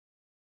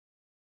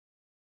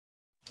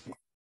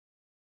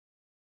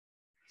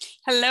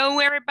Hello,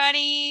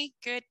 everybody.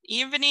 Good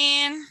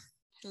evening.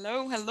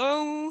 Hello,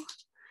 hello.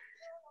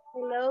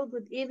 Hello,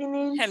 good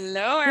evening.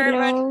 Hello,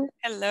 everybody.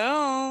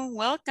 Hello.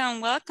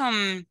 Welcome,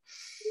 welcome.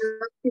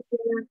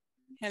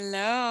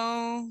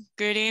 Hello.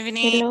 Good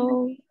evening.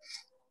 Hello.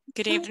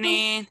 Good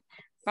evening.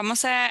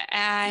 Vamos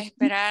a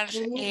esperar,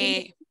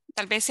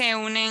 tal vez se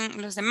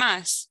unen los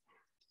demás.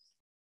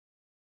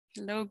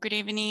 Hello, good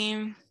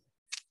evening.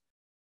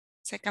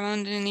 Se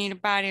acaban de unir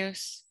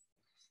varios.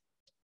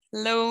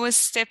 Hello,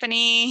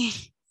 Stephanie.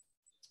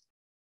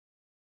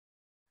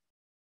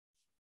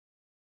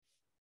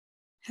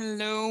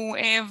 Hello,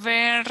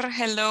 Ever.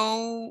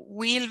 Hello,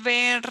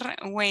 Wilber.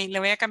 Wait, le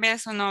voy a cambiar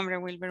su nombre,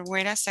 Wilber.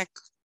 Wait a sec.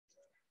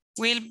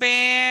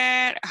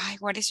 Wilber. Ay,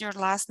 what is your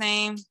last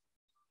name?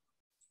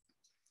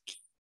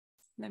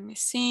 Let me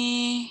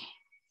see.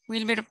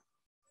 Wilber.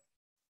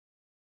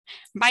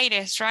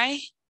 Baires,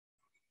 right?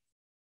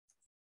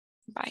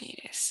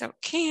 Baires,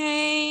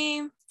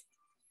 okay.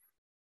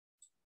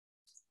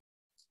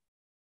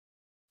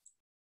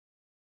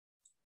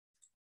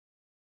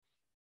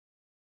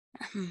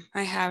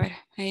 I have it.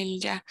 Ahí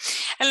ya.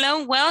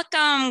 Hello,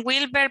 welcome,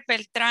 Wilber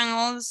Beltrán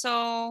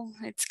also.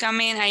 It's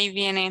coming. Ahí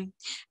viene.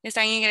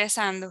 Están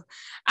ingresando.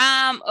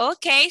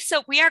 Okay,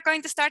 so we are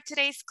going to start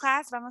today's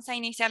class. Vamos a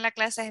iniciar la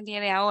clase el día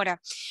de ahora.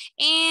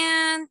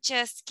 And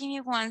just give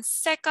me 1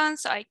 second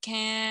so I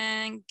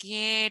can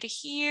get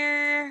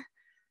here.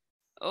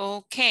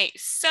 Okay,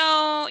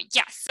 so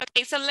yes,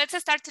 okay, so let's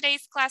start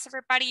today's class,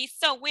 everybody.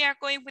 So we are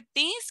going with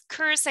this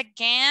course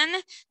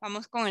again.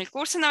 Vamos con el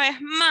curso una vez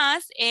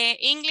más.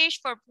 English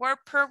for Work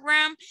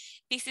program.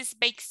 This is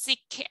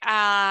basic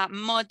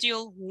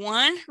module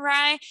 1,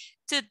 right?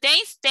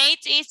 Today's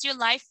date is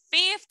July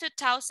 5th,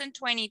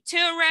 2022,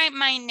 right?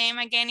 My name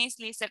again is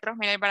Lizeth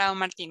Rosmel Alvarado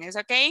Martínez,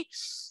 okay?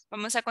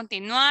 Vamos a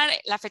continuar.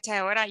 La fecha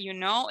de hora, you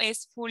know,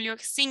 es julio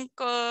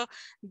 5,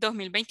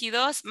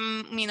 2022.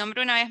 Mi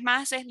nombre una vez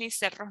más es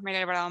Lizeth Rosmel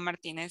Alvarado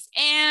Martínez.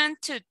 And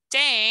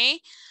today,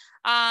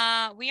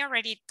 we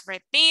already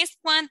read this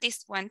one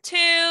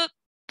too.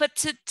 But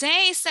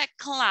today's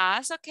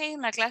class, okay,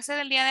 en la clase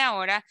del día de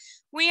ahora,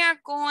 you are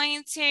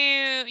going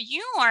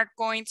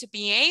to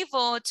be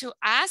able to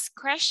ask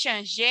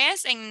questions,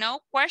 yes and no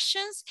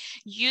questions,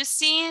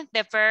 using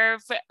the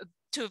verb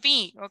to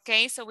be,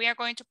 okay? So we are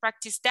going to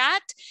practice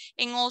that.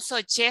 And also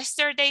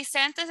yesterday's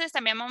sentences,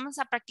 también vamos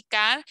a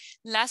practicar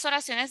las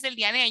oraciones del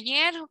día de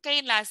ayer,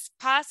 okay? Las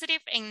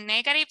positive and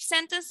negative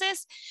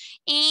sentences.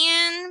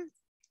 And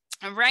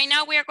right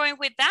now we are going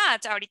with that.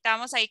 Ahorita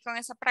vamos a ir con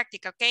esa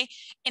práctica, okay?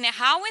 And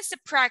how is the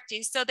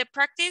practice? So the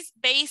practice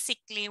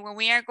basically what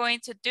we are going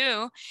to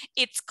do,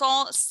 it's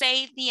called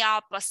say the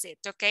opposite,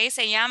 okay?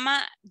 Se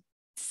llama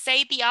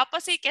say the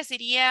opposite, que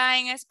sería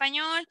en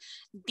español,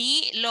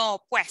 di lo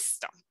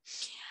opuesto.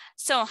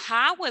 So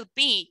how will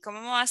be,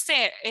 ¿cómo va a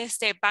ser?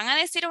 Van a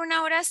decir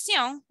una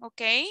oración,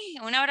 ¿ok?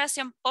 Una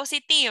oración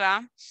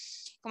positiva.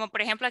 Como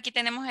por ejemplo aquí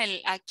tenemos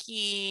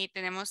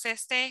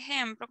este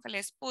ejemplo que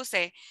les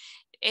puse.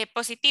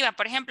 Positiva,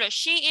 por ejemplo,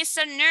 she is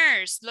a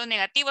nurse. Lo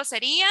negativo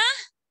sería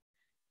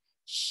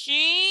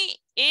she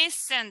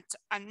isn't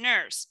a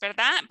nurse,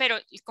 ¿verdad? Pero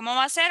 ¿cómo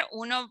va a ser?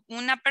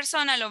 Una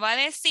persona lo va a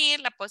decir,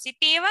 la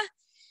positiva,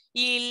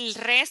 y el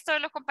resto de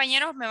los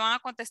compañeros me van a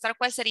contestar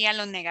cuál sería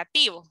lo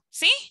negativo,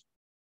 ¿sí?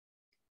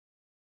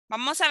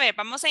 Vamos a ver,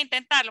 vamos a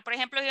intentarlo. Por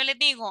ejemplo, yo les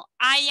digo,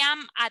 I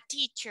am a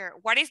teacher.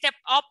 What is the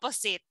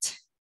opposite?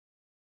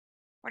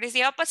 What is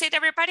the opposite,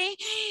 everybody?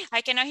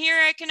 I cannot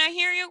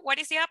hear you. What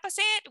is the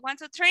opposite? 1,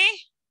 2, 3.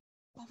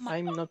 Oh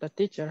I'm not a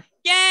teacher.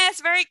 Yes,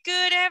 very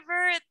good,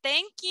 Ever.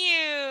 Thank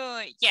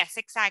you. Yes,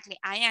 exactly.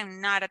 I am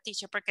not a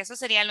teacher, porque eso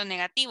sería lo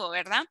negativo,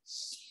 ¿verdad?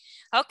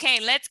 Okay,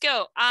 let's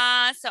go.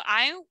 So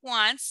I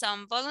want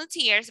some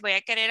volunteers. Voy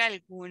a querer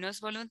algunos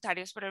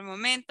voluntarios por el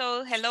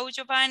momento. Hello,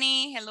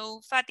 Giovanni.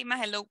 Hello, Fatima.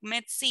 Hello,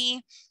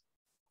 Metzi.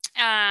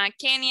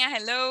 Kenya,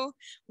 hello.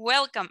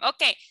 Welcome.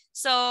 Okay,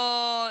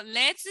 so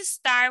let's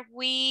start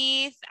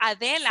with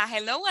Adela.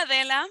 Hello,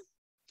 Adela.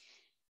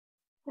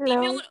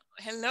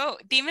 Hello.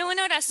 Dime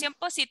una oración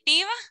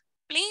positiva,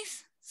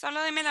 please.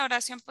 Solo dime la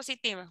oración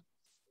positiva.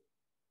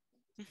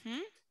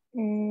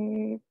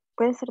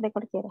 Puede ser de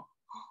cualquiera.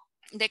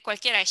 De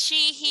cualquiera.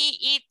 She,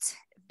 he, it,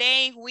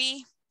 they,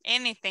 we,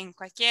 anything,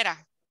 cualquiera.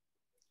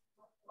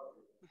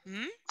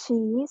 She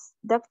is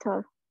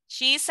doctor.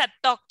 She is a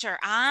doctor.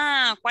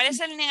 ¿Cuál es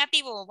el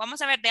negativo? Vamos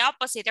a ver, the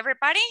opposite,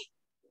 everybody.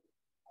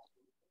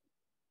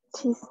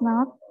 She's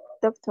not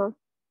doctor.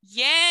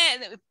 Yeah,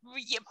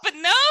 but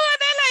no,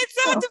 Adela,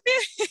 it's not to be.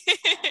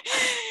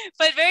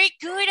 But very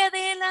good,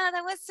 Adela.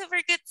 That was a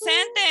super good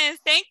sentence.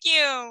 Thank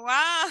you.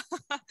 Wow.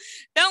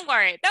 Don't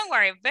worry.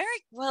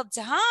 Very well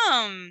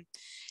done.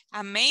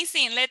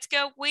 Amazing. Let's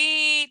go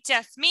with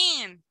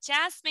Jasmine.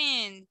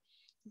 Jasmine,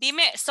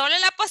 dime solo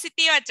la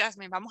positiva,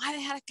 Jasmine. Vamos a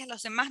dejar que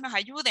los demás nos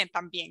ayuden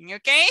también,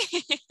 ¿ok?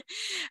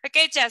 Ok,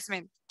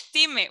 Jasmine,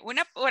 dime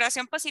una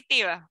oración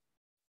positiva.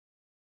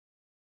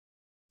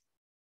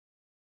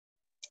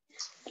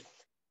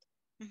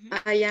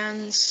 I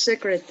am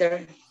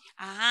secretary.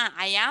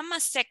 I am a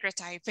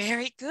secretary.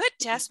 Very good,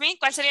 Jasmine.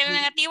 ¿Cuál sería el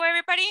negativo,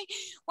 everybody?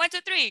 1,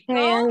 2, 3, go. I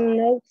am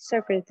not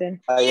secretary.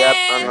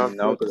 Yes. I'm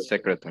not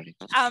secretary.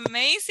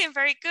 Amazing,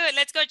 very good.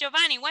 Let's go,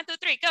 Giovanni. 1, 2,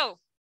 3, go.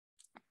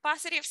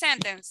 Positive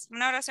sentence.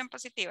 Una oración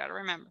positiva,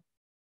 remember.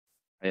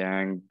 I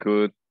am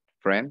good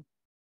friend.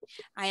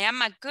 I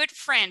am a good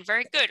friend.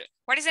 Very good.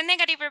 What is the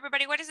negative,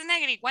 everybody? What is the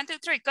negative? 1, 2,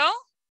 3, go.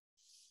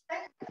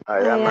 I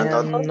am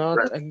not not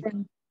a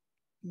friend.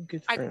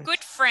 good A friend. good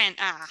friend.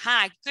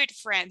 Aha, good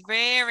friend.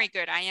 Very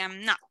good. I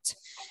am not.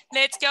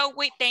 Let's go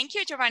with, thank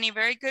you, Giovanni.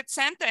 Very good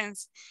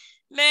sentence.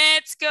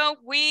 Let's go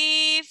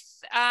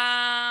with,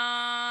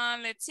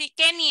 let's see,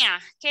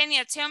 Kenya.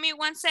 Kenya, tell me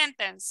one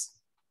sentence.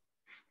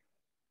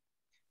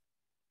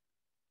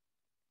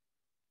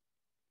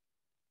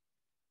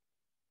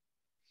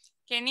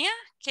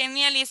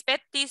 Kenya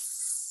Lisbeth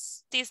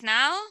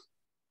Tisnao.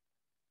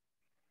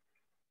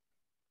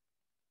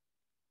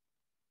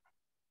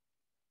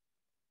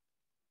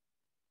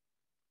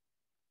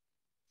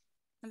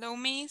 Hello,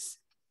 Miss.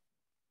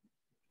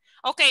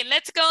 Okay,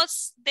 let's go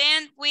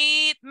then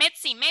with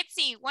Metzi.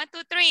 Metzi, 1,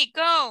 2, 3,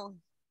 go.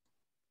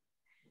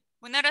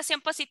 Una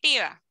oración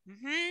positiva.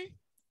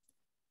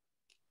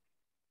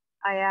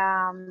 I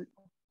am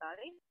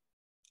sorry.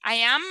 I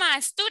am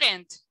a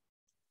student.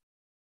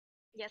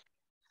 Yes.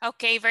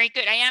 Okay, very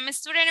good. I am a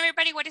student,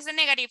 everybody. What is the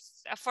negative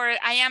for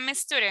I am a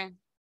student?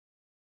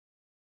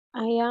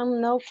 I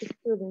am not a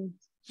student.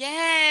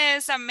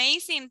 Yes,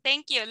 amazing.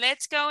 Thank you.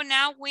 Let's go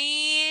now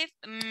with,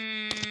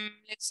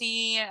 let's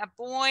see, a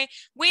boy,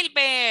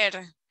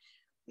 Wilber.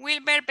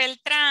 Wilber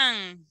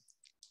Beltran.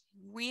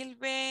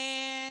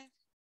 Wilber.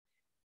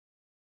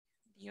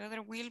 The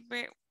other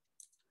Wilber.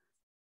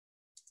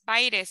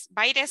 Baires.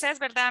 Baires es,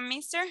 ¿verdad,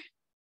 mister?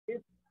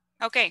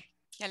 Ok,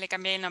 ya le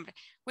cambié el nombre.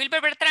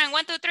 Wilber Bertrán,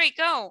 1, 2, 3,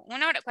 go.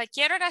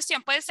 Cualquier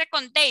oración puede ser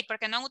con they,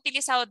 porque no han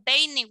utilizado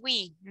they ni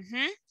we.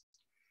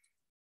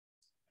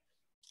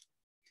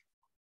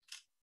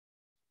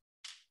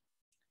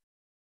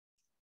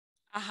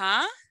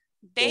 Ajá.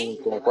 They.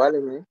 ¿Con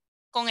cuáles, me?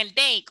 Con el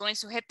they, con el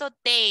sujeto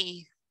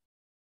they.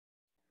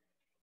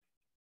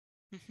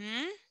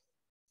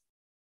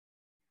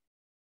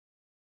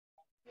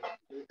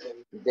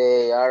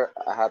 They are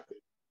happy.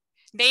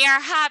 They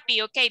are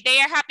happy. Okay, they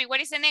are happy. What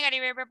is the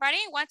negative,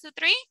 everybody? 1, 2,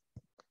 3.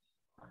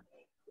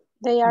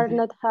 They are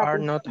not happy. Are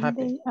not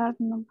happy. They are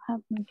not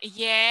happy.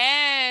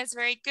 Yes,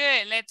 very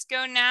good. Let's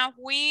go now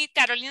with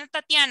Carolina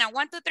Tatiana.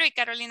 1, 2, 3,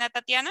 Carolina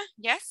Tatiana.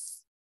 Yes.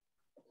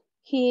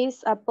 He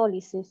is a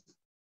policist.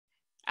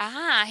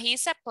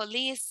 He's a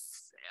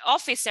police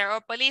officer or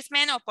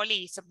policeman or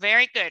police.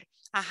 Very good.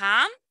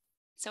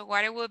 So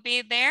what it will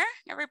be there,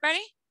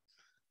 everybody?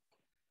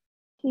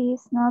 He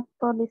is not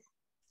police.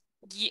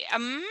 Yeah,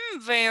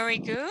 very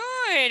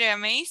good.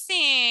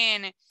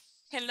 Amazing.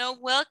 Hello,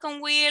 welcome,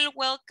 Will.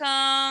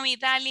 Welcome,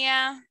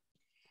 Idalia.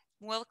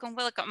 Welcome,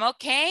 welcome.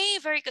 Okay,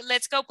 very good.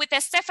 Let's go with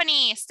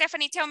Stephanie.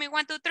 Stephanie, tell me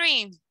 1, 2,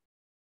 3.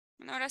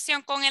 Una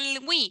oración con el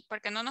we,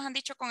 porque no nos han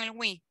dicho con el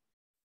we.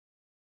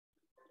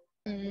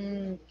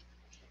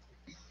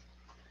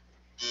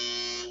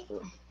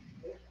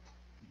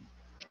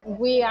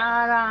 We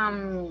are,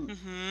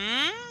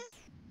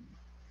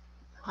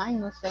 ay,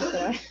 no sé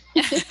qué.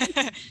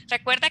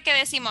 Recuerda que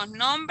decimos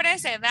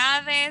nombres,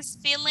 edades,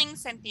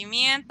 feelings,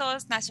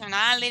 sentimientos,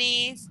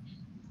 nationalities,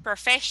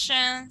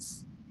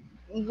 professions.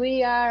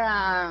 We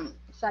are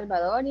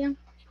Salvadorian.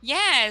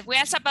 Yes, we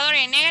are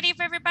Salvadorian.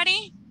 Negative,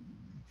 everybody?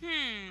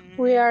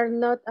 We are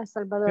not a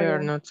Salvadorian. We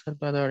are not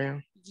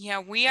Salvadorian. Yeah,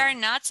 we are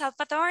not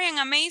Salvadorian.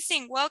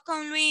 Amazing.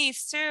 Welcome,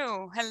 Luis,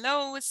 too.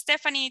 Hello,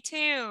 Stephanie,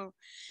 too.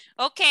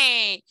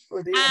 Okay.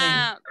 Good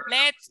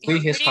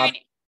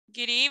evening.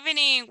 Good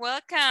evening.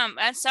 Welcome.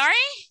 I'm sorry.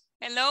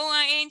 Hello,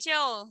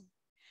 Angel.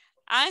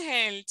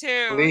 Angel,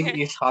 too. Luis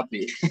is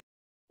happy.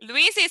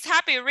 Luis is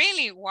happy,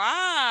 really?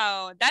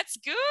 Wow, that's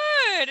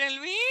good,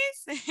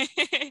 Luis.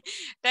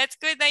 That's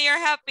good that you're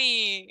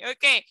happy.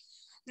 Okay,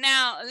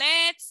 now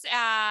let's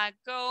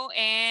go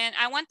and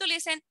I want to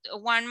listen to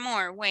one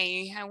more.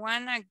 Wait, I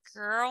want a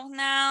girl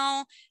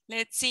now.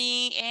 Let's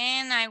see,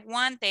 and I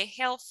want the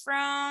help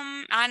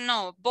from,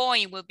 no,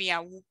 boy will be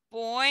a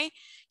boy.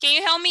 Can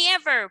you help me,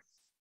 Ever?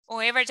 O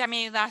Ever ya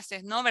me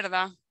ayudaste, ¿no,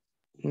 verdad?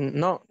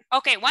 No.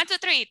 Okay, 1, 2,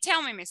 3,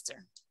 tell me,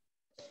 mister.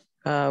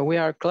 We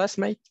are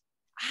classmates.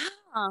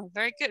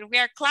 Very good. We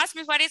are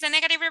classmates. What is the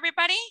negative,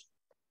 everybody?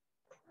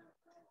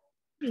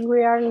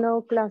 We are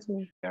no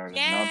classmates.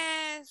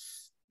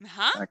 Yes.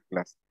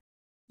 Class.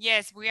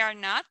 Yes, we are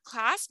not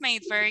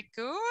classmates. Very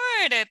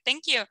good.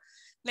 Thank you.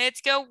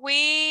 Let's go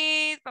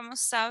with,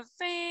 vamos a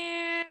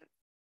ver,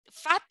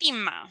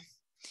 Fátima.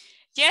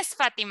 Yes,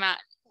 Fátima.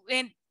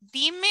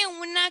 Dime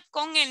una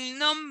con el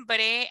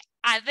nombre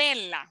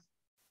Adela.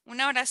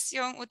 Una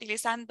oración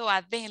utilizando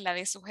Adela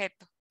de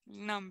sujeto.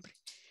 El nombre.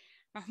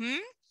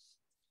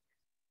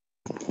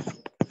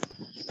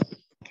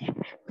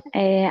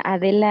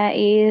 Adela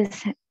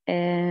is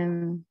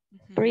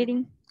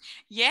pretty.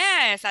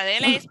 Yes,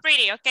 Adela is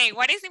pretty. Okay,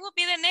 what is it will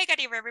be the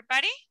negative,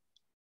 everybody?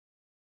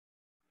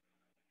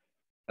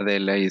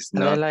 Adela is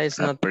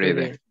not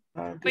pretty.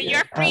 But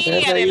you're A pretty,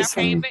 ver, Adela.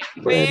 revisan.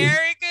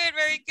 Very good,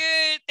 very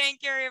good.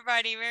 Thank you,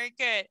 everybody. Very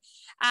good.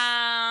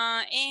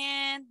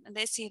 And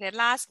let's see, the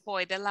last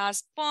point. The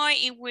last point,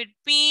 it would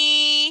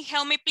be,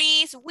 help me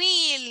please,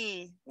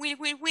 Will.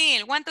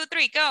 Will. 1, 2,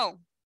 3, go.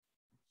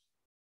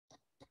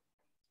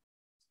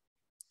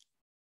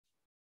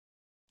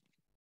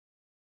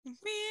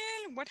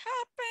 Will, what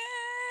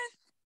happened?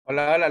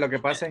 Hola, hola. Lo que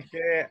pasa es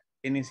que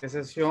inicié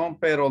sesión,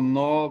 pero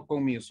no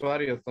con mi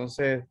usuario.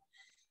 Entonces,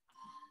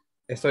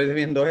 estoy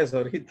viendo eso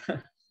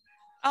ahorita.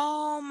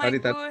 Oh, my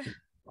Ahorita. God.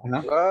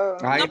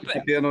 Ajá. Ahí No, me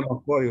estoy pidiendo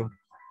unos códigos.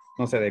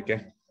 No sé de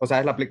qué. O sea,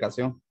 es la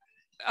aplicación.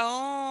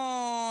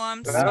 oh,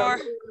 I'm Claro.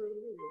 sorry.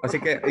 Así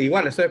que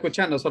igual estoy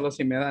escuchando, solo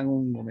si me dan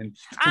un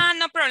momento.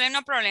 No problem,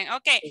 no problem.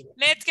 Okay,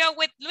 let's go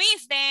with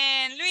Luis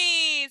then.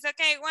 Luis,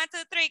 okay, 1,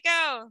 2, 3,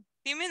 go.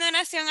 Dime una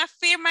oración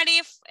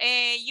affirmative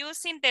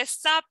using the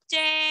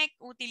subject,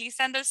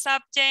 utilizando el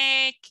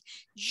subject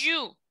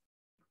you.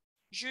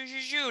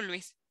 You,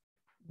 Luis.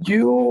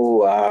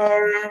 You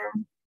are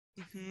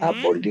a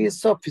Ujú.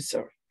 police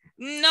officer.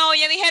 No,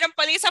 ya dijeron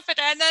police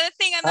officer, another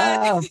thing.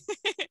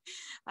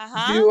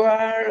 Ajá. You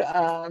are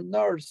a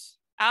nurse.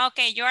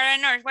 Okay, you are a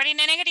nurse. What is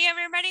the negative,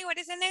 everybody? What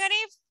is the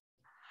negative?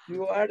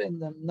 You are a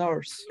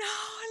nurse. No,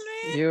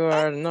 Luis. You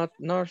are not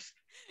nurse.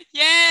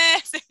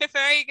 Yes,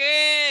 very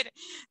good.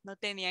 No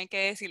tenían que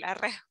decir la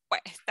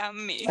respuesta,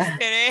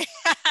 mister.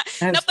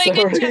 I'm No, but good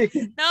job. sorry.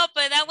 No,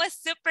 but that was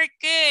super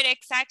good.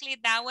 Exactly,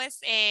 that was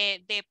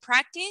the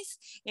practice.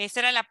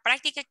 Esa era la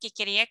práctica que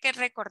quería que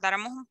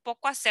recordáramos un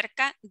poco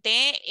acerca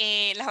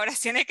de las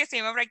oraciones que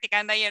estuvimos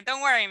practicando ayer.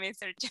 Don't worry,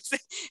 mister.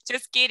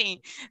 Just kidding.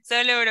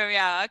 Solo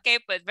bromeaba. Okay,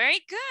 but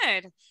very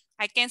good.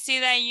 I can see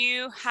that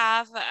you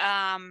have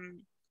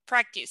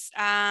practice.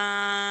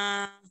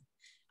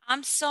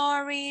 I'm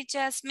sorry,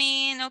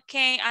 Jasmine.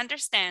 Okay,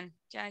 understand.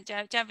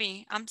 Ya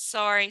vi. I'm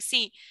sorry.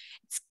 Sí,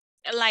 it's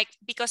like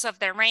because of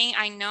the rain,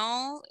 I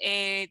know.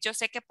 Yo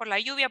sé que por la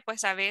lluvia,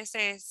 pues a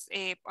veces,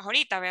 pues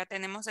ahorita, ¿verdad?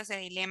 Tenemos ese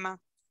dilema.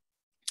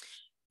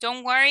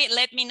 Don't worry,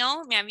 let me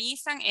know, me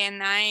avisan,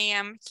 and I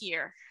am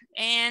here.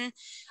 And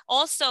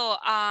also,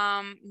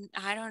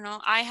 I don't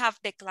know, I have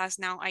the class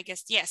now, I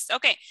guess. Yes,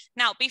 okay.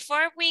 Now,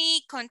 before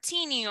we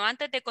continue,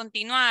 antes de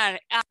continuar,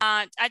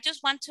 I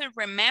just want to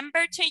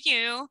remember to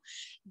you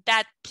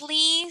that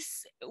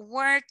please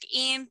work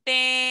in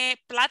the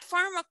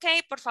platform,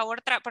 okay? Por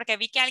favor, porque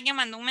vi que alguien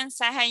mandó un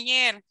mensaje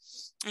ayer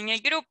en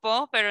el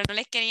grupo, pero no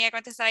les quería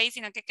contestar ahí,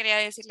 sino que quería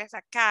decirles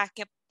acá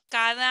que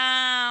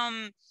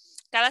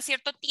cada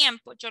cierto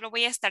tiempo yo lo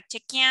voy a estar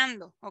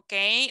chequeando, ¿ok?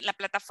 La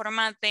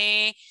plataforma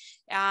de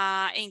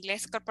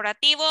inglés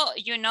corporativo,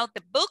 you know,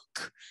 the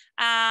book,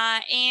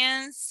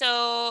 and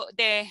so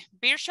the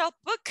virtual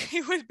book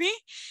it will be,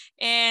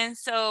 and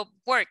so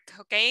work,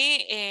 ¿ok?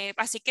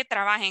 Así que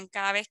trabajen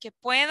cada vez que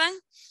puedan.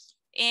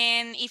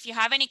 And if you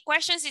have any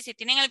questions, y si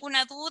tienen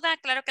alguna duda,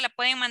 claro que la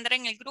pueden mandar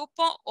en el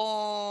grupo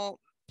o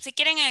si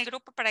quieren en el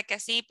grupo para que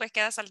así pues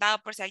queda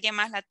saldado por si alguien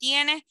más la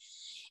tiene.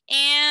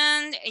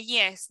 And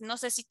yes, no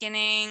sé si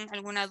tienen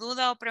alguna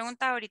duda o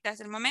pregunta. Ahorita es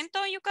el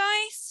momento, you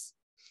guys.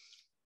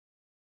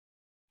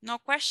 No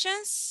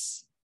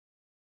questions?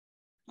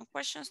 No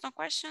questions, no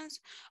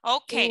questions.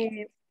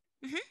 Okay.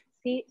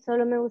 Sí,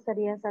 solo me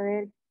gustaría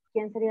saber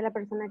quién sería la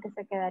persona que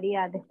se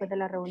quedaría después de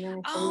la reunión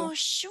este día. Oh,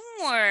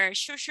 sure.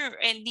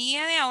 El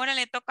día de ahora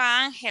le toca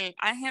a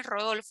Ángel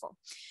Rodolfo.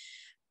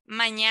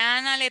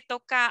 Mañana le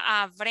toca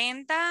a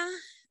Brenda.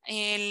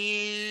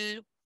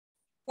 El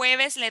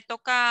jueves le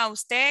toca a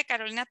usted,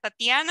 Carolina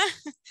Tatiana.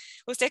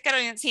 Usted,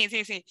 Carolina, sí.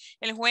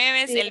 El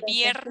jueves, Sí, el gracias.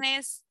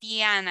 viernes,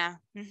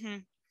 Diana.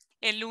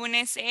 El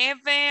lunes,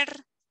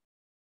 Ever.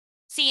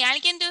 Sí,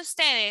 alguien de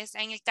ustedes,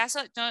 en el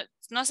caso,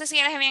 no sé si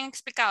ya les habían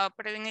explicado,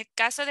 pero en el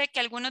caso de que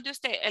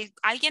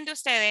alguien de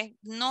ustedes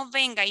no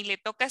venga y le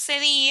toca ese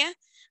día,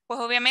 pues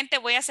obviamente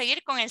voy a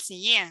seguir con el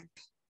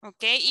siguiente,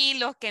 ¿ok? Y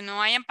los que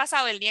no hayan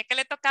pasado el día que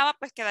le tocaba,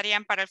 pues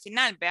quedarían para el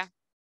final, ¿vea?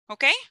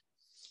 ¿Ok?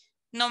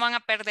 No van a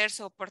perder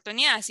su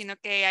oportunidad, sino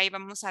que ahí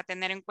vamos a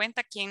tener en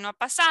cuenta quién no ha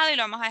pasado y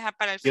lo vamos a dejar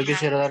para el final. Yo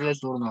quisiera darle el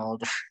turno a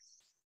otro.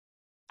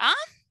 ¿Ah?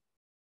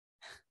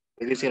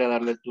 Yo quisiera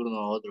darle el turno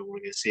a otro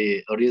porque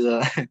sí,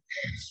 ahorita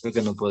creo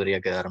que no podría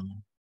quedarme.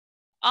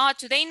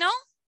 Today no?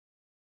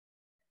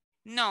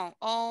 No.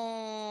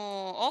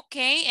 Oh, ok.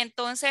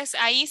 Entonces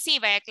ahí sí,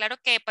 vaya, claro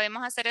que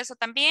podemos hacer eso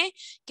también,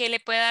 que le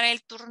puede dar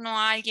el turno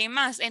a alguien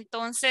más.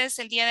 Entonces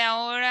el día de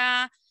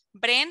ahora,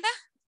 Brenda.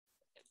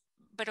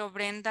 Pero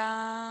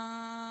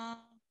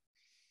Brenda,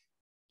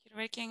 quiero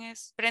ver quién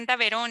es. Brenda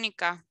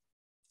Verónica.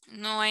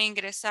 No ha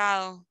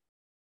ingresado.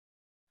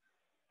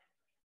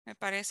 Me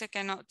parece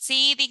que no.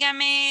 Sí,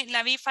 dígame,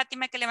 la vi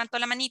Fátima que levantó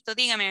la manito.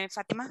 Dígame,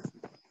 Fátima.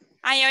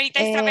 Ay, ahorita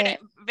está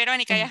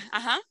Verónica ya.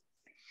 Ajá.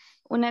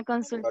 Una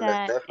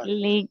consulta.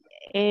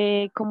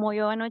 Como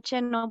yo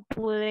anoche no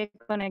pude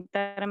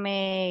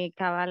conectarme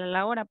cabal a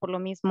la hora por lo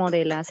mismo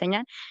de la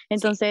señal,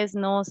 entonces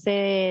no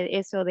sé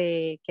eso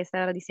de que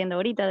estaba diciendo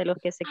ahorita de los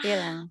que se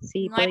quedan.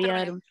 Sí, No hay podría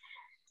dar problema.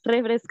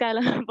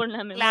 refrescarla por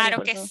la memoria.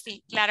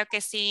 Claro que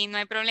sí, no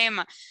hay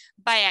problema.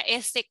 Vaya,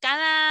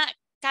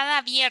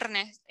 cada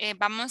viernes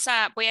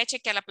voy a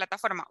chequear la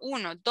plataforma.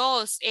 1,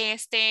 2,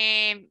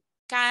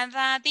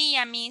 cada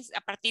día,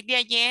 a partir de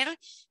ayer,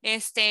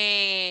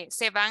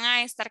 se van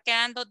a estar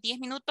quedando 10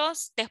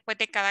 minutos después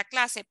de cada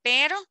clase,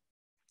 pero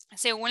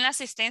según la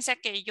asistencia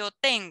que yo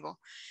tengo.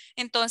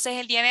 Entonces,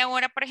 el día de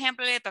ahora, por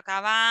ejemplo, le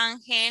tocaba a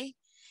Ángel,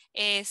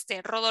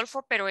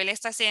 Rodolfo, pero él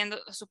está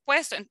haciendo su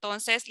puesto.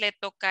 Entonces, le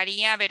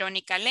tocaría a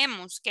Verónica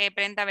Lemus, que es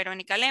Brenda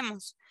Verónica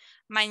Lemus.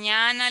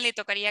 Mañana le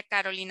tocaría a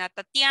Carolina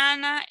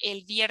Tatiana,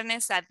 el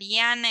viernes a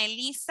Diana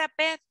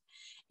Elizabeth,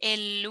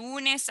 el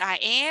lunes a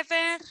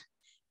Ever,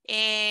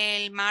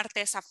 el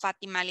martes a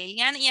Fátima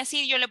Lilian, y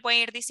así yo le voy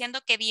a ir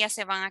diciendo qué días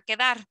se van a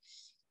quedar.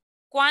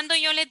 Cuando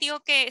yo les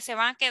digo que se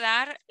van a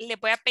quedar, les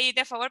voy a pedir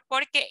de favor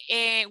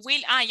porque,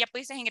 Will, ya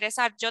pudiste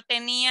ingresar. Yo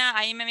tenía,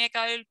 ahí me había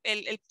quedado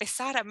el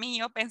pesar a mí,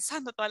 yo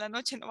pensando toda la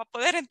noche, no va a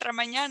poder entrar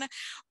mañana,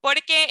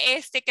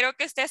 porque creo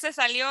que usted se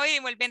salió y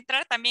volvió a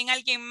entrar, también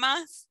alguien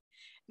más.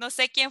 No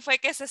sé quién fue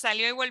que se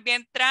salió y volvió a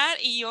entrar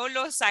y yo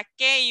lo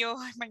saqué y yo,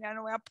 ay, mañana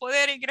no voy a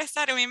poder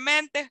ingresar en mi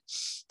mente.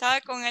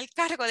 Estaba con el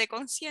cargo de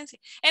conciencia.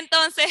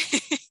 Entonces,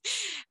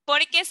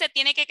 porque se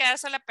tiene que quedar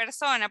sola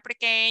persona,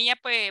 porque ella,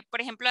 pues,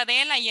 por ejemplo,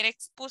 Adela ayer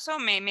expuso,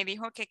 me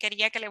dijo que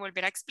quería que le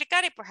volviera a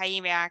explicar y pues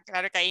ahí vea,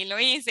 claro que ahí lo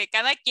hice.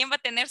 Cada quien va a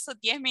tener sus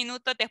 10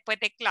 minutos después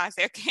de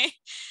clase, ¿ok?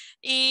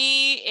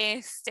 Y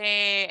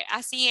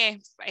así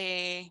es,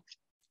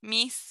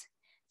 Miss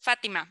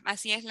Fátima,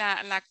 así es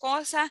la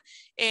cosa.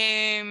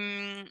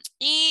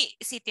 Y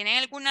si tienen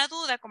alguna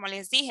duda, como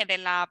les dije, de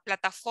la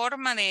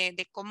plataforma,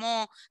 de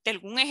cómo, de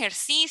algún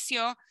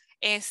ejercicio,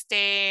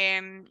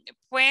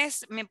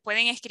 pues me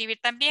pueden escribir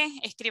también,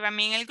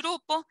 escríbanme en el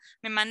grupo,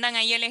 me mandan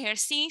ahí el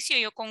ejercicio,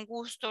 yo con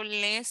gusto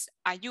les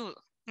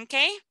ayudo, ¿ok?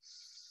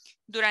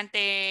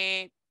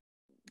 Durante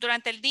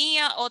el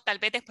día o tal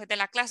vez después de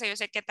la clase, yo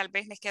sé que tal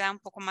vez les queda un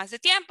poco más de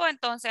tiempo,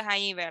 entonces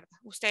ahí, ¿verdad?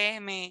 Ustedes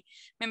me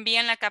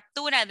envían la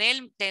captura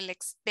del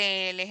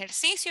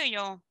ejercicio y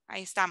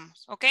ahí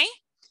estamos, ¿ok?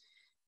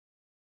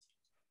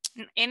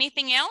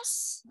 Anything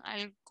else?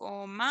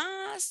 ¿Algo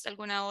más?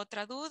 ¿Alguna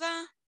otra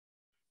duda?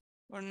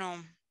 ¿O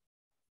no?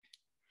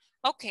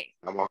 Ok.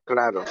 Estamos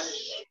claros.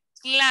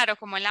 Claro,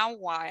 como el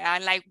agua,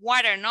 like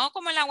water, no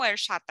como el agua de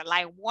chata,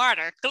 like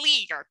water,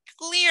 clear.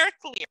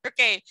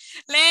 Okay,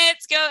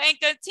 let's go and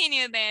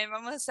continue then.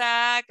 Vamos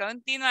a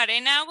continuar.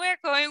 And now we're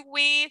going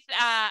with,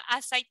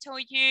 as I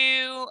told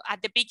you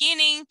at the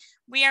beginning,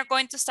 we are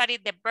going to study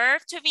the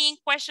verb to be in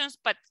questions,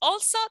 but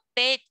also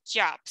the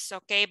jobs,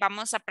 okay?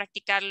 Vamos a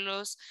practicar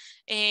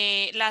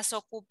las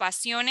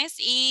ocupaciones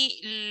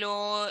y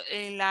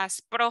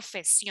las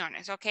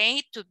profesiones,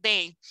 okay?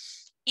 Today.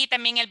 Y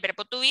también el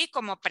verbo to be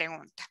como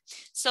pregunta.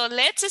 So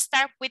let's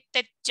start with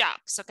the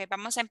jobs. Ok,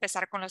 vamos a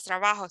empezar con los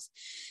trabajos.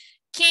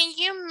 Can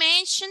you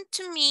mention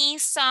to me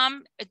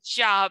some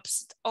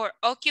jobs or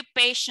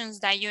occupations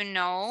that you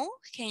know?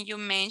 Can you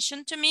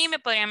mention to me? ¿Me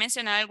podría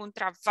mencionar algún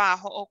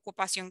trabajo o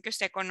ocupación que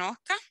usted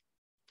conozca?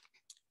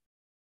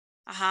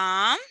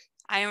 Ajá.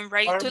 I am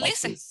ready to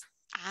listen.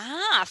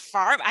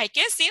 I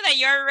can see that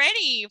you're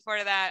ready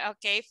for that.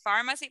 Okay,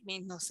 pharmacy.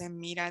 No se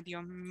mira,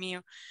 Dios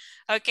mío.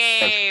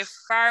 Okay,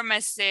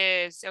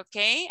 pharmacist.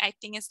 Okay, I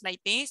think it's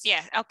like this.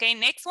 Yeah. Okay,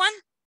 next one.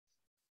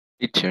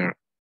 Teacher.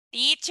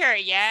 Teacher,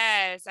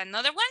 yes.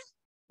 Another one?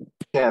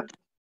 Chef.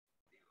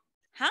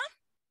 Huh?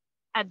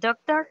 A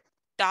doctor.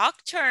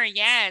 Doctor,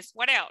 yes.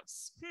 What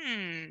else?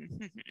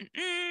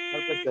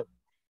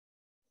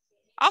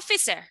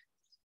 Officer.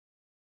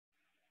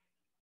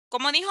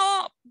 ¿Cómo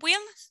dijo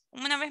Will?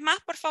 Una vez más,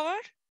 por favor.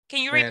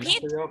 Can you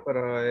repeat? No,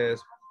 pero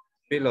es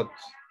pilot.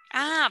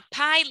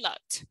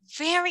 Pilot.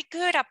 Very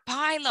good, a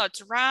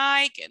pilot,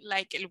 right?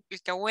 Like el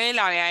que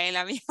vuela el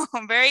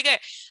avión. Very good.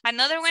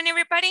 Another one,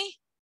 everybody.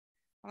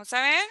 Vamos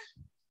a ver.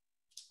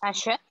 A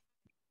chef.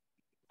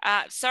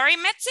 Sorry,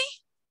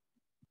 Metzi?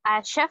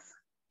 A chef.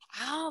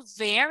 Oh,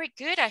 very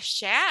good, a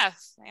chef.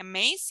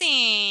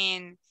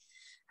 Amazing.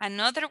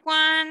 Another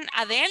one,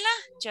 Adela,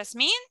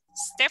 Jasmine,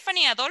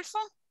 Stephanie, Adolfo.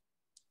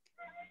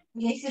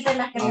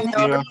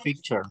 You're a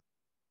picture.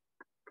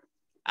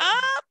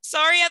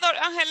 Sorry,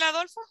 Ángel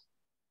Adolfo.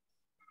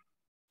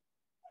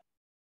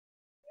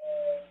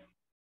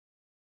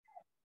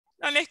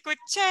 No le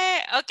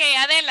escuché. Okay,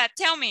 Adela,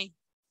 tell me.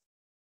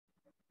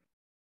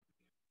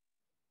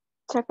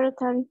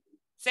 Secretary.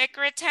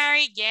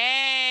 Secretary,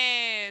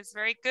 yes,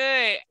 very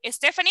good.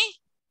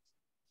 Stephanie?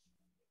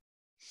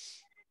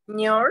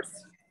 Nurse.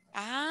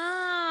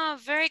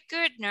 Very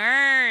good,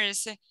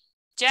 nurse.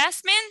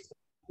 Jasmine?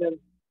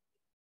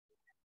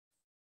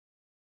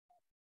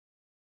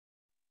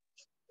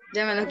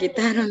 Ya me lo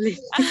quitaron,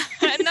 Liz.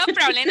 No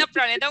problem,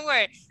 don't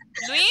worry.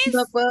 Luis?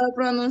 No puedo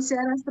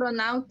pronunciar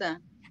astronauta.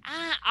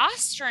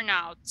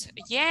 Astronaut.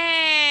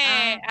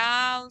 Yeah,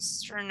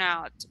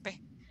 astronaut.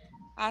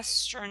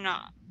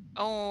 Astronaut.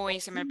 Oh, y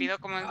se me olvidó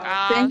como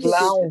Taxi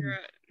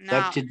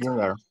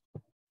driver.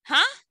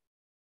 ¿Huh?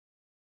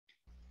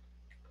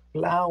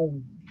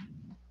 Clown.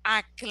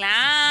 A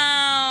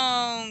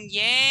clown.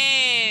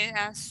 Yes,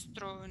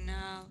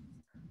 astronaut.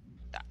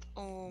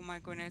 Oh my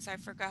goodness, I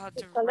forgot how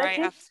to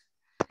write.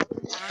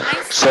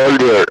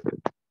 Soldier.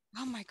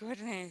 Oh my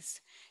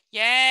goodness.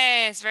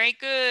 Yes, very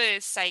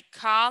good.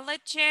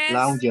 Psychologist.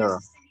 Lounger.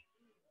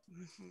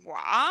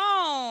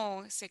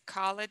 Wow.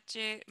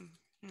 Psychologist.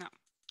 No,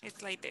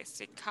 it's like this.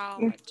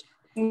 Psychologist.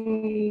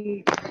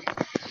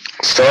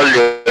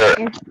 Soldier.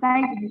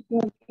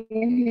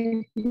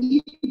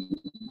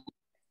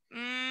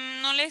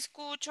 No le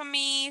escucho,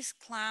 Miss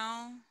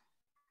Clown.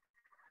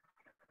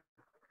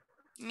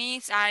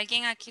 Miss,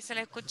 alguien aquí se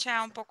le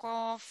escucha un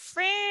poco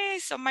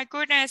freeze. Oh my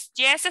goodness.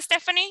 Yes,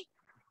 Stephanie.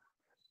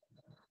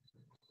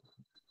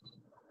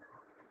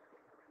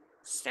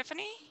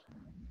 Stephanie.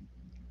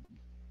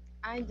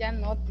 Ay, ya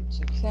no,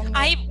 teacher.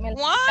 Ay,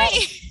 why?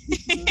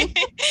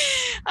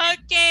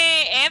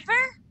 Okay,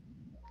 Ever.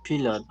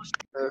 Pilot.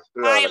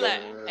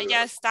 Pilot.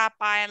 Ya está,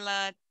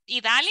 pilot.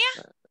 ¿Idalia?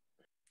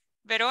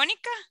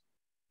 ¿Verónica?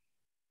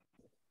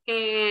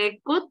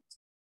 Good.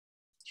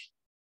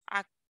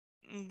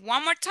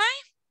 One more time.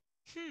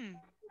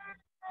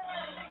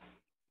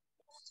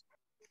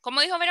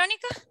 ¿Cómo dijo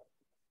Verónica?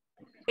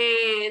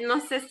 No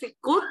sé si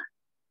cook.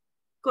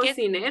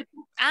 Cocinero.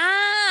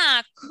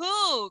 Ah,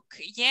 cook.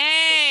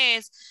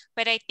 Yes.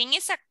 But I think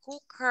it's a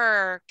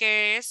cooker,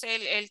 que es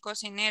el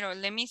cocinero.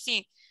 Let me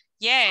see.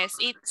 Yes,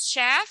 it's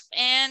chef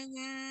and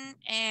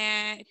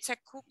it's a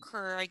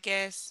cooker, I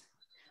guess.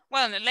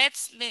 Well,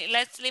 let's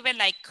leave it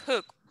like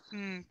cook,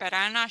 but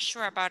I'm not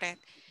sure about it.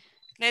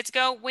 Let's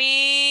go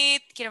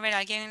with, quiero ver,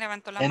 alguien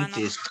levantó la mano.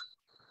 Dentist.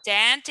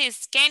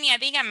 Dentist. Kenia,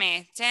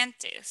 dígame.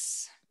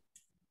 Dentist.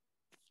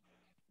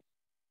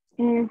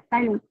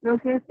 Stylist, creo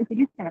que es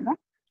estilista, ¿verdad?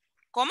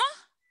 ¿Cómo?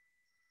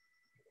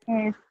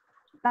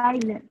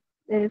 Stylist,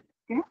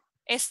 ¿qué?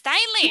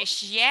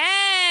 Stylish,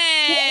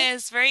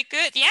 yes, very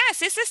good.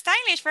 Yes, it's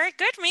stylish, very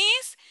good,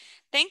 Miss.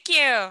 Thank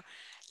you.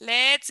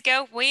 Let's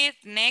go with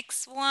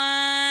next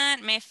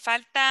one. Me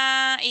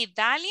falta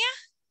Idalia.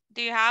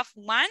 Do you have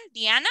one?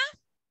 Diana?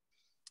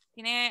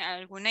 ¿Tiene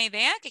alguna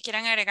idea que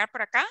quieran agregar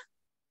por acá?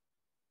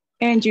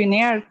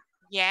 Engineer.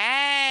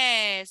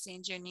 Yes,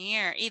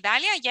 engineer.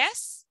 Idalia,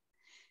 yes.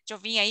 Yo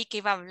vi ahí que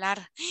iba a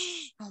hablar.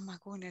 Oh my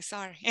goodness,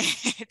 sorry.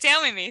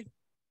 Tell me, Miss.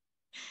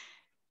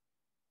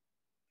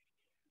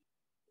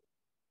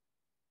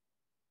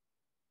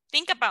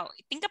 Think about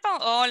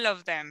all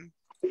of them.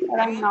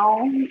 I don't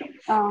know.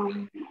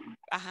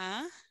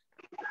 Ajá.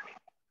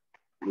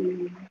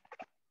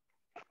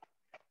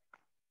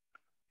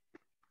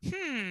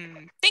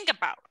 Think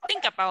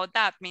about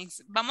that,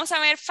 Miss. Vamos a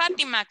ver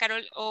Fátima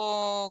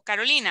o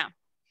Carolina.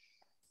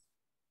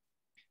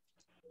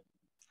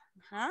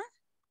 Ajá.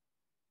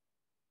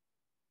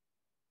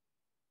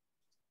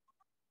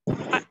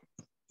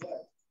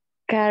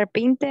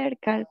 Carpenter.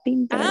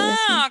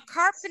 Ah,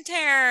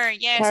 carpenter.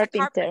 Yes,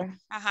 Carpenter.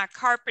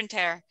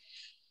 Carpenter.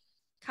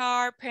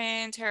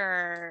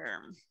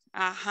 Carpenter.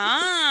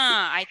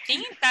 I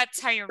think that's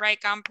how you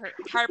write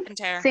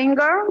carpenter.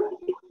 Singer.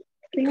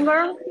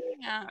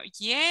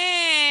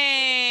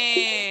 Yes.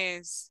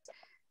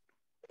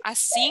 A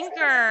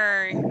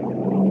singer.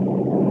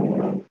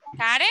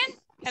 Karen?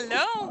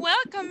 Hello,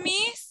 welcome,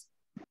 Miss.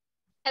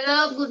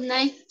 Hello, good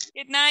night.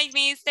 Good night,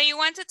 Miss. Do you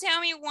want to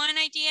tell me one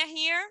idea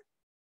here?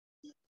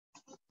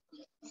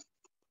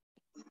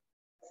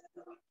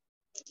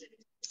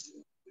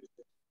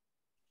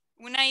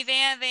 Una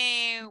idea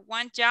de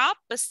one job,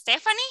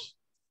 Stephanie?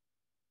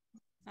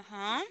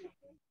 No.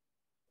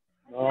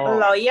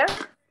 Lawyer.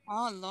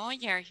 Oh,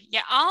 lawyer.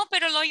 Yeah. Oh,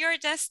 pero lawyer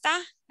ya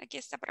está. Aquí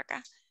está por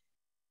acá.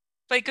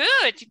 But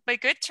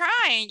good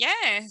try.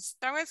 Yes,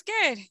 that was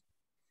good.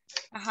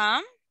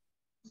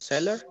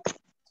 Seller.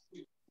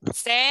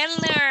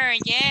 Seller,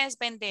 yes,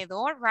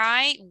 vendedor,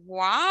 right?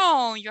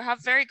 Wow, you have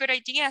very good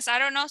ideas. I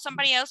don't know,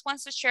 somebody else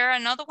wants to share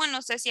another one. No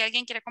sé si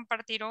alguien quiere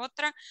compartir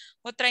otra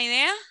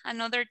idea,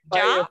 another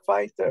job.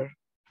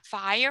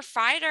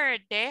 Firefighter,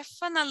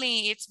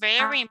 definitely. It's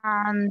very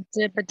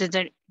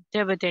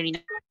The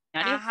veterinary.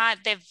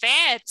 the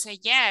vet,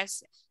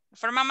 yes. De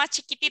forma más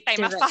chiquitita y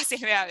más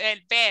fácil,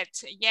 el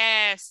vet,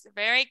 yes,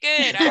 very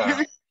good.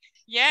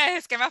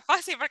 Yes, que más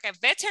fácil porque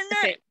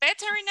veterinary,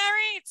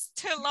 it's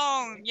too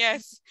long,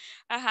 yes.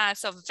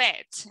 So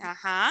vet,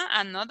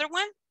 another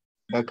one?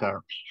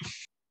 Baker.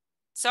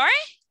 Sorry?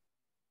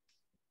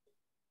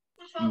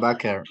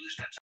 Baker.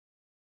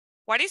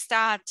 What is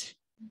that?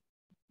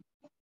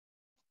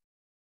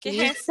 ¿Qué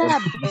es?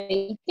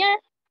 Baker?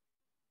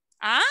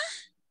 ¿Ah?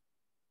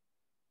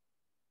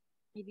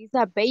 It is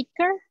a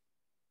baker?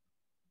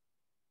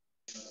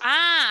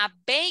 Ah,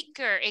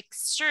 baker,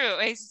 it's true.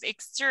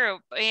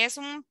 Es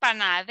un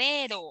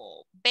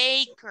panadero,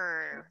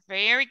 baker,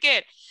 very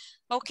good.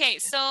 Okay,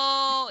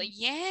 so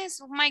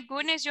yes, oh my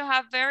goodness, you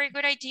have very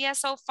good ideas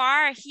so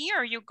far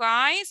here, you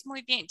guys.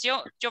 Muy bien.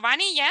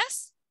 Giovanni,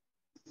 yes?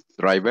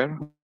 Driver.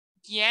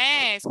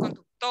 Yes,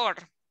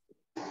 conductor.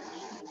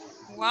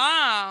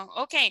 Wow,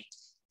 okay.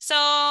 So,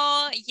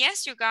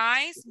 yes, you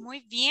guys,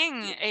 muy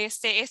bien.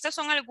 Estos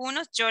son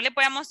algunos, yo les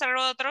voy a mostrar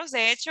otros.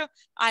 De hecho,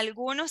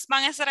 algunos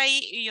van a estar ahí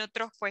y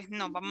otros pues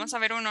no. Vamos a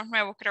ver unos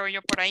nuevos, creo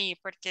yo, por ahí,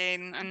 porque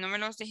no me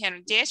los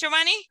dijeron. Yes,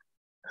 Giovanni?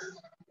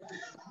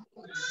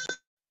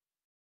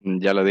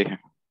 Ya lo dije.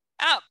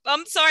 Oh,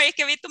 I'm sorry, es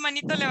que vi tu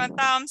manito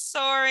levantada. I'm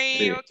sorry.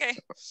 Sí. Okay.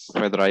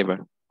 Fue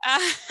driver.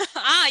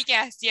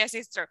 Yes,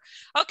 it's true.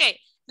 Okay,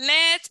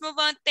 let's move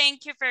on.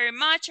 Thank you very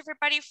much,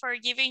 everybody, for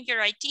giving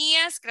your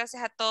ideas.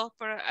 Gracias a todos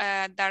por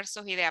dar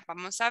sus ideas.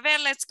 Vamos a ver,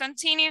 let's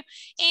continue.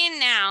 And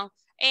now,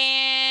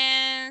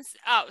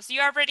 so you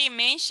already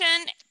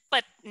mentioned,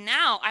 but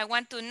now I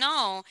want to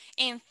know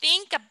and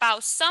think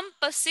about some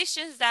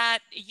positions that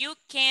you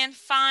can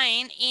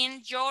find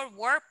in your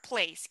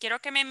workplace. Quiero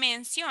que me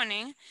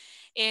mencionen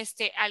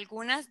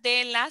algunas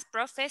de las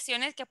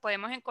profesiones que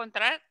podemos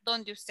encontrar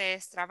donde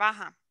ustedes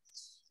trabajan.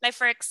 Like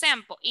for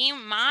example,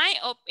 in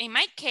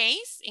my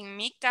case, en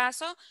mi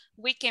caso,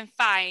 we can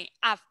find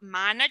a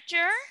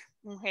manager,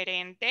 un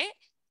gerente,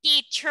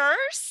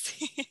 teachers,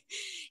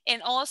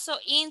 and also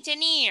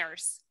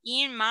engineers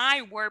in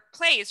my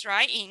workplace,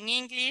 right? In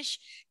English,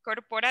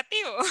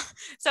 corporativo.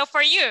 So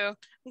for you,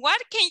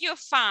 what can you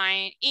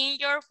find in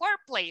your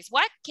workplace?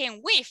 What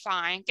can we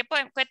find? ¿Qué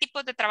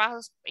tipos de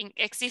trabajos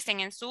existen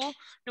en su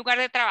lugar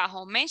de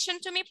trabajo? Mention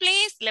to me,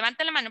 please.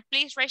 Levanta la mano,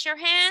 please raise your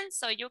hand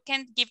so you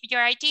can give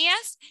your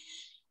ideas.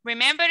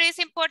 Remember, it's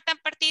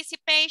important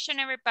participation,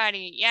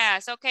 everybody.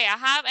 Yes, okay.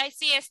 I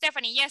see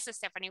Stephanie. Yes,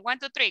 Stephanie. 1,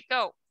 2, 3,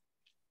 go.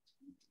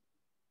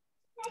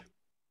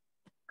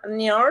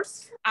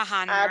 Nurse.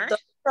 Nurse.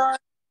 Doctor,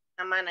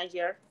 a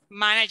manager.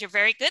 Manager,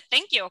 very good.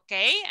 Thank you.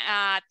 Okay.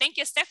 Thank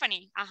you,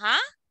 Stephanie.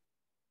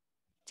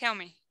 Tell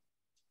me.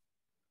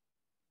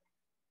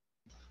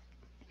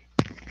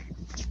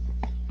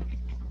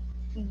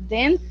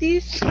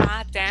 Dentist.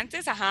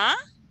 Dentist,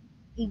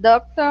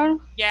 Doctor.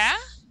 Yeah.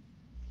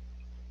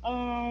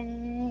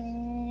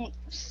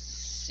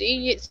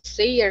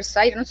 Sears,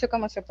 no sé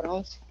cómo se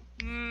pronuncia.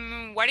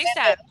 What is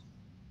that?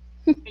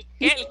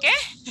 ¿El qué?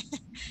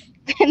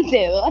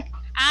 Vendedor.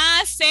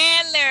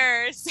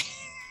 Sellers.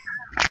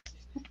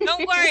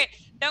 Don't worry.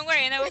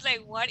 And I was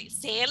like, what?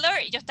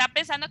 Sailor? Yo estaba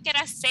pensando que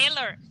era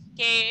sailor.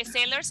 Que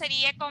sailor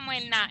sería como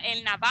el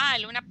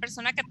naval, una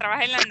persona que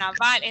trabaja en la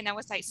naval. And I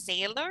was like,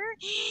 sailor?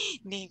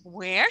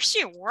 Where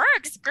she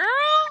works,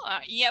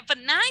 girl? Yeah, but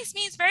nice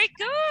means very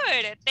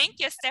good. Thank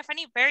you,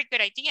 Stephanie. Very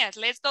good ideas.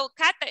 Let's go.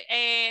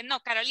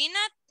 Carolina,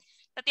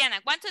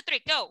 Tatiana, 1, 2, 3,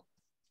 go.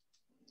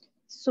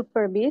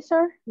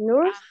 Supervisor,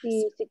 nurse,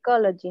 y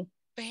psychology.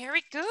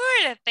 Very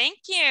good.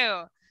 Thank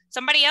you.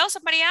 Somebody else?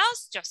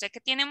 Yo sé que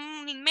tienen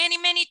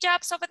many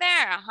jobs over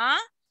there.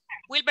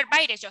 Wilber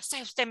Baires, yo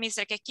sé usted,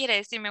 mister, ¿qué quiere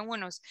decirme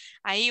unos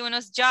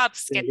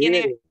jobs que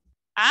tiene?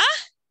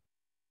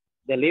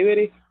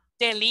 Delivery.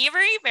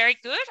 Delivery, very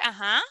good.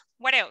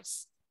 What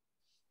else?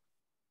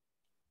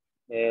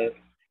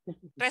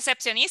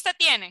 Recepcionista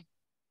tiene.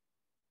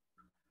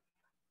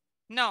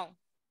 No.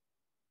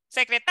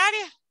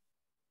 Secretaria.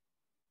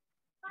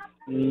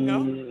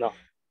 No.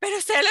 Pero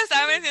usted lo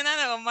estaba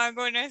mencionando, oh my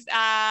goodness.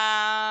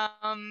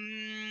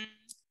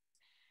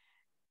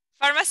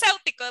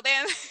 Farmacéutico,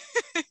 then.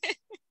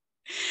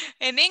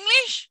 In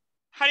English,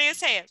 how do you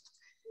say it?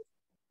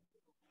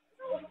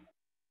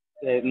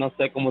 No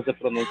sé cómo se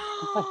pronuncia.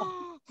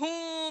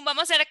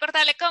 Vamos a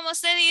recordarle cómo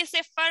se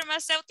dice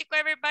farmacéutico,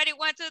 everybody.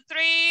 1, 2,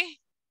 3.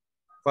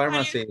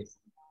 Pharmacy.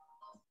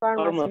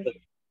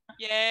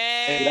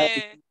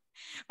 Yeah.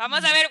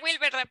 Vamos a ver,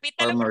 Wilber,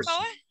 repítalo, por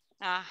favor.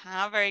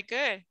 Very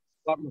good.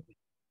 Pharmacy.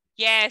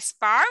 Yes,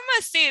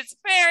 pharmacists.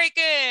 Very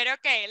good.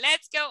 Okay,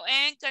 let's go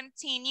and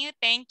continue.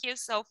 Thank you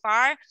so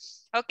far.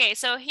 Okay,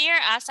 so here,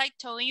 as I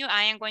told you,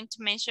 I am going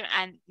to mention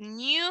a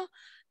new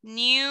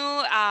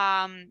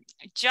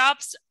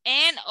jobs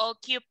and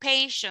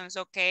occupations,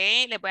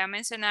 okay. Les voy a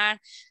mencionar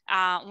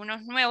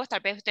unos nuevos,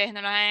 tal vez ustedes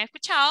no los han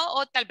escuchado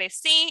o tal vez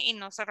sí y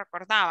no se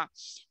recordaban.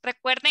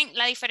 Recuerden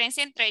la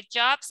diferencia entre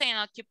jobs and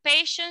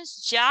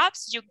occupations.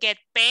 Jobs, you get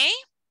paid.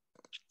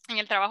 En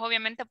el trabajo,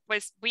 obviamente,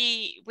 pues,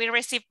 we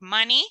receive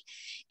money.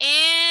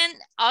 And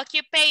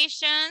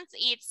occupations,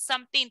 it's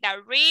something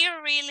that we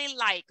really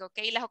like,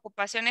 okay. Las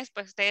ocupaciones,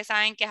 pues, ustedes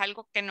saben que es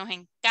algo que nos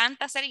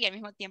encanta hacer y al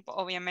mismo tiempo,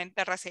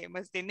 obviamente,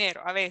 recibimos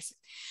dinero a veces.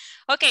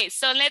 Okay,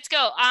 so let's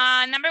go.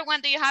 Number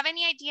 1, do you have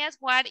any ideas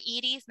what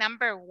it is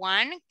number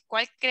 1?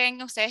 ¿Cuál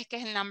creen ustedes que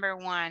es el number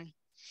 1?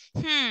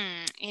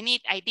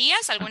 Any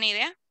ideas? ¿Alguna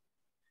idea?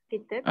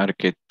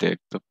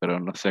 Arquitecto, pero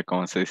no sé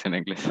cómo se dice en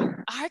inglés.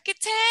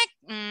 Architect?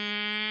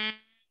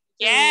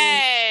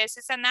 Yes,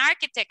 it's an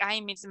architect.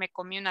 Ay, me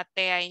comí una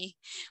T ahí.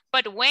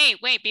 But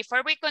wait,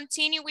 before we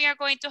continue, we are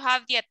going to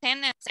have the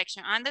attendance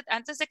section.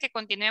 Antes de que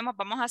continuemos,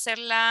 vamos a hacer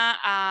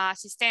la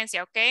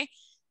asistencia, okay?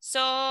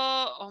 So,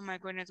 oh my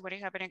goodness, what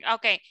is happening?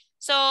 Okay,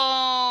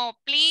 so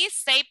please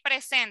say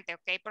presente,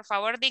 okay? Por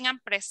favor, digan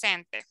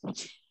presente.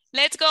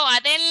 Let's go,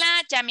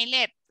 Adela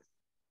Yamilet.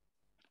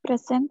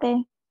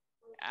 Presente.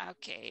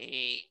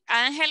 Okay,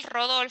 Ángel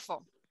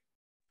Rodolfo.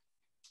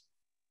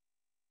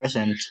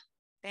 Present.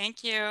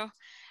 Thank you.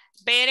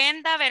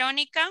 Berenda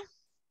Verónica.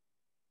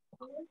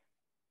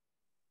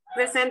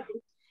 Presente.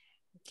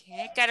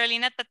 Okay.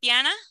 Carolina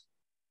Tatiana.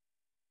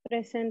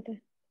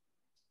 Presente.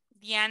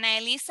 Diana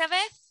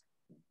Elizabeth.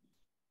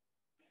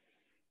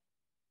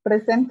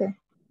 Presente.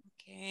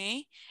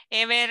 Okay.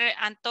 Ever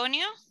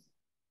Antonio.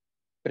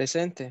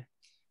 Presente.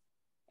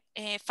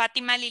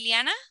 Fátima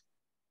Liliana.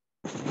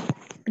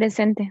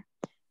 Presente.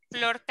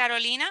 Flor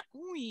Carolina.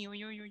 Uy,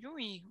 uy, uy, uy,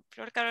 uy.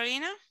 Flor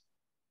Carolina.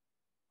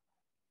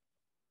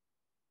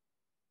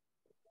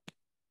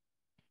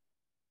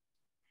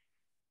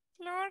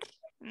 Flor.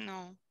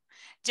 No.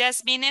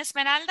 Jasmine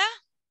Esmeralda.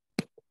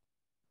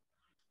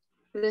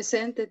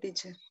 Presente,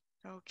 teacher.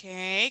 Ok,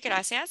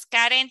 gracias.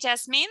 Karen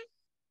Jasmine.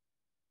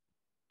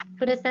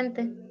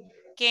 Presente.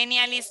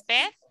 Kenia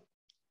Lisbeth.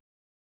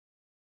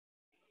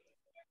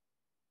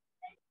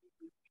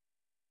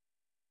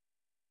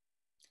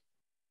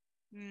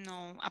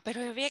 No,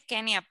 pero yo vi a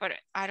Kenia, pero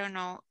I don't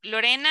know.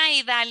 Lorena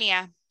y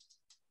Dalia.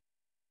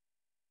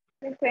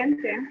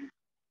 Presente.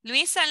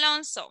 Luis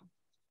Alonso.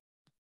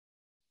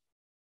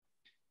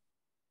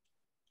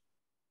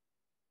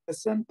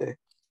 Presente.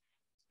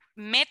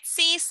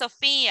 Metzi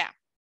Sofía.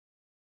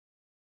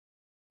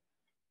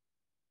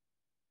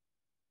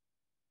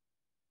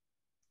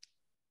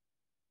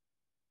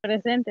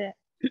 Presente.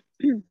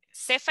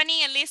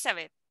 Stephanie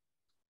Elizabeth.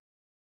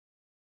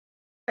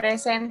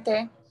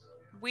 Presente.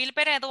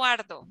 Wilber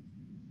Eduardo.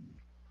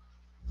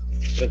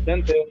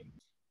 Presente.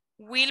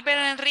 Wilber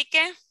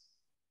Enrique.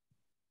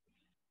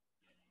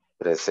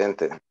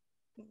 Presente.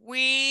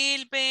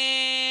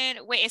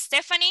 Wilber. Wait,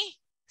 Stephanie.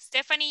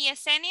 Stephanie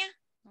Yesenia.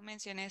 No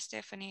mencioné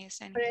Stephanie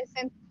Yesenia.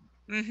 Presente.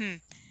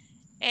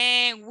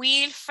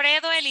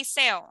 Wilfredo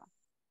Eliseo.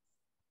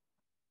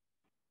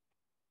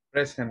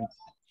 Present.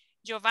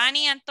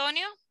 Giovanni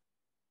Antonio.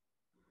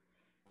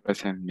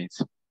 Present,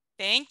 Miss.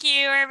 Thank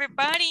you,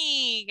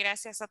 everybody.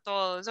 Gracias a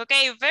todos.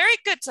 Okay, very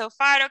good so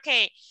far.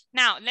 Okay,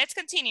 now let's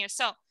continue.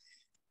 So,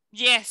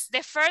 yes,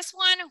 the first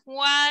one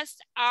was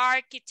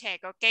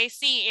architect. Okay,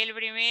 sí, el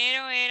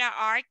primero era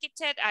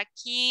architect.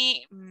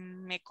 Aquí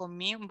me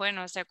comí,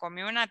 bueno, se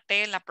comió una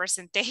T en la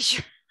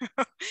presentation.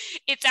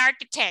 It's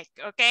architect,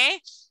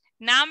 okay?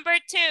 Number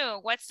two,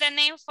 what's the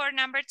name for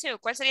number two?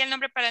 ¿Cuál sería el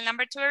nombre para el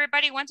number two,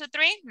 everybody? 1, 2,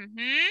 3.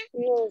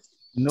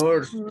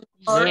 Nurse.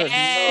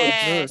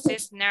 Yes,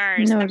 it's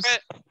nurse.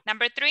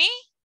 Number 3?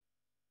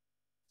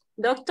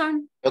 Doctor.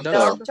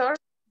 Doctor.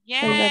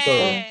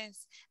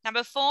 Yes.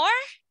 Number 4?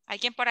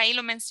 Alguien por ahí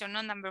lo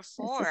mencionó, number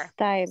 4.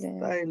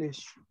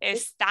 Stylish.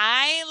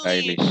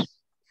 Stylish.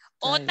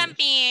 O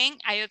también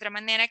hay otra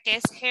manera que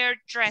es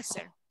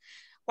hairdresser.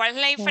 ¿Cuál es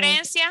la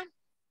diferencia?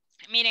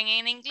 Miren,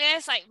 en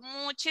inglés hay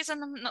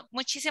muchísimos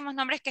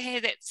nombres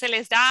que se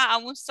les da a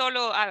un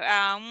solo,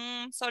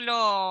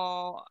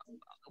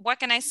 what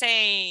can I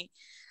say?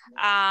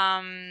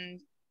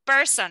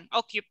 Person,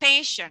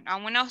 occupation, a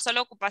una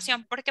sola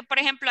ocupación. Porque, por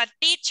ejemplo, a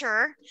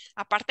teacher,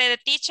 aparte de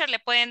teacher, le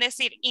pueden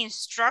decir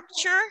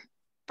instructor,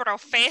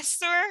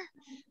 professor,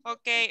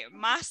 ok,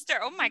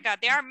 master. Oh my God,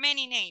 there are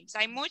many names.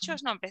 Hay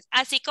muchos nombres.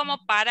 Así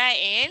como para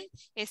el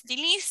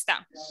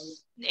estilista.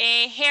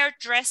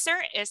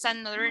 Hairdresser is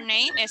another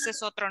name. Ese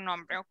es otro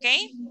nombre, ok.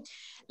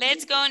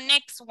 Let's go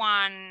next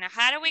one.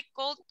 How do we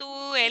call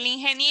to el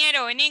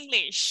ingeniero in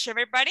English?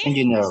 Everybody?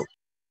 Engineer.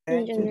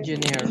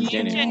 Engineer.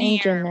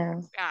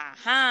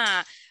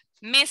 Ajá.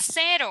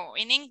 Mesero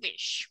in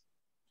English.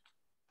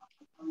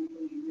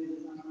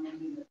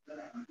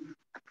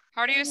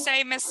 How do you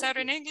say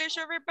mesero in English,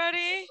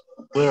 everybody?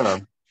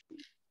 Waiter.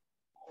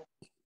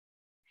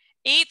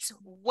 It's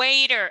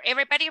waiter.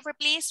 Everybody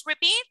please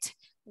repeat.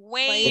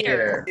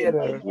 Waiter.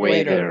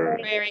 Waiter.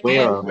 Very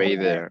good.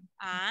 Waiter.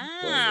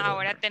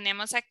 Ahora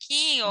tenemos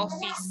aquí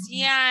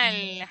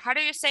oficial. How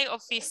do you say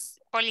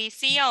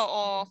policía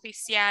o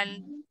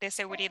oficial de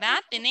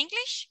seguridad in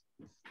English?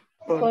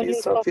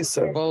 Police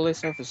officer.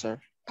 Police officer.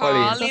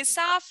 Police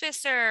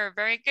officer.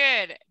 Very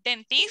good.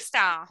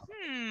 Dentista.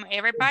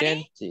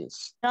 Everybody?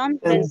 Dentist.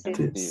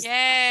 Dentist.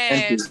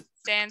 Yes.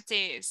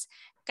 Dentist.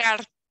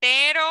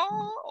 Cartero.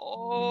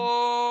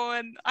 Oh,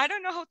 I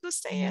don't know how to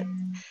say it.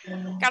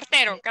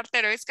 Cartero.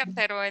 Cartero is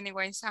cartero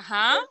anyways.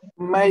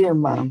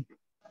 Mailman.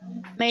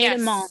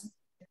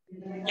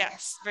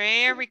 Yes.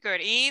 Very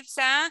good. It's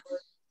a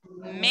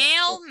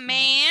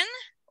mailman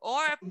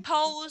or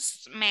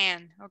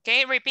postman.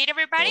 Okay, repeat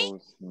everybody.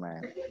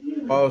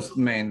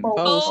 Postman.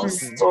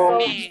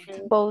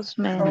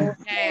 Postman.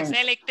 Yes,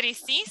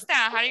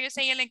 electricista. How do you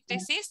say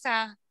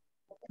electricista?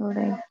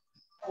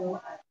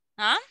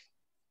 Huh?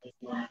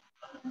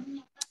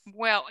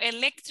 Well,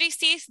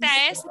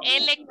 electricista es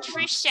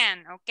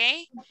electrician,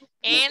 okay?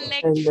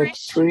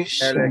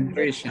 Electrician.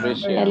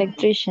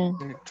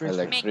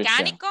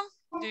 Mecánico.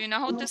 Do you know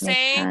how to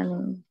say?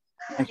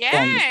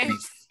 Yes.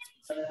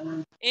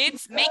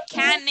 It's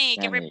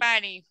mechanic,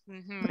 everybody.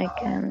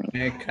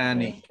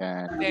 Mechanic.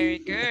 Very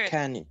good.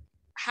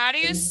 How do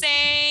you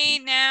say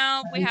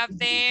now we have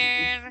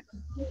there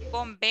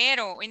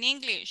bombero in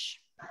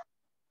English?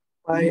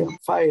 Fireman.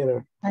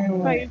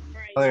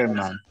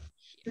 Fireman.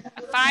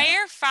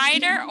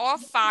 Firefighter o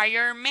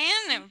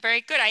fireman.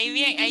 Very good. Ahí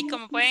bien, ahí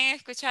como pueden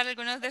escuchar,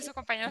 algunos de sus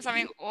compañeros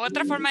saben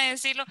otra forma de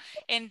decirlo.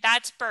 And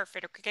that's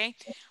perfect, ¿ok?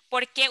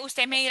 Porque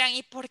ustedes me dirán,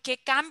 ¿y por qué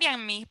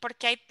cambian mis? ¿Por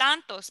qué hay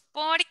tantos?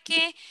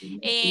 Porque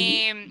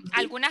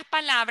algunas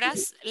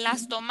palabras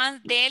las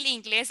toman del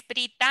inglés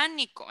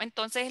británico.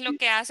 Entonces lo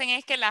que hacen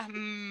es que las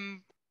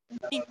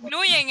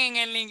incluyen en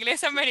el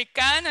inglés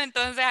americano.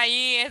 Entonces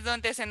ahí es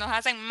donde se nos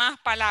hacen más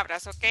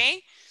palabras, ¿ok?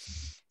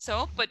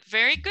 So, but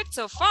very good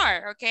so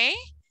far, okay?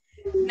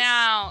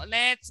 Now,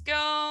 let's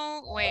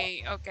go.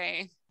 Wait,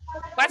 okay.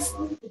 What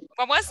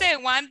was the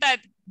one that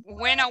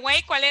went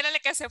away? ¿Cuál era el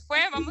que se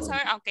fue? Vamos a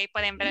ver. Okay,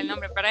 pueden ver el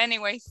nombre, pero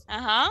anyways.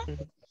 Ajá.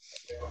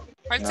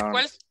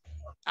 ¿Cuál?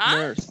 ¿Ah?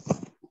 Nurse.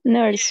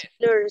 Nurse.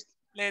 Nurse.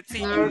 Let's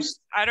see.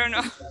 Nurse. I don't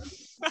know.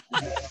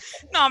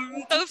 No,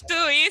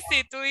 too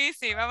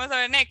easy. Vamos a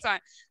ver, next one.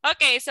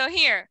 Okay, so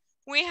here.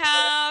 We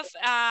have,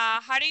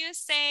 how do you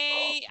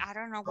say, I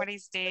don't know what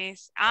is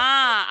this.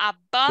 A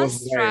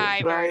bus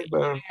driver.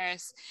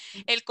 Yes.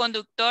 El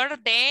conductor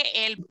de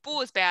el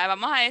bus. Vea,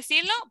 vamos a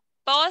decirlo.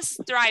 Bus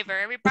driver,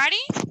 everybody?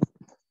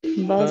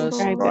 Bus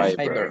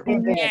driver.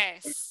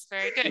 Yes,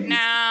 very good.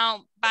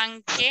 Now,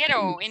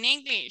 banquero in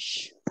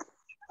English.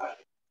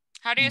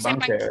 How do you say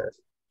banquero?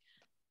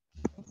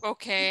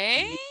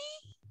 Okay.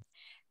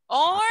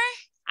 Or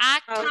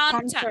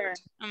accountant.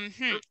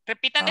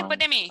 Repitan después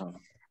de mí.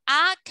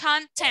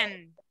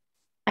 Accountant.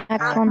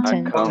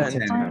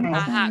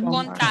 Ajá,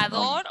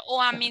 contador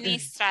o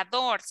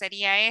administrador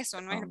sería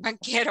eso, no es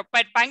banquero.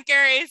 But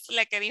banker es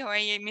la que dijo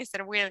ella,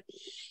 Mr. Will.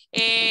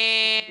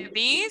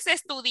 This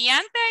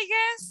estudiante, I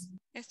guess.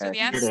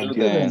 Estudiante.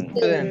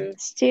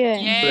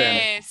 Student.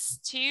 Yes,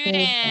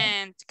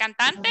 student.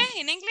 Cantante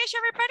in English,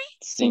 everybody?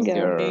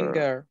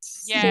 Singer.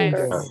 Yes.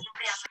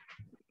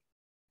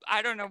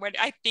 I don't know what,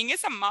 I think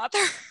it's a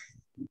mother.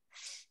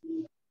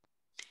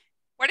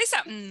 What is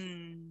that?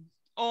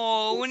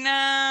 O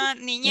una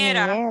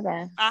niñera.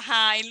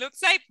 Ajá, it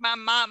looks like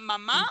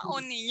mamá o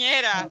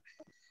niñera.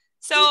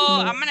 So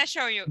I'm going to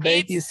show you.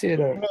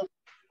 Babysitter.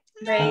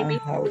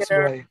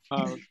 Babysitter.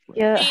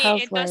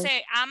 Sí,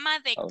 entonces, ama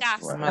de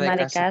casa. Ama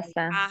de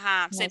casa.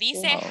 Ajá, se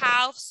dice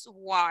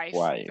housewife.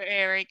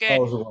 Very good.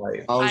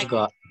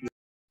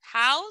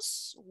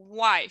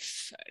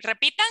 Housewife.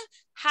 Repitan,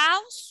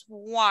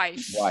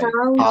 housewife.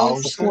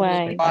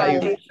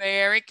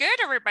 Very good,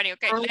 everybody.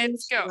 Okay,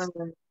 let's go.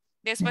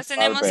 Después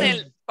tenemos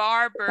el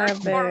barber.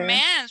 For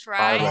men,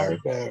 right?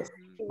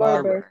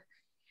 Barber.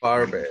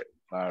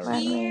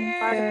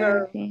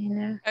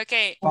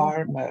 Okay.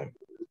 Farmer.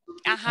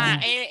 Ajá,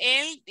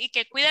 él y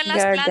que cuida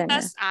las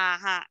plantas.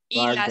 Ajá,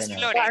 y las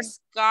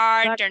flores.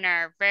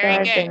 Gardener.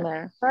 Very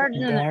good.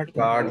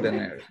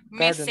 Gardener.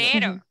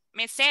 Mesero.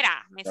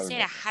 Mesera.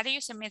 How do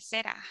you say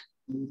mesera?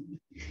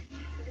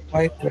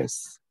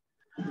 Waitress.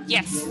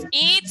 Yes.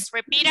 It's,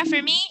 repeat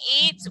after me,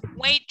 it's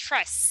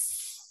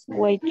waitress.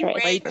 Waitress.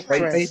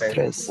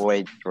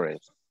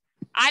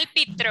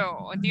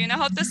 Árbitro. Do you know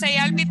how to say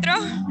árbitro?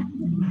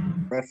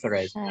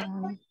 Referee.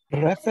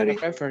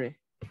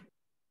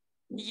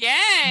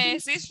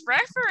 Yes, it's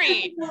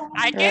referee.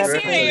 I can see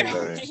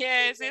there.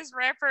 Yes, it's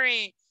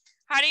referee.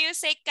 How do you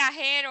say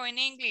cajero in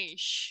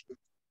English?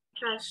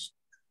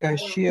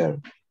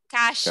 Cashier.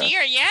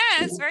 Cashier,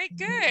 yes, very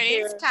good.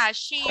 It's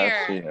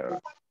cashier.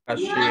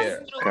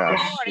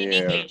 Constructor in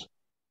English.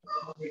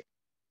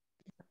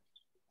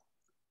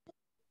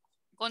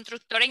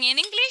 Constructor in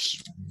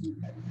English?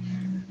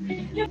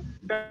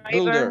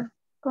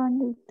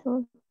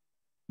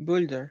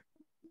 Builder.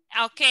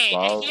 Okay,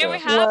 and here we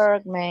have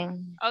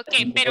Workman.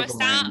 Okay, pero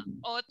está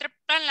otra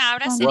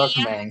palabra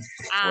sería,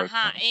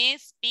 ajá,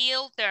 es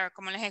builder,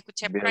 como les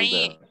escuché por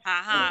ahí.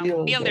 Ajá,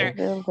 builder.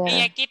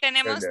 Y aquí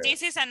tenemos,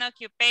 this is an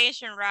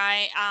occupation,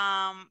 right?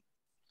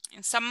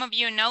 Some of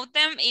you know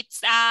them.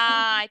 It's,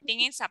 I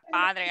think it's a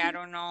padre, I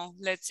don't know.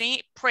 Let's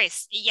see,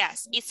 priest.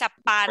 Yes, it's a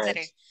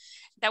padre.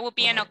 That would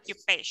be an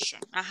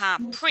occupation. Ajá,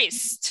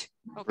 priest.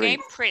 Okay,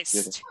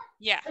 priest.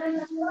 Yeah.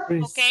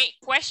 Okay,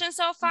 questions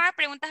so far?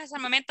 Preguntas hasta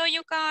el momento,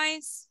 you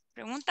guys?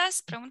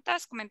 Preguntas,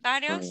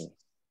 comentarios.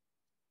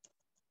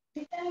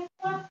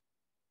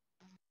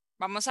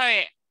 Vamos a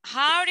ver.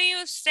 How do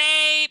you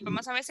say,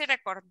 vamos a ver si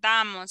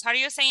recordamos. How do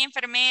you say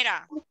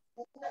enfermera?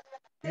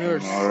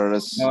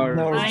 Nurse. How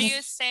do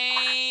you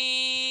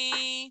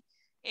say,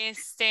 el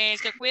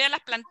que cuida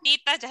las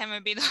plantitas? Ya se me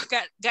olvidó.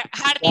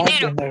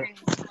 Jardinero.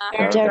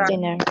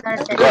 Gardener.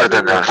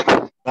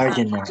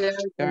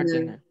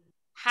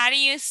 How do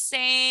you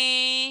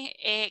say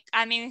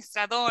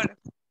administrador?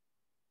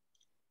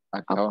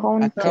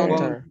 Accountant.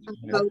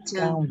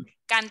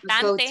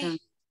 Cantante.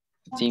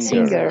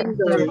 Singer.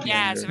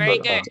 Yes, very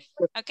good.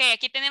 Okay,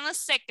 aquí tenemos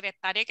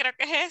secretaria, creo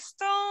que es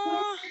esto.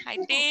 I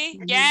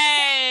think.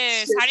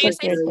 Yes. How do you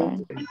say?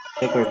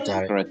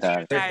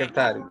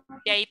 Secretario.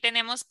 Y ahí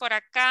tenemos por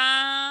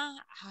acá.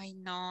 Ay,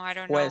 no, I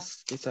don't know.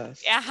 Juez,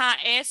 quizás. Ajá,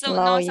 eso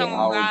no es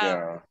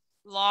abogado.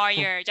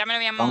 Lawyer. Ya me lo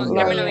habíamos.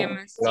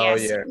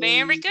 Yes.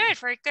 Very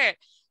good.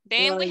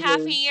 Then we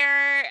have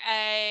here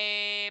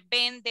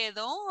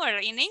vendedor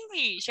in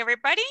English.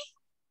 Everybody?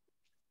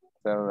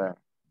 Seller.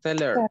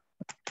 Seller.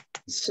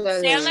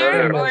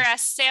 Seller or a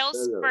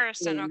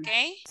salesperson, ¿ok?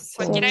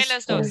 Cualquiera de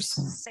los dos.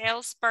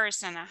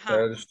 Salesperson, ajá.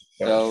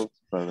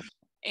 Salesperson.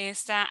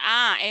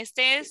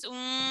 Este es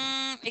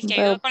el que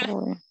ayuda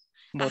con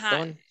la... Ajá,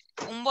 Botón.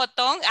 un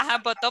botón, ajá,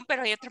 botón,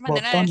 pero hay otra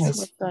manera de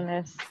decir.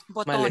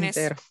 Botones.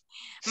 Maletero.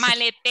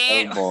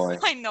 Maletero. Bellboy.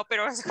 Ay, no,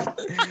 pero...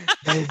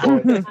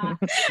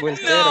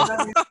 Voltero.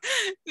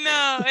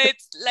 No,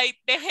 it's like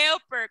the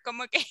helper,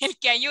 como que el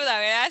que ayuda,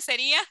 ¿verdad?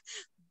 Sería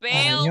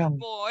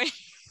bellboy.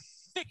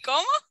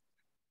 ¿Cómo?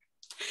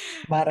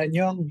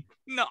 Marañón.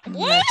 No,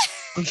 what?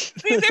 This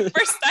is the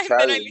first time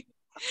that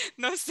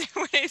no sé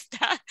what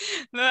está.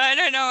 No, I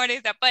don't know what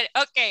is that. But,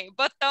 okay,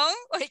 botón,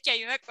 o el que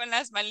ayuda con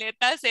las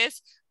maletas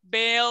es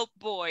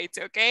bellboy,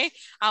 okay?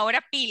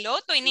 Ahora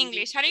piloto in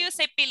English. How do you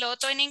say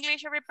piloto in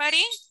English,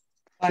 everybody?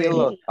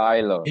 Pilot.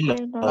 Pilot.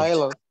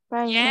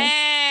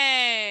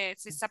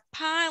 Yes, it's a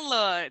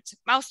pilot.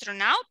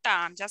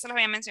 Astronauta, ya se los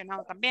había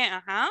mencionado también,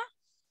 ajá.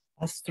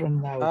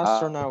 Astronaut.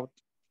 Astronaut.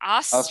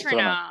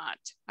 Astronaut.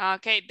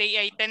 Ok, de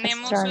ahí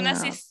tenemos una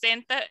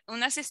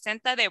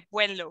asistente de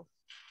vuelo.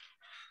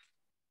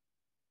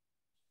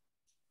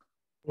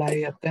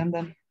 Flight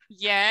attendant.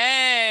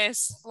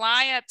 Yes,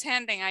 flight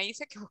attendant. Ahí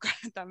se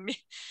equivocaron también.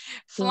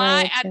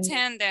 Flight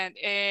attendant.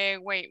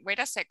 Wait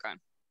a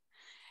second.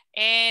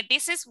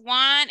 This is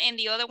one and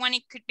the other one,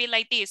 it could be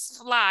like this.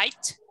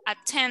 Flight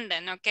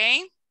attendant,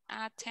 okay?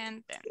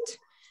 Attendant.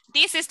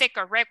 This is the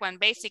correct one,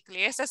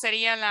 basically. Esa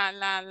sería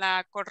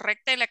la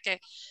correcta y la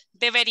que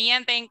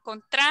deberían de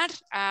encontrar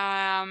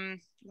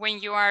when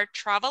you are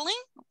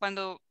traveling,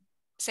 cuando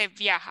se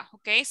viaja,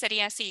 okay?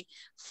 Sería así.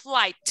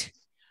 Flight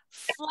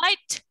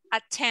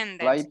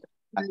attendant. Flight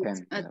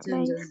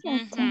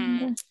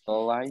attendant.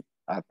 Flight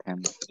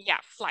attendant. Yeah,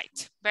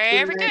 flight.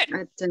 Very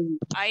good.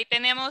 Ahí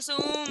tenemos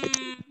un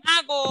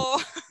mago.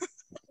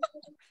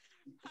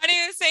 How do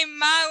you say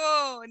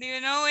mago? Do you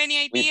know any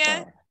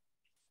idea? Wizard.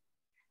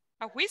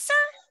 A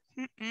wizard?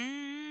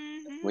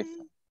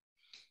 Wizard.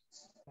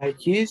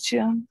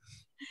 Magician.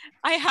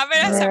 I have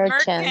it as a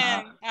Merchant.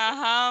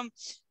 merchant.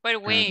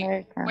 But wait,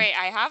 Merchant.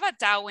 I have a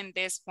doubt in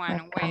this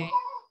one. Wait.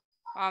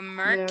 A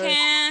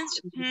merchant.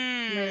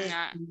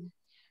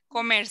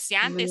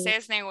 Comerciante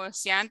says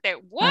negociante.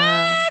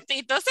 What?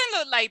 It doesn't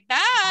look like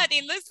that.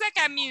 It looks like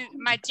a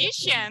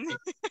magician.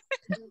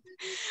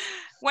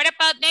 What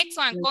about next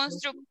one?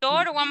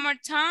 Constructor, one more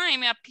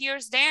time, it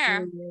appears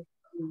there.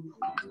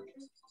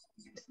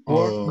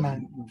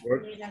 Workman.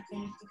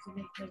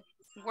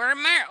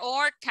 Wormer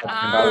or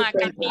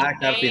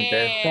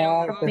carpintero.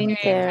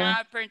 Carpenter.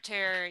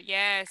 Carpenter,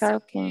 yes.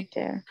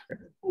 Carpenter.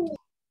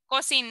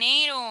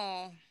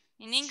 Cocinero,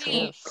 in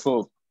English.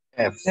 Cook.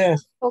 Chef.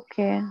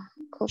 Okay.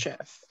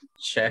 Chef.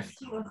 Chef.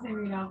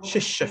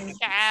 Chef.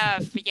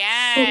 Chef,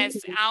 yes.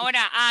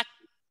 Ahora,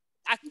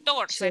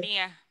 actor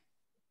sería.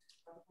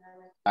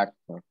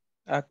 Actor.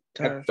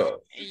 Actor.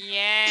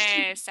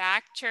 Yes,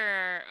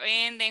 actor.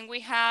 And then we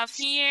have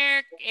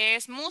here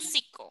is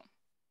músico.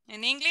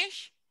 In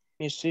English?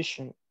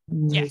 Musician.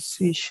 Yes.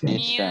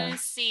 Musician.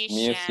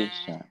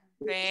 Musician.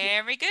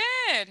 Very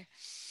good.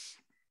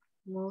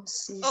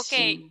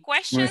 Okay,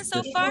 questions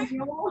so far?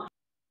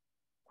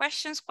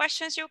 Questions,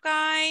 you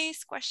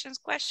guys? Questions.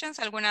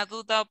 ¿Alguna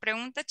duda o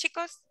pregunta,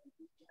 chicos?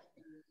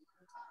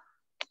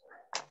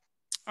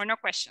 Or no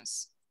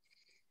questions?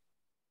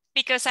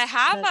 Because I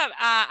have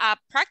a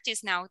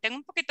practice now. Tengo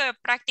un poquito de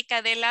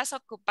práctica de las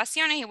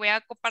ocupaciones y voy a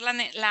ocupar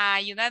la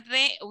ayuda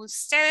de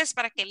ustedes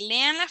para que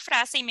lean la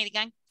frase y me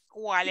digan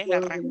cuál es la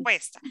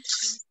respuesta.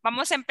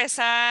 Vamos a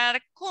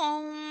empezar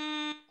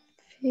con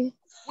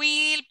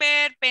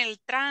Wilber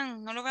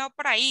Beltrán. No lo veo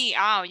por ahí.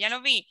 Ya lo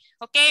vi.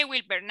 Ok,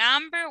 Wilber,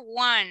 number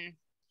 1.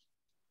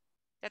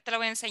 Ya te lo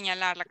voy a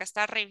señalar, la que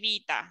está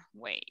arribita.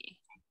 Wait.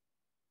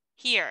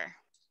 Here.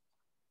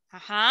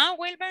 Ajá,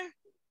 Wilber.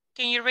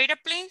 Can you read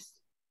it, please?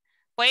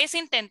 ¿Puedes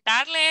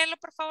intentar leerlo,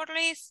 por favor,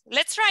 Luis?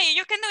 Let's try it.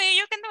 You can do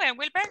it,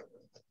 Wilber.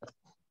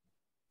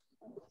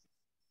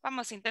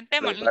 Vamos,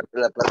 intentémoslo.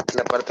 La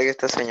parte que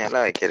está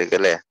señalada, ¿quiere que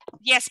lea?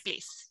 Yes,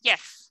 please.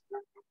 Yes.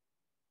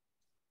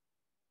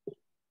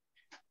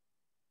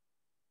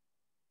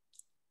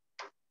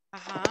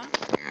 Ajá.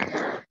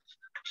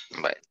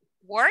 Vale.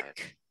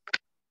 Work.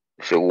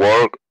 So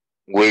work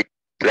with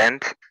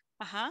plants,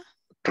 Ajá.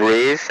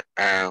 trees,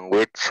 and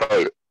with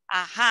soil.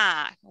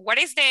 Ajá. What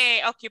is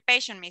the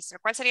occupation, mister?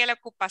 ¿Cuál sería la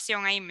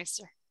ocupación ahí,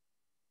 mister?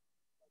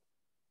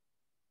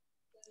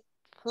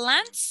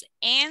 Plants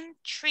and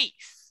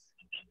trees.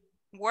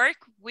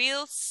 Work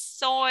with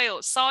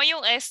soil.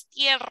 Soil es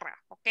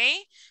tierra, ¿ok?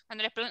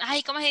 Cuando les preguntan,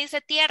 ay, ¿cómo se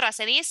dice tierra?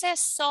 Se dice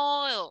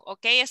soil,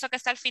 ¿ok? Eso que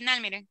está al final,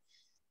 miren.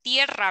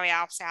 Tierra,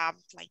 vea, o sea,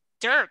 like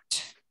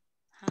dirt.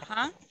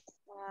 Ajá.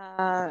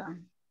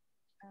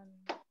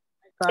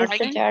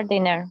 It's a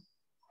gardener.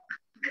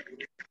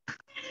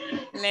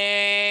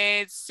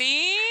 Let's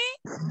see.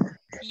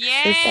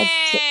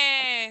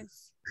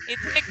 Yes.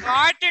 It's the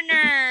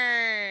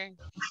gardener.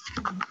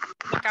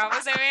 Lo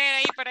acabamos de ver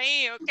ahí por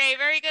ahí. Okay,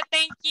 very good.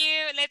 Thank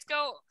you. Let's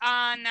go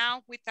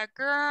now with the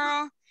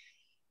girl.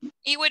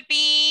 It would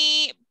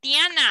be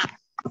Diana.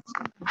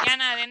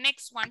 Diana, the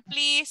next one,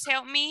 please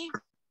help me.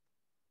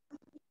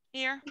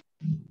 Here.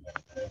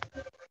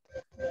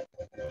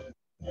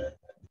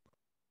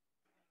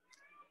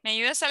 ¿Me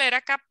ayudas a leer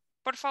acá,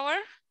 por favor?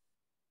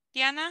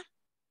 Diana,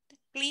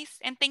 please,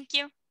 and thank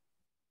you.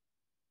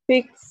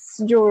 Fix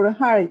your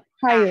hire.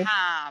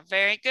 Aha,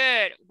 very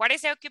good. What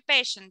is the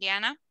occupation,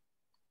 Diana?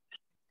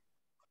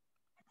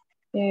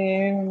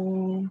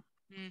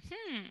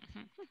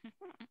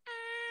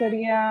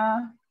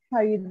 Sería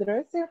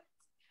hairdresser.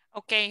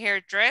 Ok,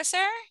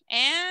 hairdresser.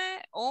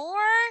 Or,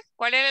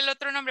 ¿cuál era el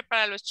otro nombre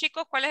para los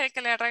chicos? ¿Cuál es el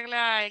que le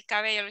arregla el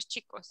cabello a los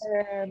chicos?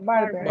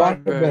 Barber.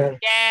 Barber.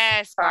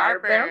 Yes,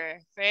 barber.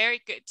 Barber. Very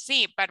good.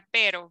 Sí,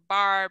 barbero,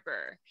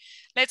 barber.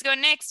 Let's go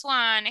next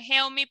one.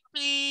 Help me,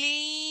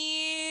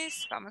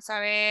 please. Vamos a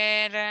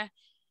ver.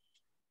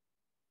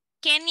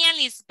 Kenia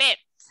Lisbeth.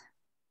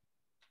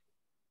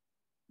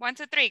 1,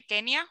 2, 3.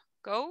 Kenia,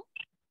 go.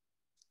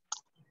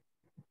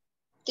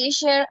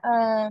 Teacher,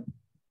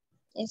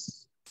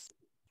 is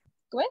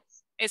what?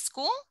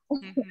 School?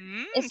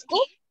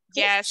 School?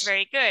 Yes,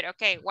 very good.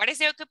 Okay, what is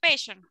the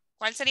occupation?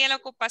 ¿Cuál sería la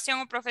ocupación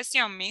o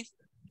profesión, Miss?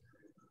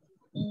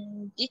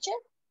 Teacher?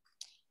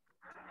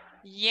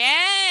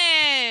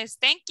 Yes,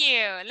 thank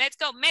you. Let's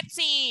go,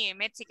 Metzi.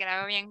 Metzi, que la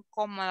veo bien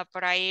cómoda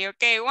por ahí.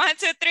 Okay, 1,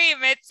 2, 3,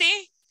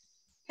 Metzi.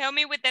 Help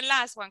me with the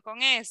last one,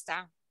 con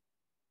esta.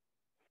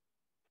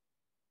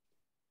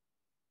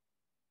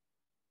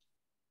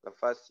 Está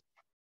fácil.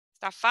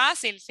 Está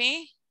fácil,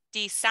 ¿sí?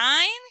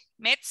 Design,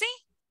 Metzi.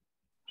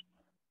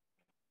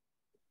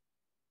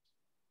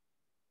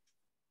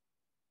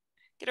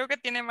 Creo que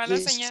tiene mala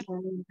señal.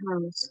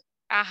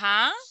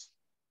 Ajá.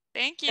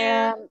 Thank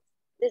you.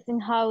 Design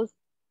house.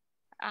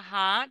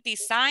 Ajá.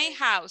 Design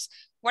house.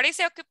 What is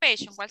the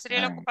occupation? ¿Cuál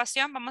sería la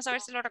ocupación? Vamos a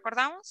ver si lo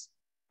recordamos.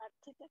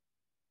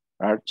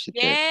 Architect.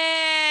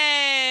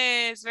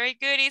 Yes. Very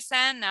good. It's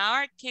an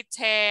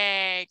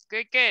architect.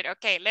 Good, good.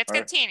 Okay, let's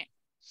continue.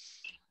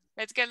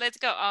 Let's go, let's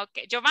go.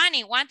 Okay.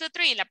 Giovanni, 1, 2,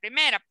 3. La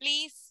primera,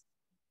 please.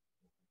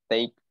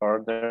 Take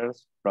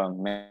orders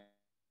from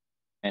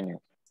menu.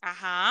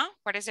 Ajá.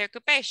 What is the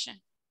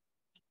occupation?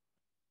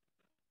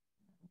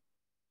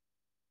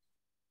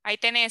 Ahí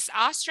tenés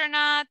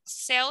astronaut,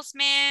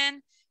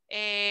 salesman,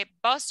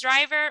 bus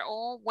driver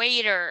o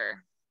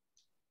waiter.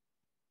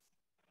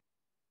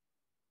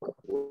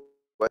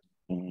 What?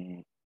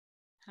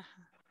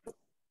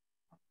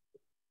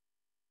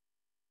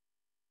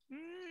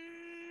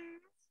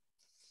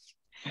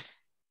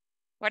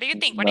 What do you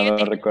think? What No do you lo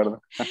think?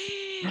 recuerdo.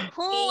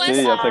 Who was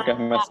Sí, ya sé que es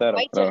mesero,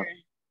 pero,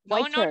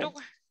 No.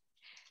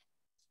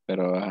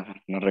 pero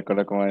no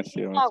recuerdo cómo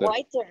decir mesero.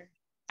 Waiter.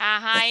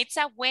 Ajá, it's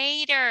a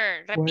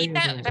waiter.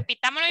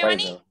 Repitámoslo,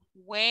 Giovanni.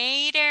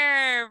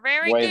 Waiter.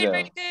 Very good,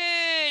 very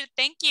good.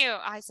 Thank you.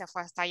 Ay, se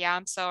fue hasta allá.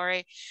 I'm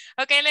sorry.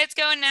 Okay, let's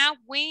go now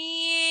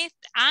with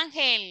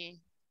Ángel.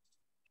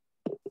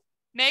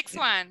 Next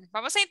one.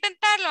 Vamos a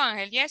intentarlo,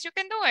 Ángel. Yes, you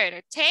can do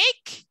it.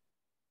 Take.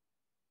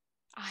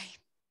 Ay,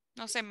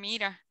 no se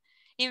mira.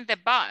 In the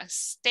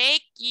bus.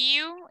 Take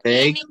you.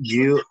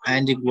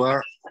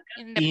 Anywhere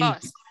in the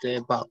bus.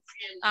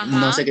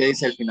 No sé qué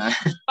dice al final.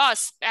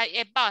 Bus.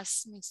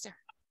 Bus, mister.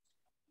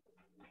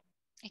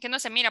 Es que no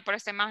se mira por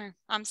esta imagen.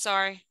 I'm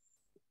sorry.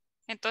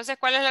 Entonces,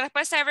 ¿cuál es la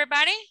respuesta,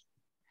 everybody?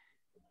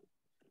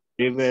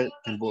 Driver.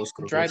 Bus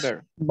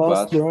driver.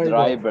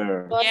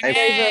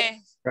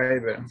 Yes.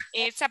 Driver.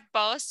 It's a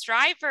bus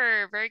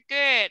driver. Very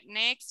good.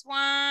 Next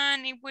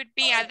one, it would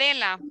be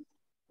Adela.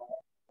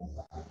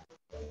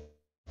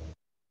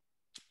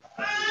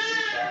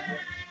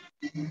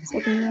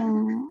 Sería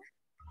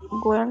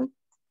work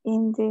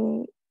in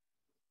the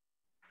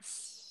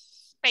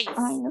space.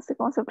 Ay, no sé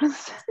cómo se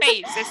pronuncia.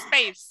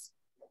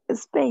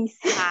 Space.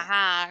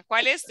 Ajá.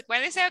 ¿Cuál es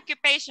the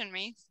occupation,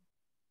 Miss?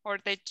 Or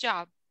the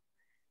job?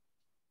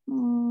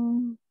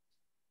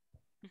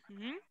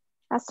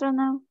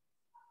 Astronaut.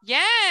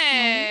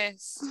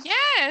 Yes.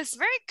 Yes.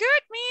 Very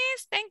good,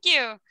 Miss. Thank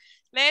you.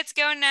 Let's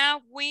go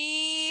now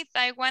with,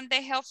 I want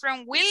the help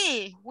from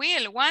Will.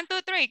 Will, 1,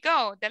 2, 3,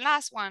 go. The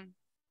last one.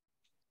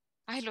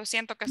 Ay, lo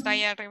siento que está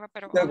ahí arriba,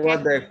 pero...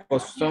 What the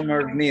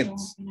customer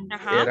needs.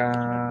 Ajá.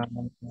 Era...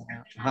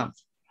 Ajá.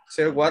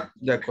 Say what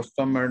the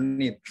customer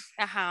needs.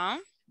 Ajá.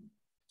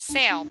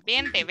 Sell,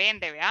 vende,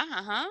 ¿verdad?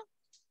 Ajá.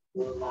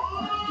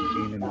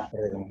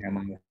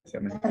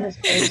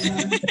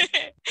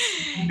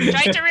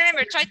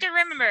 Try to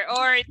remember.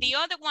 Or the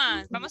other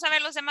ones. Vamos a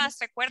ver los demás.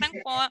 ¿Recuerdan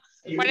cuál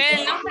era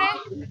el nombre?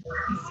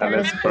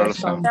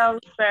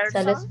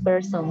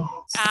 Salesperson.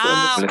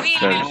 Ah,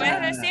 Will, ¿me lo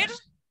puedes decir?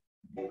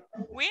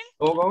 Will?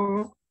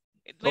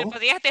 ¿Me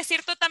podías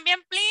decir tú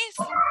también, please?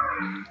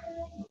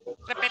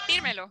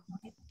 Repetírmelo.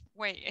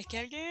 Wait, es que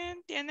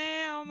alguien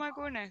tiene, oh my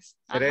goodness.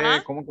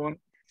 Ajá. ¿Cómo?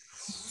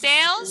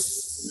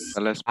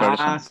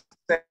 Salesperson.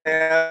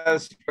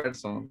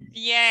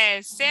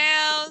 Yes,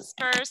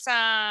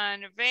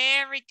 salesperson.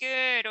 Very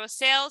good. O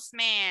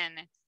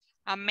salesman.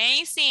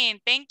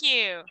 Amazing. Thank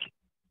you.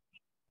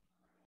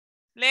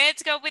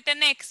 Let's go with the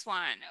next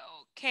one.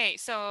 Okay,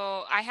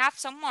 so I have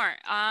some more.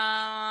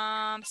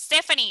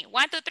 Stephanie,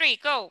 1, 2, 3,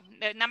 go.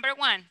 The number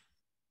 1.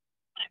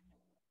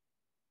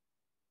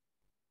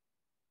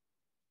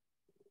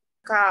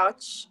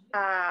 Couch,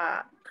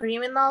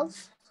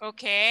 criminals.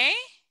 Okay.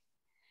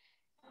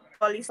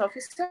 Police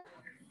officer.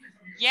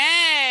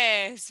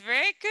 Yes,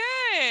 very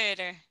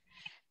good.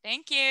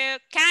 Thank you.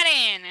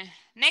 Karen,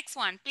 next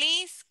one,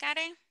 please,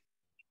 Karen.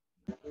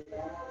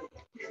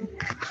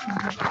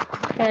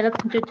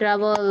 Help to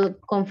travel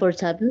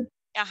comfortable.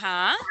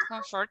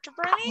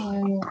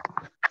 Comfortably.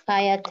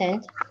 Flight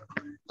attendant.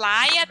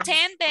 Flight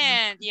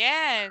attendant.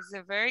 Yes,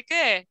 very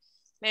good.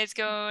 Let's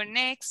go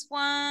next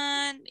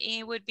one.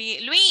 It would be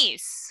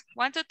Luis.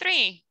 1, 2,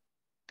 3.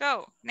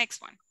 Go.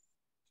 Next one.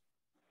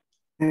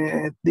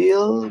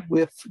 Deal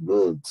with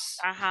goods.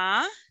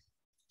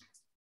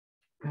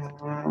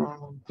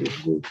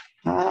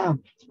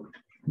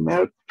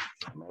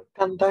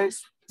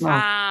 Merchandise.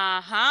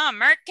 No.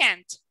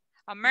 Merchant.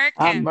 A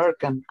merchant.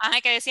 Merchant.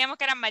 Que decíamos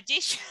que era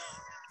magician.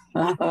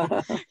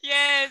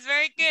 Yes,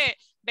 very good.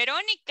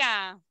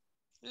 Verónica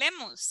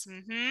Lemus.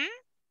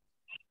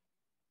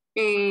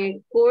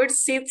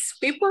 Courses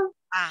people.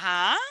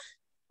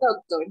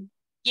 Doctor.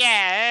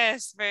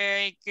 Yes,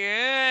 very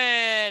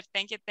good.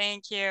 Thank you,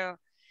 thank you.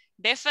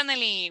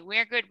 Definitely,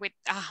 we're good with,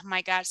 oh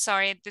my God,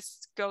 sorry,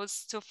 this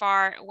goes too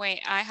far.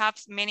 Wait, I have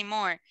many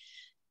more.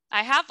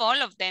 I have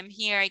all of them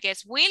here, I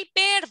guess.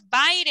 Wilber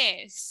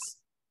Baires.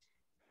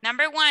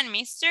 Number 1,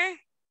 mister.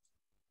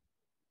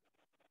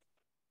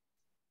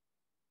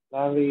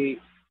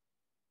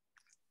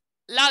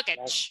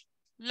 Luggage.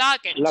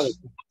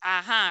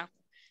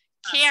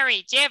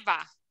 Carry,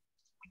 lleva.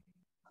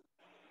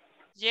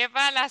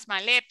 Lleva las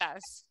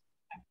maletas.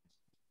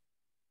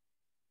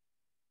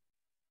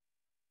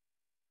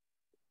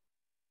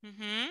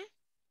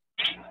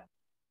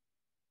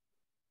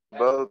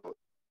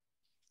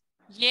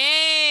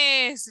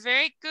 Yes,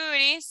 very good.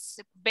 It's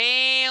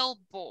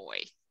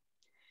bellboy.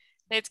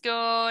 Let's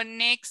go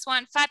next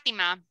one.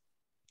 Fatima.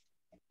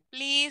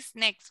 Please,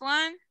 next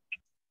one.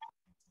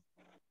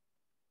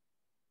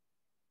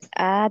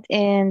 Add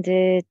in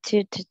the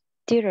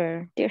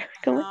theater.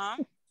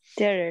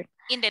 Theater.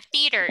 In the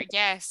theater,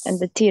 yes. In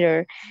the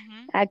theater.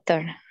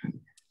 Actor.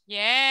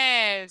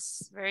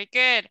 Yes, very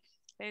good.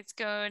 Let's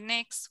go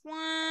next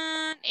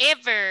one.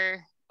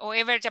 Ever.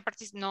 Ever ya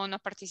participó. No, no ha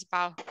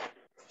participado.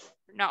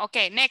 No,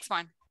 okay, next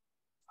one.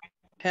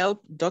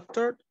 Help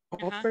doctor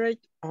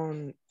operate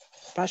on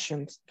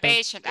patients.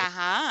 Patient,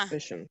 Patients.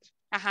 Patient.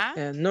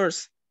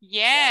 Nurse.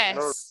 Yes.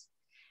 Nurse.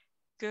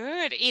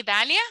 Good.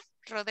 Idalia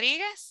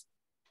Rodriguez.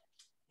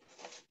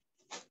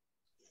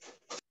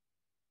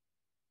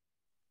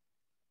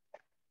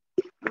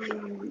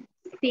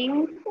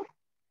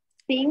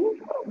 Sing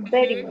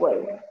very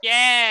well.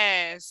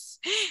 Yes.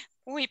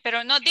 Uy,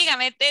 pero no,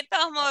 dígame, de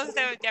todos modos,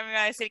 ya me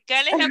va a decir,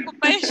 ¿cuál es la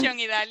ocupación,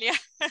 Idalia?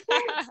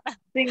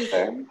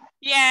 Singer.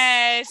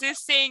 Yes, a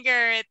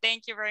singer.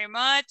 Thank you very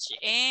much.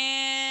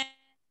 And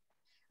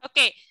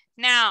okay,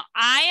 now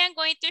I am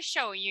going to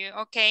show you,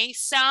 okay,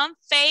 some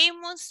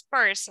famous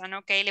person,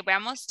 okay, le voy a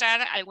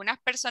mostrar algunas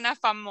personas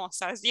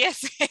famosas.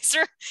 Yes,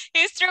 Mr.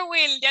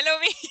 Will, ya lo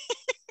vi.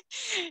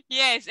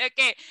 Yes,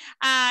 okay.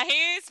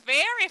 He is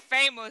very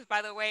famous,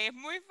 by the way. Es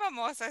muy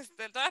famoso.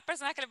 De todas las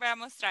personas que le voy a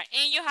mostrar.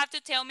 And you have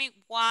to tell me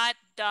what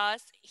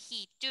does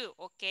he do,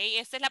 okay.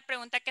 Esta es la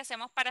pregunta que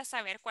hacemos para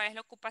saber cuál es la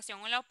ocupación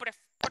o la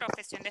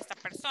profesión de esta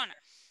persona.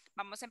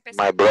 Vamos a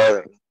empezar. My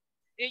brother.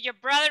 Your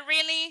brother,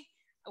 really?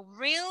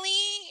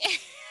 Really?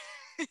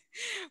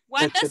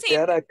 What does he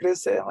do?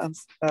 Chris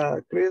Evans.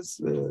 Chris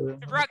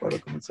Rock.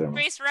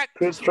 Chris Rock.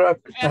 Chris Rock.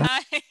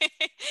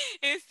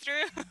 It's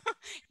true.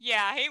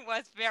 Yeah, he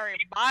was very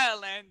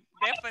violent.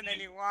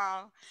 Definitely.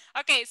 Wow.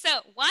 Okay,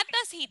 so what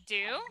does he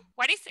do?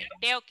 What is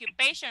the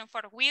occupation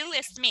for Will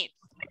Smith?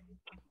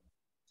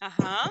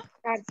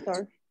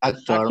 Actor.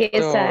 He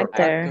is an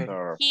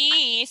actor.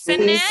 He is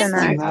an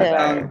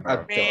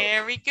actor.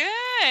 Very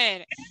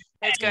good.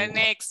 Let's go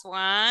next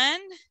one.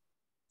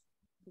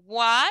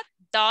 What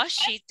does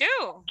she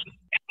do?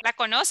 ¿La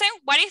conocen?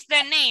 What is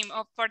the name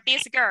for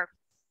this girl?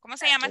 ¿Cómo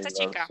se llama esta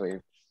chica?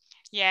 Swift.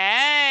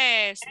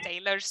 Yes,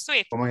 Taylor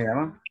Swift. ¿Cómo se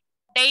llama?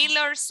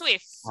 Taylor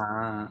Swift.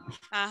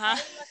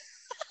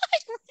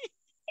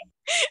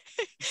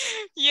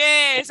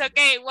 Yes,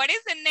 okay. What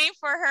is the name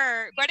for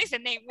her? What is the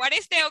name? What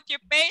is the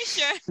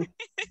occupation?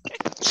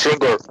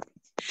 Singer.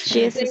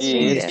 She is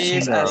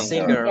a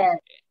singer.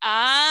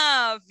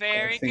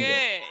 Very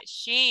good.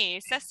 She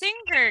is a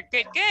singer.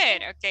 Good,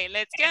 good. Okay,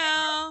 let's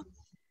go.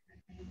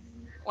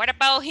 What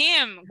about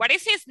him? What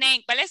is his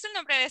name? ¿Cuál es el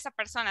nombre de esa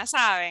persona?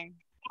 ¿Saben?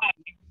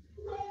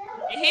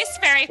 He's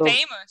very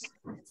famous.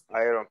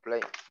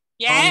 Aeroplane.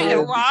 Yeah,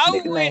 wow,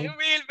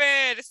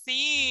 Wilber.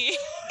 Sí.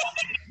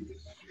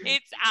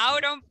 It's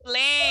out on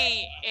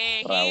play.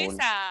 He's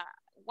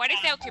what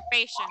is the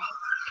occupation?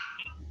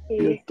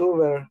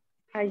 YouTuber.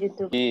 A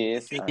YouTuber. He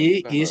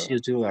is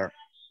YouTuber.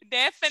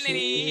 Definitely,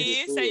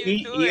 he is a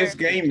YouTuber. He is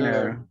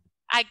gamer.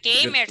 A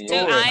gamer too.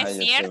 YouTuber. Ah, es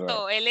YouTuber.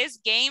 cierto. Él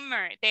es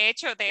gamer. De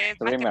hecho,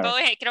 más que todo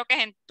creo que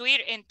es en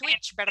Twitter, en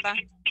Twitch, ¿verdad?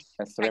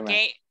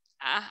 Streamer.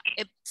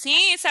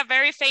 Sí, es a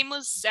very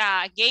famous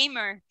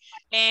gamer.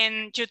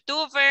 En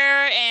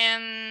YouTuber,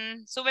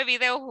 sube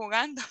videos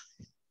jugando.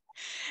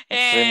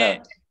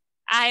 Streamer.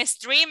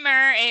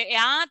 Streamer.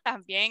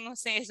 También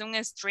es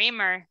un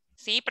streamer.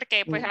 Sí,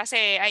 porque pues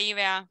hace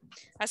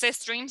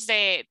streams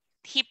de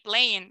he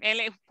playing,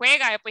 él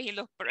juega pues y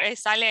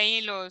sale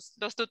ahí los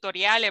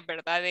tutoriales,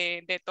 ¿verdad?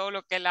 De todo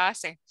lo que él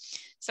hace.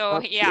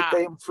 So, yeah.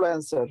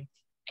 Influencer.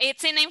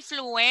 It's an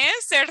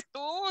influencer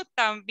tú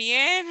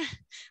también,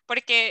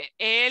 porque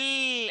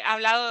él ha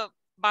hablado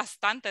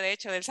bastante, de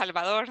hecho, de El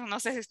Salvador. No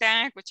sé si ustedes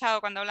han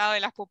escuchado cuando ha hablado de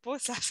las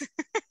pupusas.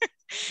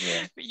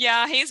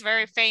 Yeah, he's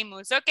very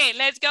famous. Okay,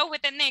 let's go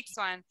with the next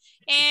one.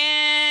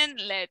 And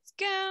let's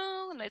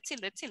go. Let's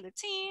see.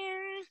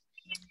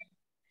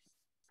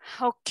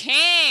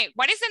 Okay,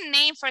 what is the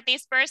name for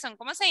this person?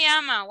 ¿Cómo se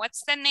llama?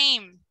 What's the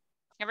name?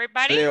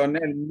 Everybody?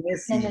 Leonel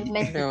Messi.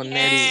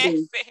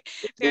 Yes.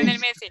 Leonel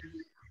Messi.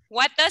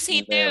 What does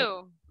he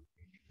do?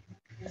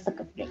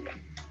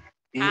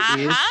 He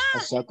is a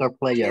soccer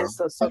player. He's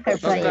a soccer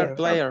player.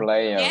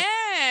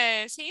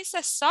 Yes, he's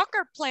a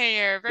soccer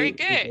player. Very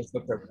good. He's a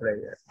soccer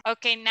player.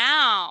 Okay,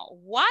 now,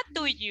 what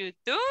do you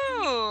do?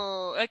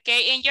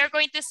 Okay, and you're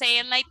going to say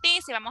it like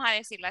this. Y vamos a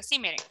decirlo así,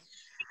 miren.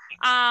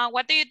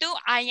 What do you do?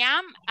 I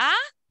am a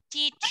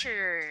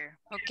teacher.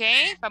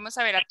 Okay, vamos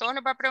a ver, a todos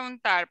les voy a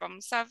preguntar.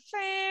 Vamos a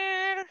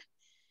ver.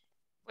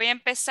 Voy a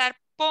empezar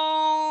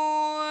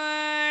por...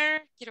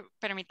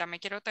 Permítame,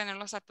 quiero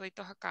tenerlos a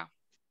toditos acá.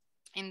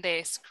 In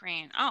the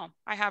screen. Oh,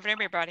 I have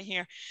everybody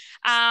here.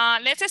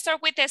 Let's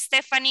start with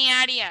Stephanie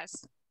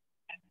Arias.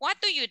 What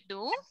do you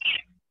do?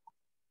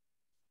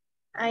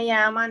 I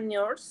am a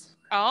nurse.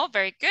 Oh,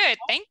 very good.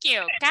 Thank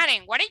you.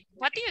 Karen, what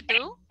do you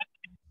do?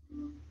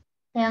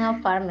 I am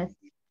a pharmacist.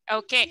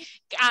 Okay.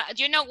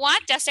 You know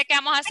what? Ya sé qué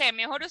vamos a hacer.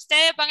 Mejor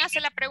ustedes van a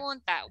hacer la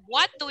pregunta.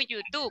 What do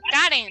you do?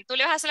 Karen, tú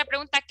le vas a hacer la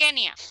pregunta a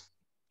Kenia.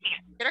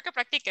 Quiero que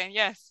practiquen.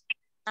 Yes.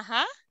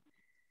 Ajá.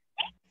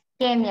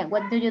 Kenia,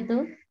 what do you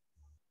do?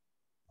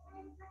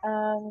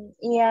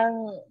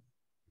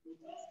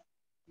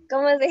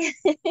 ¿Cómo se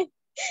dice?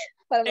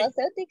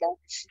 Farmacéutica.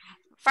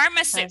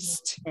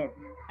 Pharmacist.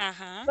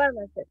 Ajá.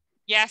 Pharmacist.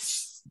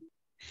 Yes.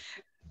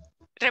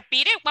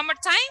 Repeat it one more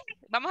time.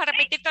 Vamos a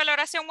repetir toda la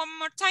oración one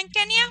more time,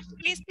 Kenia.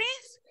 Please.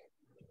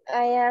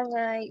 I am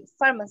a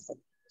pharmacist.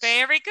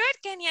 Very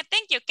good, Kenia.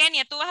 Thank you.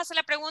 Kenia, tú vas a hacer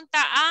la pregunta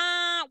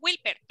a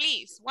Wilber,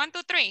 please. 1,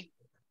 2, 3.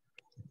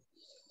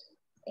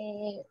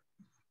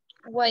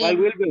 ¿Cuál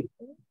Wilber?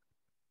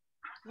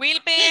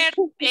 Wilber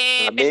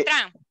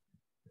Beltrán.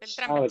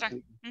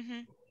 Beltrán.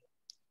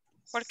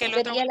 Porque el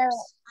otro... ¿Sería no,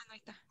 ahí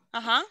está.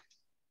 Ajá.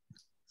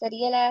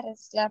 ¿Sería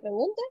la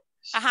pregunta?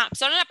 Ajá,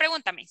 solo la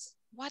pregunta, miss.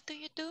 What do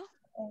you do?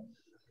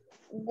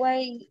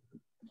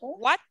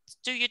 What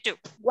do you do?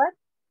 What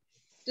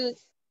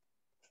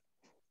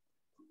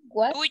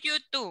do you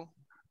do?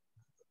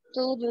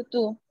 Do you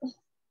do?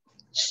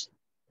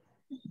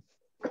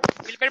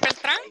 Wilber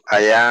Beltrán?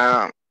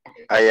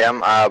 I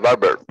am a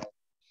barber.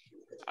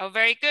 Oh,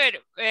 very good.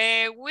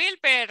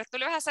 Wilber, tú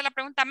le vas a hacer la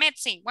pregunta a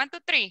Metzi. 1, 2,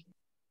 3.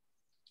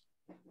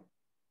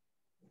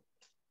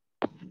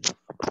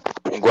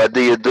 What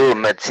do you do,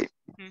 Metzi?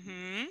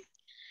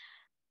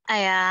 I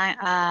am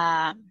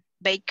a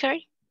baker.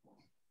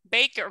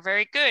 Baker,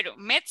 very good.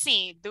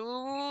 Metzi,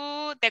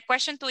 do the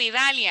question to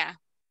Idalia.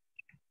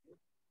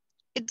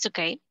 It's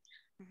okay.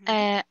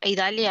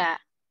 Idalia,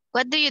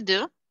 what do you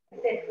do?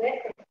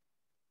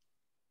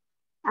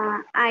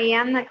 I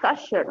am a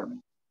cashier.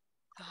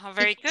 Oh,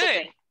 very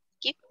good.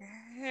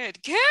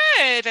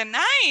 Good.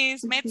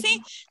 Nice.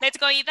 Metzi, let's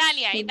go,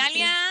 Idalia.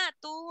 Idalia,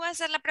 tú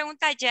vas a hacer la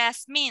pregunta a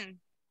Jasmine.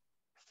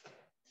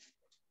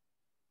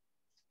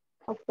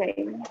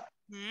 Okay.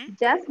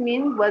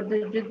 Jasmine, what do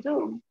you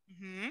do?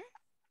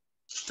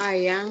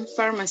 I am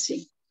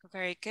pharmacy.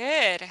 Very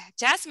good.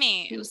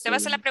 Jasmine, usted va a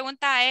hacer la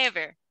pregunta a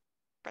Ever.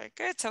 Very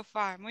good so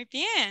far. Muy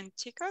bien,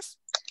 chicos.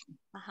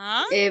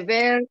 Ajá.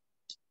 Ever,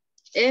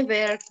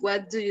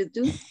 what do you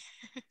do?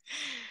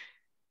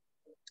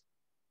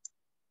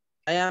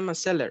 I am a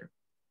seller.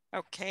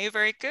 Okay,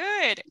 very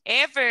good.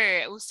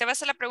 Ever, usted va a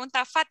hacer la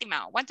pregunta a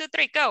Fátima. 1, 2,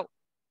 3, go.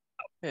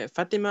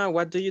 Fatima,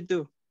 what do you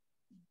do?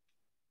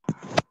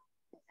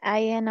 I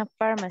am a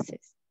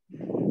pharmacist.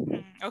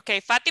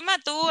 Okay, Fátima,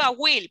 tú a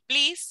Will,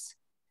 please.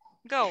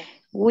 Go.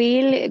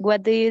 Will,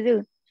 what do you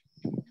do?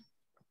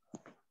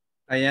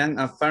 I am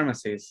a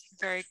pharmacist.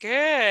 Very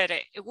good.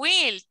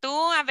 Will,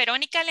 tú a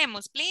Verónica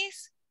Lemos,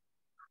 please.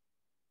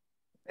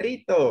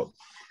 Perito,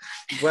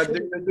 what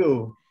do you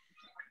do?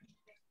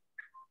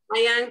 I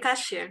am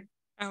cashier.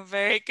 Oh,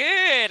 very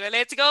good.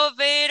 Let's go,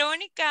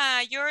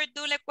 Verónica. Your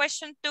do the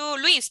question to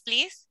Luis,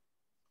 please.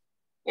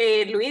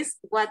 Luis,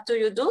 what do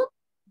you do?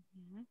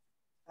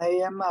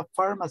 I am a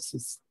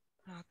pharmacist.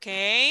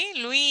 Okay,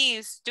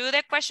 Luis, do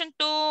the question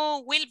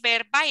to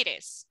Wilber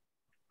Baires.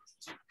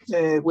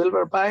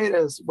 Wilber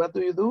Baires, what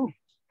do you do?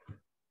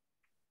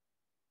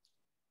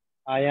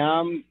 I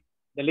am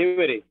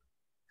delivery.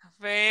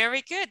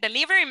 Very good.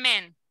 Delivery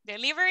man.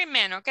 Delivery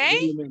man, okay?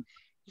 Delivery man.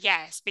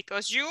 Yes,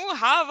 because you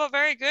have a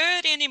very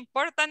good and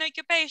important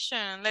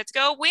occupation. Let's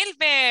go,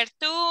 Wilber,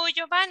 to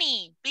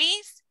Giovanni,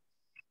 please.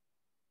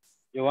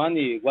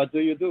 Giovanni, what do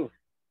you do?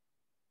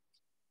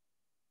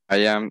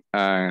 I am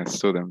a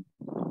student.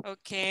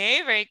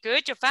 Okay, very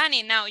good,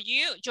 Giovanni. Now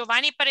you,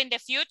 Giovanni, but in the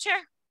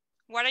future,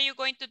 what are you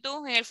going to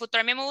do? En el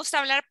futuro, a mí me gusta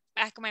hablar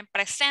como en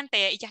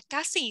presente, ya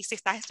casi, si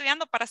estás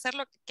estudiando para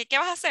hacerlo, ¿qué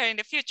vas a hacer in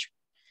the future?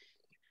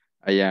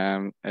 I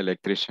am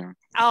electrician.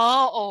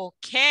 Oh,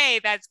 okay,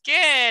 that's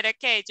good.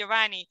 Okay,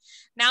 Giovanni.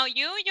 Now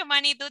you,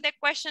 Giovanni, do the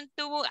question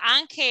to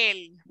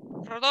Ángel.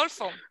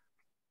 Rodolfo.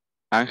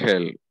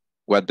 Angel,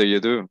 what do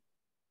you do?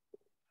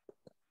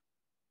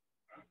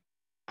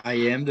 I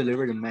am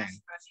delivery man.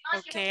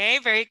 Okay,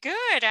 very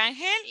good,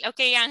 Ángel.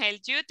 Okay, Ángel,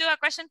 you do a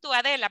question to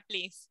Adela,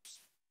 please.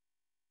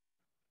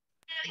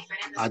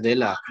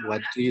 Adela,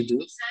 what do you do?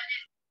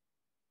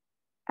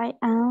 I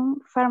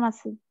am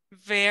pharmacy.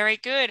 Very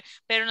good.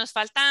 Pero nos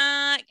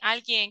falta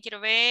alguien,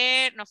 quiero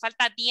ver. Nos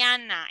falta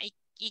Diana.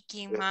 ¿Y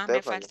quién más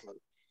me falta?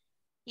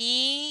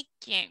 ¿Y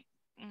quién?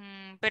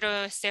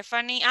 Pero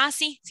Stephanie. Ah,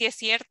 sí, sí es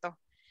cierto.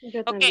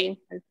 Yo también.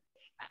 también.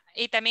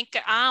 Y también,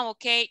 ok.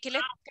 ¿Qué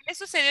le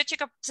sucedió,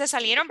 chicas? Se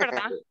salieron,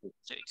 ¿verdad?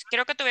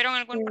 Creo que tuvieron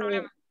algún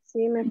problema.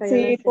 Sí, me falló.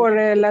 Sí, por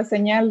la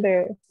señal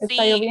de...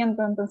 Está Sí.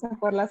 lloviendo, entonces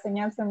por la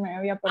señal se me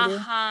había perdido.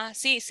 Ajá,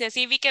 sí,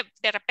 vi que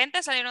de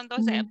repente salieron dos,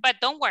 but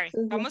don't worry,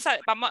 vamos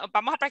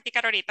a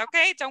practicar ahorita, ok,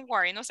 don't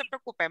worry, no se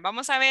preocupen.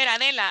 Vamos a ver,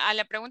 Adela, a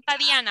la pregunta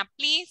Diana,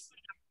 please.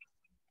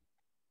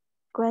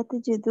 What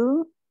did you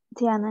do,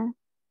 Diana?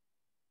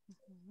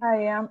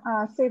 I am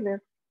a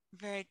sailor.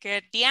 Very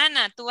good.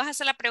 Diana, tú vas a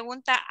hacer la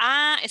pregunta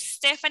a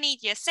Stephanie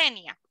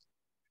Yesenia.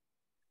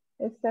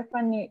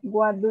 Stephanie,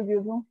 what do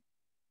you do?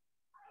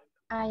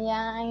 I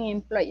am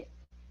employee.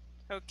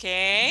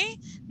 Okay.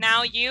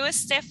 Now you,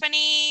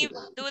 Stephanie,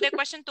 do the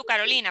question to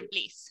Carolina,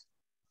 please.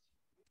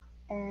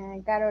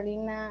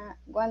 Carolina,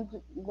 what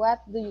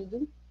do you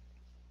do?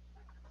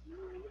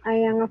 I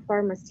am a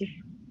pharmacy.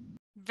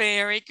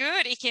 Very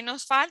good. ¿Y qué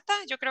nos falta?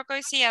 Yo creo que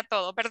hoy sí a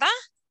todo, ¿verdad?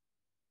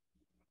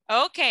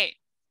 Okay.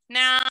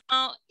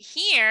 Now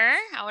here,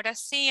 ahora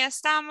sí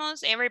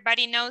estamos.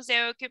 Everybody knows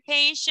the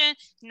occupation.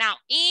 Now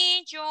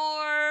in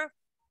your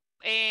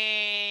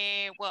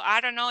well,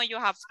 I don't know, you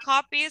have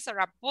copies or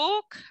a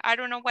book. I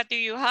don't know what do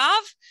you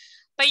have,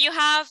 but you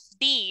have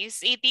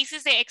these. This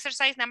is the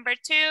exercise number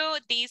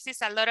 2. This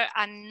is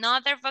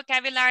another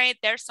vocabulary.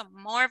 There's some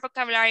more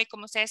vocabulary.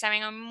 Como ustedes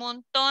saben, un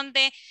montón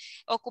de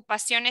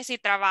ocupaciones y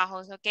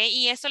trabajos, ¿ok?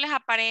 Y eso les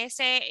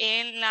aparece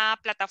en la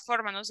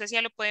plataforma. No sé si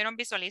ya lo pudieron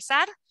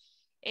visualizar.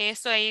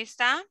 Eso ahí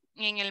está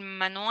en el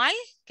manual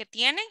que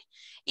tienen.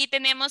 Y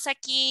tenemos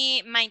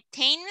aquí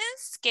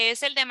maintenance, que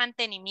es el de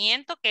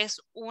mantenimiento, que es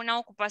una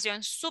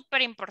ocupación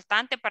súper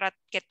importante para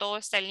que todo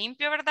esté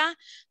limpio, ¿verdad?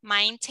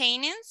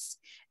 Maintenance.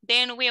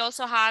 Then we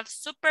also have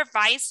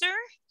supervisor,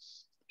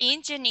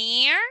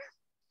 engineer,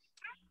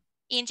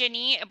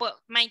 well,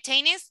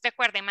 maintenance,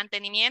 recuerden,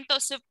 mantenimiento,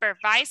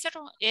 supervisor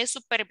es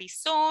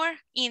supervisor,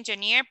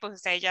 engineer, pues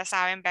ustedes ya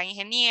saben, vean,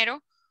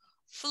 ingeniero.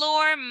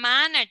 Floor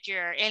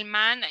manager,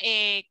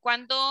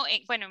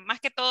 bueno,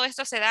 más que todo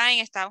esto se da en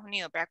Estados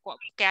Unidos, ¿verdad?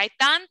 Que hay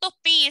tantos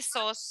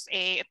pisos,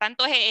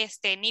 tantos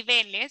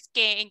niveles,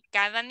 que en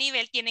cada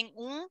nivel tienen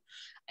un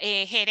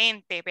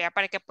gerente, ¿verdad?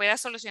 Para que pueda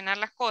solucionar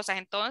las cosas.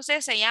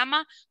 Entonces se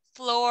llama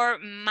floor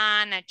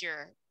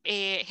manager,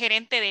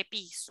 gerente de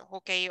piso,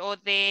 ¿ok? O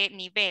de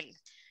nivel.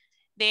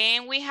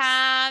 Then we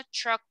have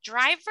truck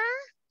driver.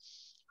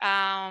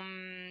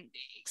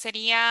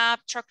 Sería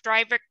truck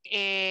driver,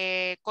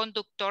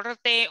 conductor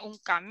de un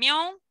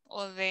camión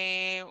o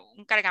de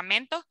un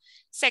cargamento.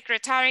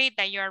 Secretary,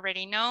 that you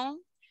already know.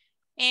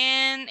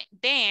 And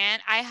then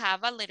I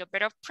have a little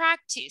bit of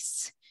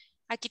practice.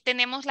 Aquí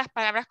tenemos las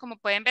palabras, como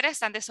pueden ver,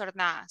 están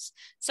desordenadas.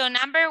 So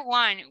number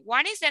 1,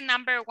 what is the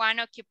number 1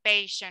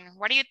 occupation?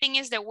 What do you think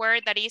is the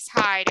word that is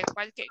hard?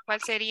 ¿Cuál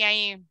sería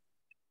ahí?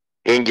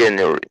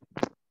 Engineering.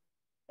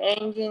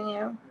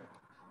 Engineer.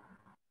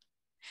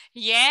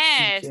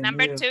 Yes, Engineer.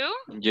 number 2.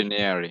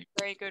 Engineering.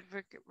 Very good,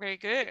 very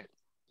good.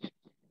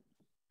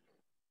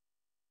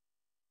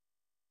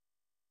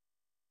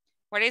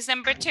 What is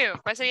number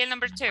 2? ¿Cuál sería el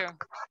number 2?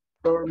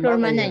 Floor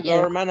manager.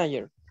 Floor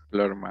manager.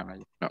 Floor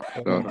manager. No,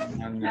 floor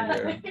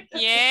manager.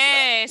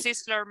 Yes,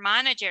 it's floor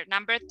manager.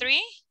 Number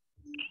 3?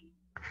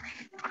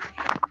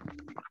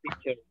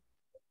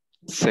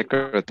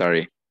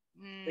 Secretary.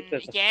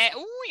 Yeah.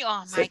 Uy,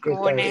 oh my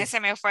goodness, se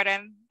me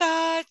fueron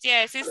dos.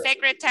 Yes, it's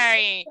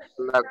secretary.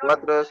 La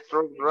 4 es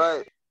truck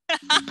driver.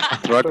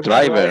 Truck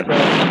driver.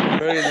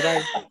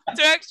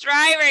 Truck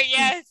driver,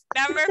 yes.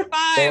 Number 5.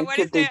 Thank What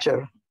you, is the...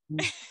 teacher.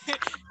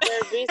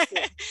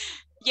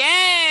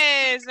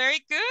 Yes, very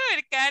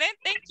good, Karen.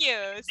 Thank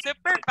you.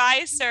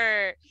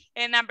 Supervisor.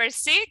 And number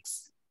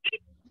 6?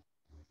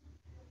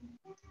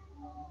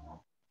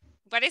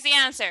 What is the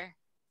answer?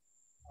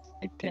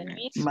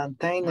 Maintenance.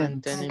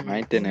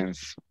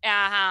 Maintenance.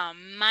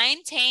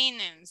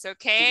 Maintenance,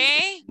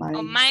 okay?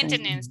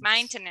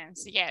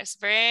 Maintenance. Yes,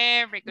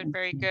 very good,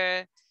 very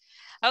good.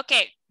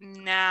 Okay,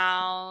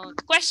 now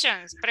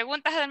questions.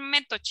 Preguntas del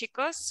momento,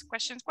 chicos.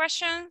 Questions?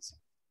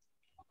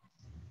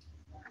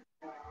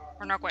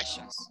 Or no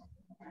questions?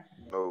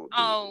 No.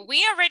 Oh,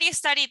 we already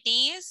studied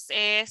this.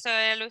 Eso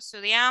ya lo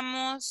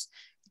estudiamos.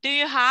 Do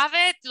you have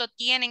it? Lo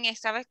tienen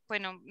esta vez.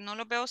 Bueno, no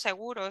los veo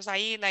seguros.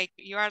 Ahí, like,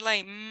 you are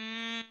like,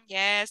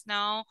 yes,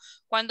 no.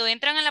 Cuando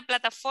entran en la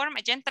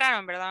plataforma, ya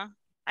entraron, ¿verdad?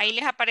 Ahí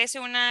les aparece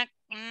una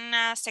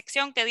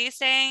sección que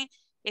dice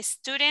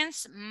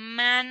Students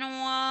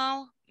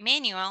Manual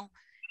P1.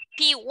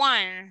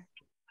 P1.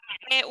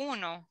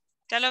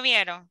 ¿Ya lo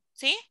vieron?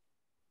 ¿Sí?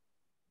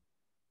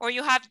 Or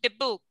you have the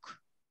book.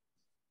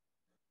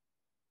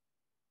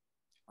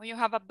 Or you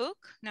have a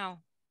book?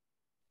 No.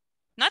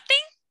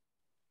 Nothing?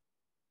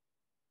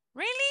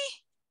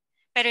 Really?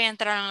 Pero ya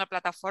entraron a la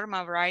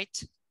plataforma, right?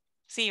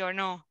 ¿Sí o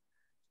no?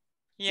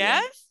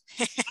 Yes?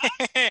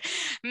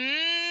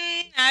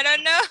 I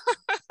don't know.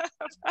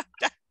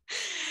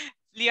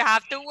 You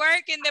have to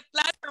work in the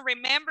platform.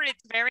 Remember,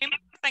 it's very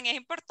important. Es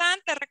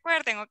importante,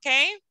 recuerden,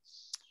 okay?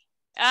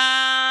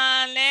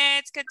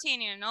 Let's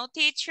continue. No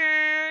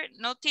teacher,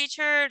 not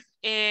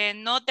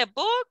the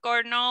book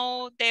or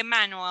no the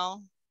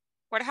manual.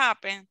 What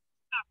happened?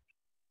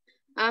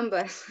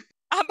 Ambas.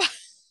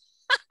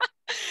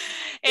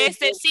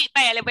 Sí,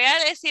 vaya, les voy a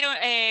decir,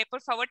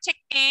 por favor,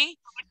 chequen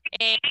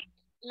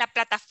la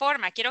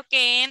plataforma. Quiero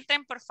que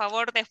entren, por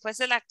favor, después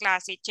de la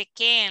clase y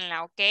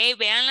chequenla, ¿ok?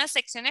 Vean las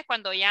secciones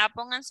cuando ya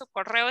pongan su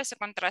correo y su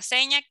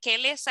contraseña, ¿qué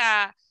les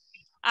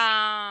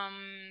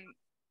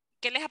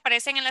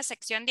aparecen en la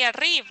sección de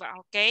arriba?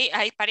 ¿Ok?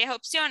 Hay varias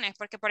opciones,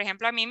 porque, por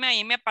ejemplo,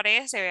 ahí me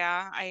aparece,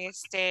 ¿verdad?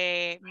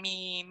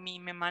 Mi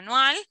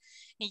manual.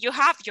 Y you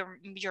have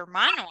your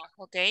manual,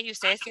 ¿ok? Y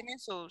ustedes tienen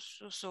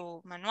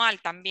su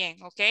manual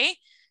también, ¿ok?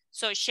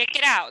 So, check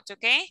it out,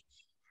 ¿ok?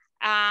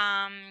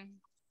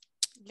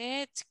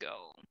 Let's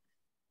go.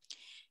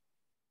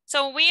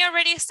 So, we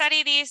already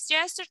studied this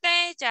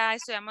yesterday. Ya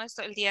estudiamos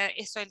esto el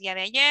día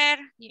de ayer,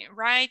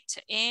 right?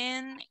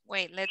 And,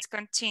 wait, let's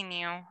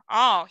continue.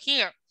 Oh,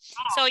 here.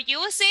 So,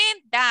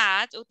 using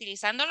that,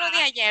 utilizando lo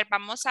de ayer,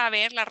 vamos a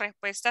ver las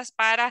respuestas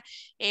para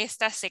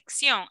esta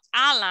sección.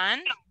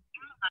 Alan.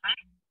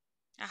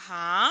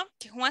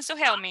 Who wants to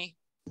help me?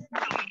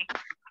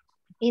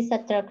 Is a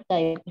truck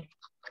driver.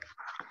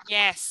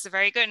 Yes,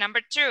 very good.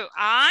 Number 2,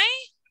 I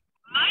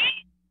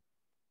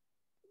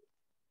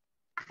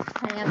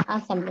am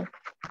assembler.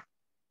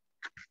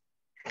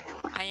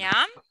 I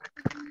am?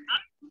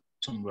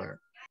 Assembler.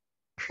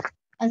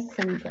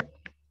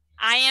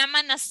 I am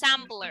an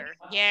assembler.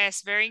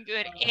 Yes, very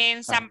good.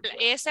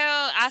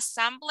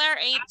 Assembler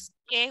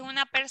es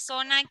una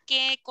persona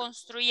que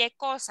construye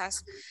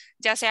cosas,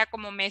 ya sea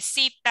como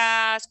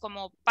mesitas,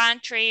 como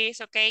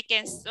pantries, ok,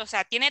 o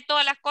sea, tiene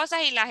todas las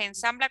cosas y las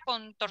ensambla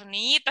con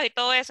tornillitos y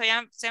todo eso.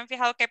 ¿Ya se han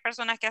fijado que hay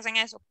personas que hacen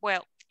eso?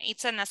 Well,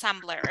 it's an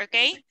assembler, ok.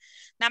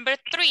 Number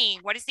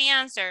 3, what is the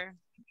answer?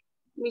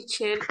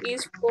 Michelle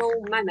is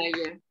phone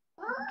manager.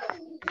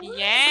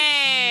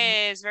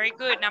 Yes, very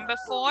good. Number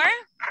 4.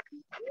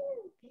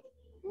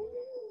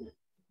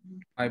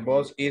 My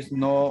boss is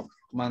no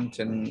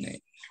maintenance.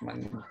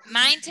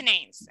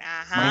 Maintenance.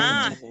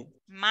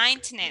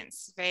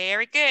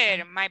 Very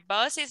good. My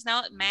boss is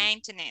not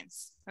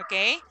maintenance.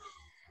 Okay.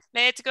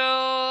 Let's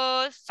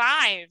go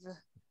 5.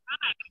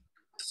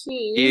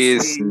 He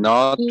is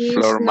not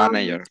floor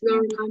manager.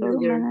 Floor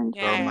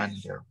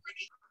manager.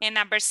 And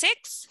number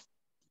 6.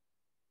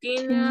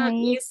 Tina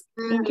is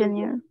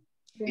engineer.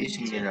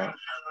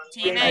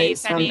 Tina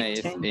is an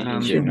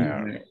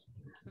engineer.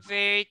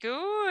 Very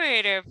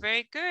good.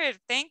 Very good.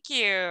 Thank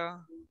you.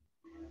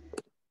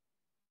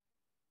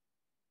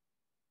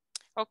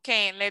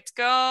 Okay, let's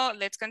go.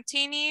 Let's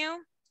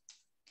continue.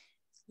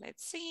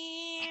 Let's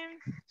see.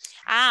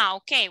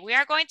 Okay. We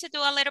are going to do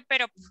a little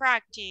bit of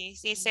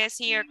practice. It says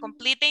here,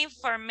 complete the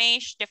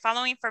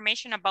following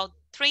information about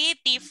 3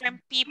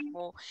 different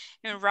people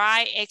and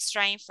write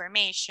extra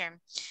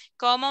information.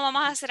 ¿Cómo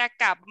vamos a hacer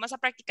acá? Vamos a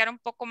practicar un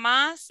poco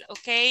más,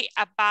 okay,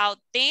 about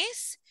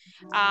this.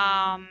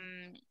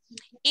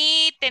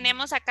 Y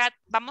tenemos acá,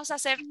 vamos a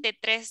hacer de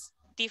 3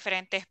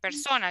 diferentes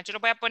personas. Yo lo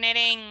voy a poner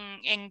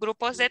en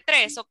grupos de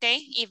 3, ¿ok?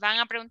 Y van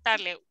a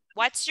preguntarle,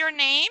 what's your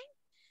name?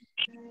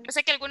 Yo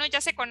sé que algunos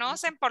ya se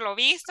conocen por lo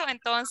visto,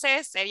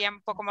 entonces sería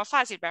un poco más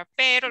fácil, ¿verdad?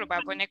 Pero lo voy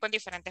a poner con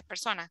diferentes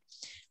personas.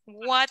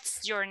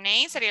 What's your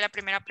name? Sería la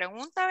primera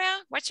pregunta,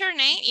 ¿verdad? What's your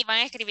name? Y van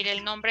a escribir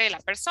el nombre de la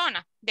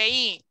persona. De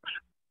ahí,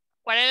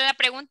 ¿cuál era la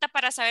pregunta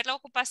para saber la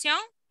ocupación?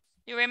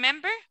 You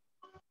remember?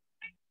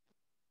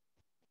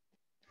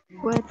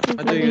 What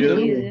do you do?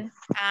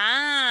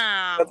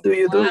 What do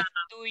you do? What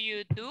do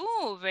you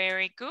do?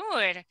 Very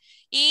good.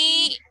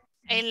 Y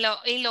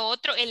lo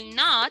otro, el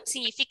not,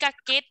 significa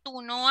que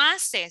tú no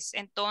haces.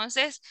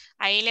 Entonces,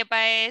 ahí le va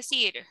a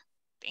decir,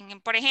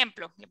 por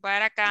ejemplo, le voy a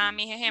dar acá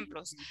mis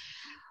ejemplos.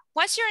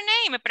 What's your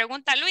name? Me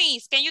pregunta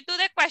Luis. Can you do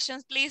the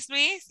questions, please,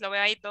 Luis? Lo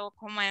veo ahí todo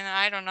como en,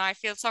 I don't know, I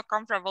feel so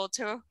comfortable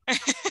too.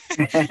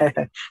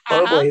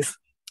 Always.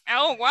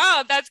 Oh,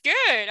 wow, that's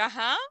good.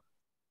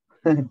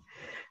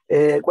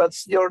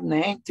 What's your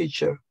name,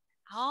 teacher?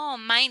 Oh,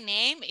 my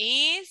name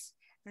is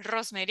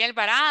Rosemary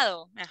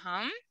Alvarado.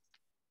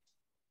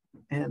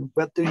 And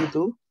what do you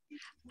do?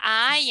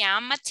 I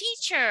am a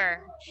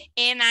teacher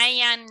and I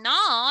am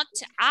not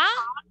a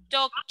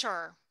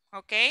doctor.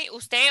 Ok,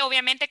 usted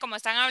obviamente como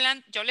están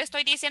hablando, yo le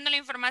estoy diciendo la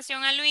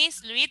información a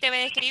Luis, Luis debe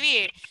de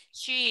escribir,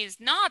 she is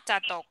not a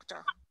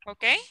doctor.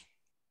 Ok,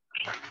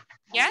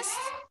 yes,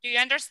 do you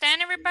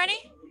understand everybody?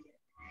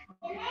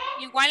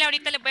 Igual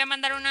ahorita les voy a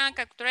mandar una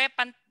captura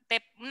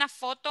de una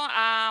foto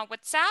a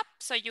WhatsApp,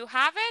 so you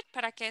have it,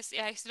 para que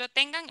lo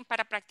tengan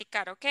para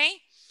practicar, ok?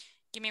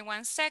 Give me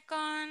 1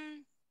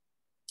 second.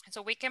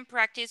 So we can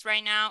practice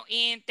right now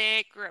in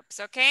the groups,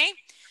 okay?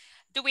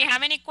 Do we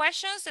have any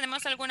questions?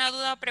 ¿Tenemos alguna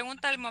duda o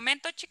pregunta al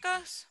momento,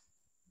 chicos?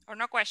 Or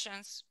no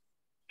questions?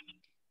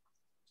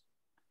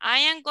 I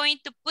am going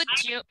to put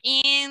you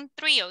in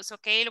trios,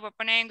 okay? Lo voy a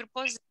poner en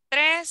grupos de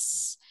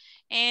 3.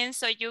 And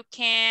so you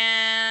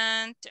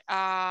can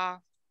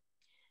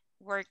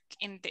work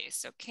in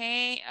this,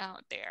 okay?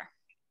 Out there.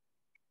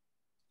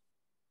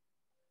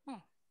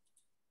 Oh.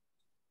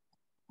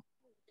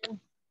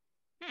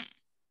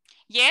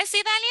 Yes,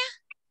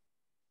 Idalia?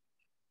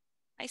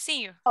 I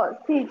see you. Oh,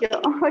 sí,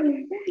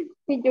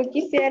 si yo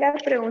quisiera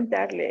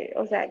preguntarle,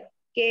 o sea,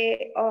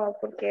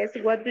 porque es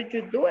what do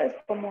you do, es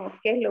como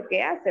qué es lo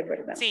que hace,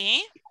 ¿verdad?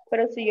 Sí.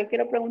 Pero si yo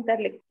quiero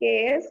preguntarle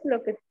qué es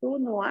lo que tú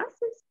no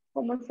haces,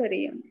 ¿cómo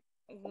sería?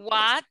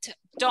 What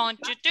don't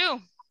you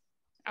do?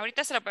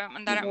 Ahorita se lo voy a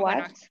mandar.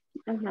 Bueno,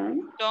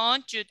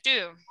 don't you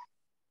do.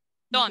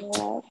 Don't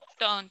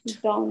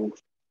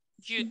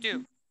you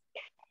do.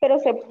 Pero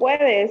se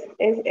puede,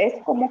 es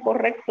como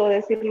correcto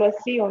decirlo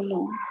así o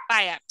no.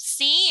 Vaya,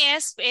 sí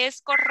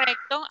es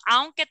correcto,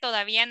 aunque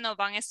todavía no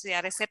van a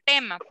estudiar ese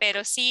tema,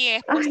 pero sí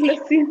es posible.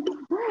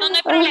 No, no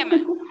hay problema.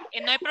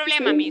 No hay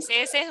problema, Miss.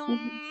 Esa es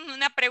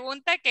una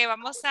pregunta que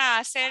vamos a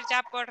hacer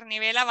ya por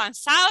nivel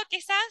avanzado,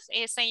 quizás.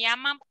 Se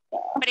llaman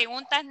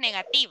preguntas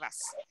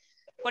negativas.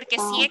 Porque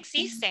sí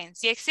existen.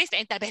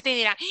 Tal vez te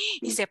dirán,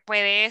 ¿y se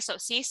puede eso?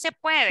 Sí se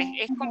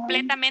puede, es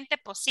completamente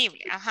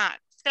posible. Ajá.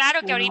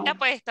 Claro que ahorita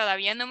pues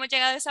todavía no hemos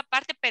llegado a esa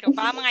parte, pero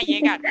van a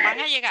llegar,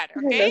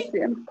 ¿ok?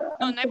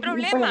 No, no hay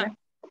problema.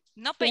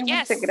 No, pues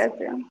yes.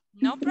 Gracias.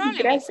 No problem.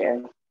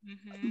 Gracias.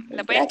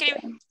 La voy a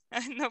escribir.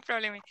 No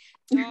problem.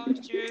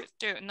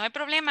 No hay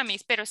problema,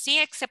 Miss, pero sí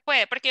se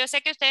puede, porque yo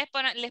sé que ustedes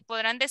les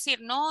podrán decir,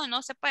 no,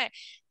 no se puede.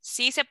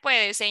 Sí se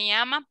puede, se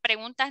llaman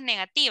preguntas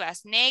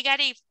negativas,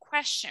 negative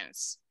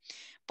questions.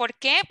 ¿Por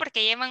qué?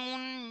 Porque llevan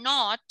un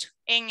not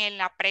en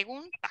la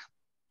pregunta,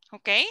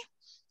 ¿ok?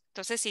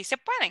 Entonces sí se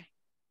pueden,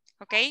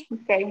 ¿ok?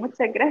 Ok,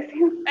 muchas gracias.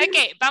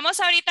 Ok, vamos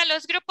ahorita a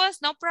los grupos,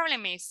 no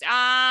problem, Miss.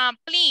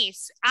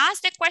 Please,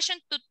 ask the question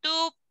to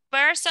 2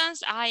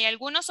 persons. Ay,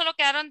 algunos solo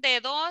quedaron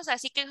de 2,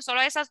 así que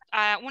solo esas,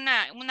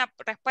 una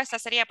respuesta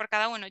sería por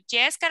cada uno.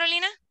 Yes,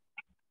 Carolina.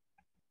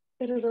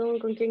 Perdón,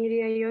 ¿con quién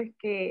iría yo? Es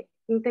que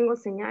no tengo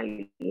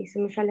señal y se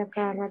me sale a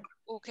cada rato.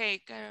 Ok,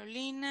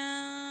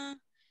 Carolina.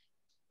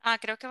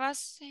 Creo que va a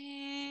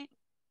ser...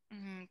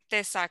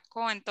 te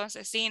sacó,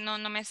 entonces sí, no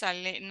me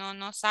sale,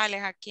 no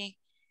sales aquí.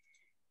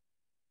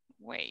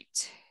 Wait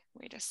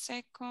a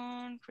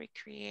second,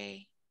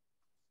 recreate.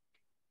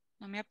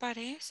 No me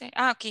aparece.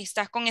 Aquí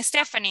estás con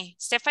Stephanie.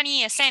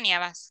 Stephanie y Esenia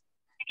vas.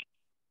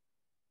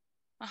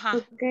 Ajá.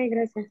 Ok,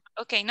 gracias.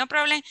 Ok, no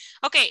problem.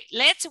 Ok,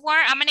 let's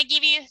work. I'm going to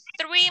give you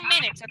 3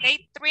 minutes,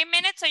 ok? 3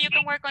 minutes so you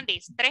can work on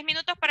this. 3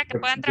 minutos para que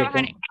puedan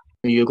trabajar.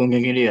 ¿Y yo con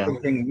quién iría?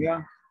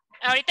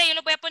 Ahorita yo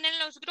lo voy a poner en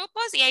los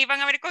grupos y ahí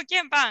van a ver con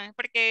quién van,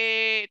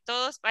 porque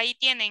todos ahí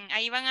tienen,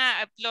 ahí van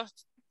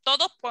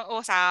todos,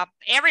 o sea,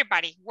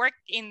 everybody, work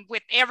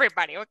with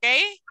everybody, ¿ok?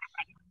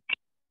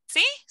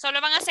 ¿Sí?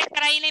 Solo van a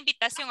aceptar ahí la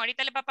invitación.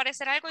 Ahorita les va a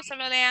aparecer algo y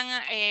solo le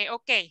dan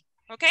ok.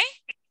 ¿Ok?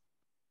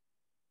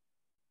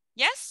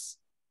 ¿Yes?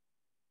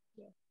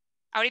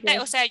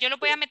 Ahorita, o sea, yo lo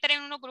voy a meter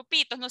en unos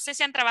grupitos. No sé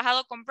si han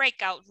trabajado con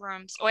breakout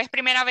rooms o es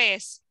primera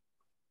vez.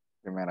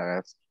 Primera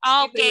vez.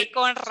 Ok,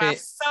 con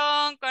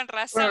razón.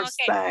 First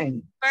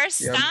time. First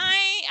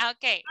time.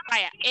 Ok,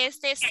 vaya.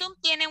 Zoom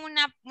tiene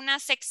una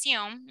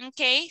sección,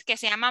 ok, que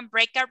se llama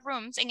breakout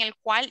rooms, en el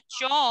cual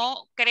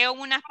yo creo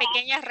unas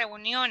pequeñas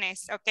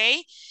reuniones, ok,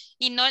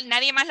 y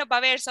nadie más los va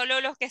a ver, solo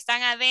los que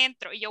están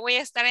adentro. Y yo voy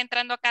a estar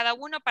entrando a cada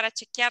uno para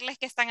chequearles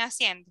qué están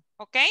haciendo,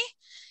 ok.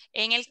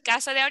 En el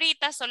caso de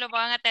ahorita, solo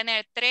van a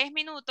tener 3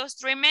 minutos,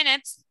 3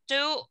 minutes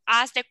to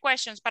ask the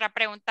questions, para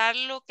preguntar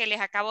lo que les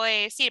acabo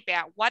de decir.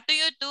 Vea, what do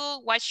you do?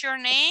 What's your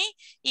name?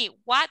 Y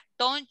what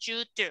don't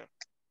you do?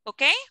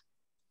 ¿Ok?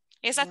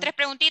 Esas 3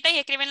 preguntitas y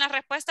escriben las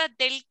respuestas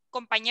del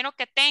compañero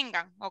que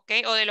tengan, ¿ok?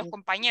 O de los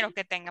compañeros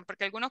que tengan,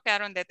 porque algunos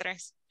quedaron de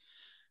 3.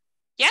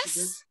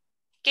 Yes?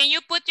 Can you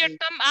put your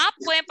thumb up?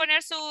 Pueden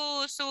poner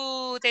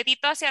su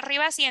dedito hacia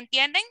arriba si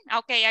entienden.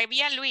 Ok, ahí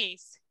había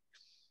Luis.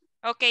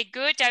 Ok,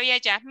 good, ya había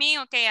Jasmine,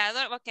 ok,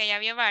 ya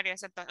había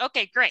varios. Entonces, ok,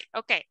 great,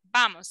 ok,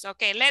 vamos,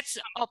 ok, let's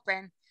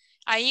open.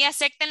 Ahí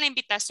acepten la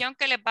invitación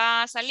que les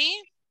va a salir.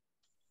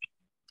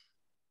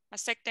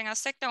 Acepten,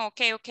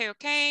 ok,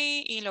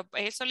 y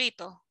él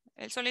solito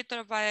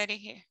los va a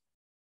dirigir.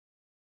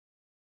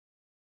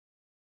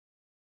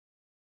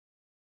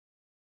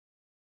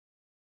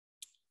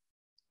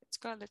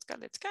 go, let's go,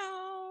 let's go.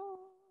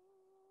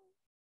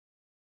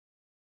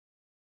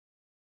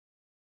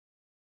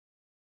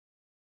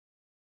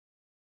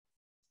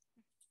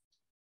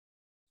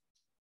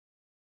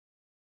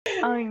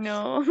 Ay,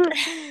 no.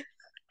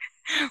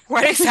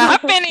 What is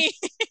happening?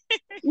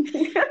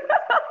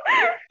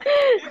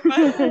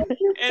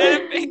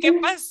 ¿Qué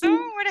pasó?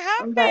 What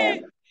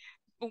happened?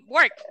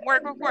 Work,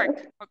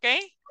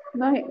 okay?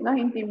 Nos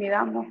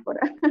intimidamos por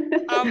ahí.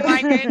 Oh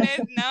my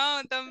goodness,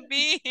 no, don't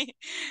be.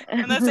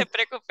 No se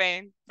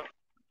preocupen.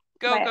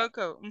 Go, Vaya. go,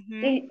 go.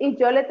 Y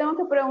yo le tengo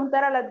que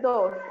preguntar a las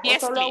dos.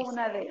 Yes, o solo please. a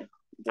una de.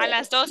 A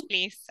las dos,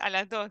 please. A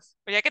las dos.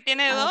 Pues ya que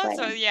tiene dos, vaya.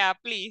 so yeah,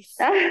 please.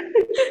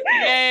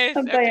 Yes.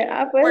 Okay.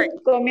 Pues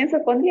Work.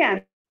 comienzo con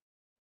Diana.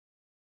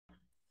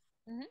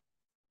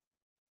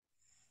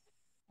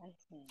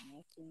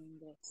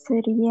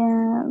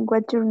 Sería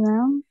what's your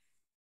name?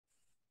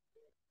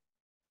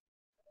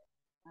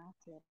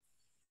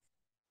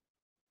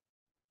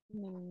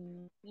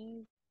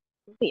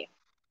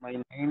 My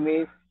name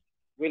is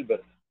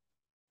Wilbert.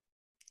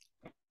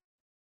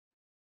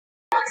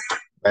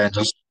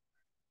 Entonces,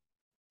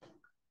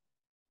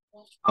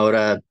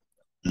 ahora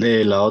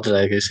de la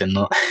otra que dice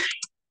no.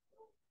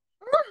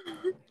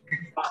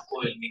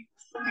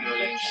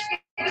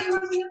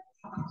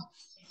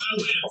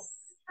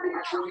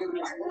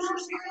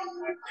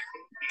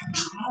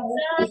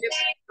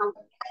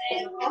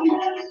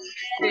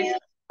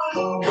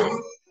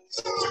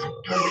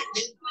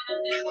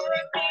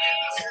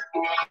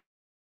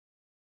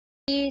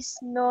 Is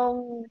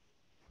no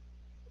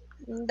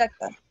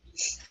doctor.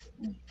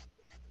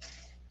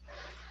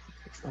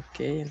 Ok,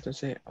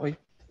 entonces hoy,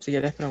 si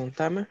quieres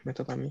preguntarme, me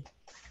toca a mí.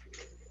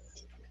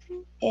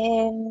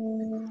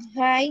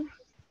 Hi,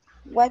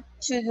 what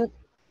should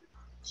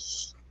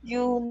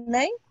you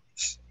name?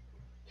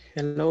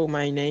 Hello,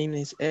 my name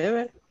is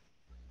Ever.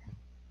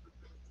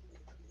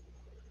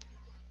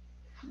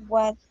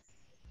 What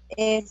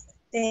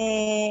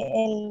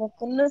lo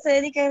que uno se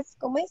dedica es,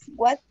 ¿cómo es?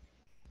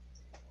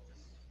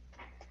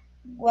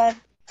 What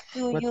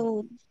do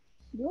you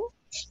do?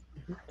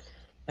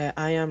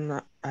 I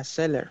am a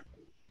seller.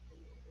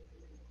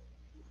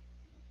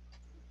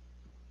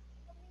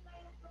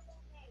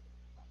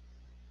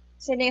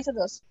 Serían esos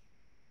dos.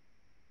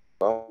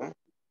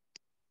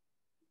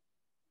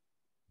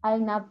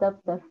 I'm not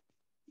doctor.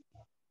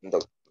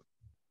 Doctor.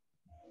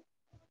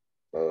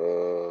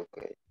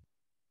 Okay.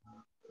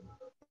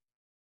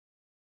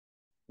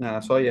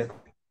 Nada, soy él.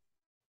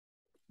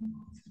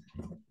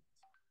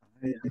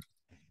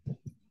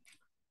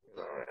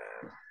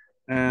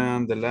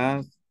 And the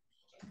last,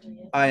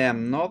 I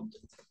am not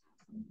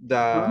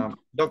the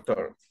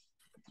doctor.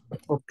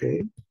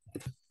 Okay.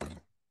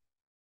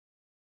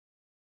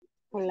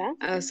 Hola.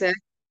 O sea,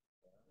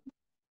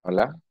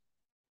 Hola.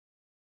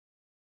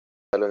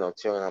 Sale una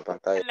opción en la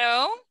pantalla.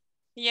 Hello?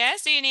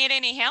 Yes, do you need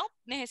any help?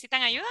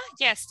 ¿Necesitan ayuda?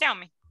 Yes, tell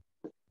me.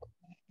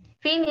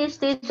 Finish,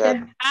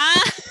 teacher.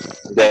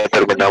 Ya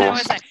terminamos. I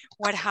was like,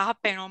 what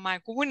happened? Oh my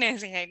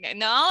goodness.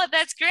 No,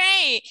 that's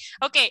great.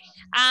 Okay,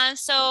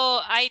 so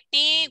I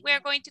think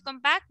we're going to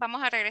come back.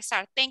 Vamos a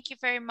regresar. Thank you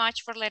very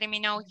much for letting me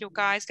know, you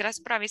guys.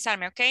 Gracias por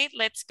avisarme, okay?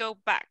 Let's go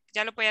back.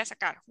 Ya lo voy a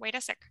sacar. Wait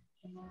a second.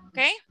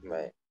 Okay?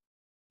 Bye.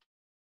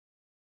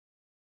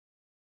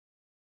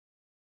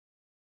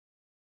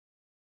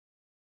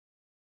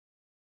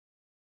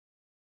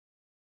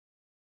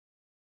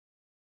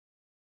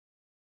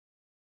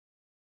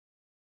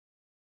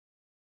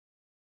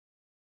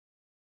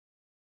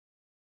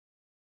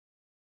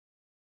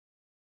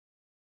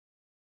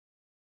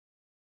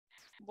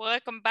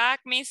 Welcome back,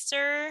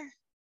 mister.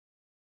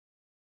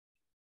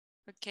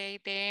 Okay,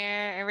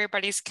 there.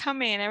 Everybody's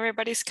coming.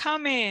 Everybody's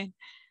coming.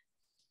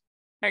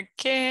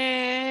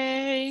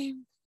 Okay.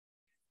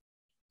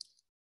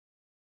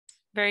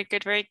 Very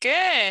good, very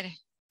good.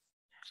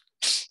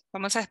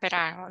 Vamos a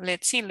esperar.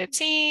 Let's see, let's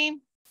see.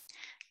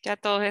 Ya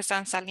todos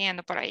están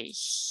saliendo por ahí.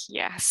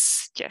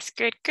 Yes, yes,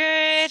 good,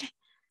 good.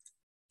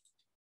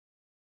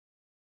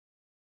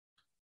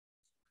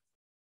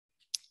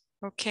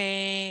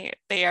 Okay,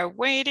 they are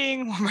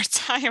waiting one more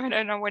time. I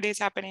don't know what is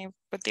happening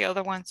with the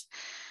other ones.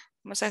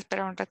 Vamos a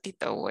esperar un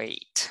ratito.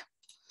 Wait.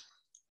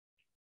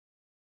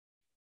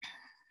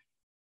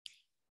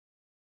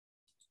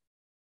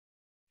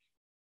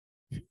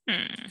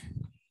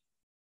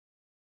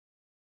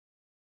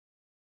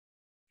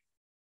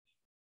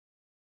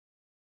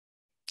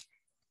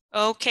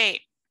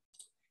 Okay.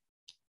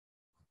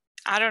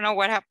 I don't know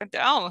what happened.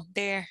 Oh,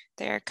 they're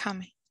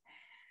coming.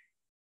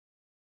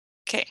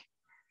 Okay.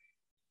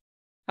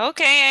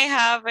 Okay, I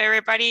have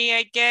everybody,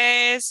 I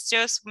guess,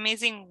 just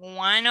missing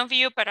one of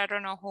you, but I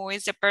don't know who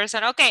is the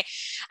person. Okay,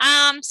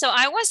 so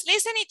I was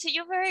listening to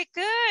you very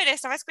good.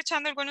 Estaba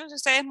escuchando a algunos de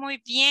ustedes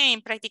muy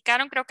bien.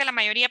 Practicaron, creo que la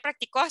mayoría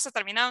practicó, hasta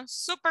terminaron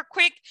super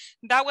quick.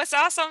 That was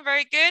awesome,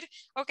 very good.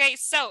 Okay,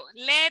 so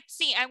let's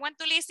see. I want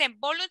to listen.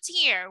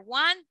 Volunteer,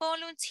 one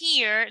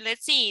volunteer,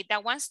 let's see,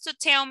 that wants to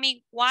tell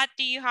me what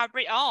do you have.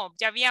 Oh,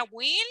 ya había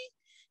Will,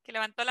 que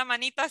levantó la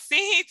manita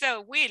así.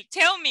 So, Will,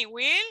 tell me,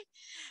 Will.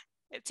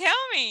 Tell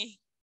me,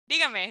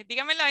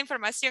 dígame la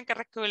información que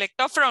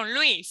recolectó from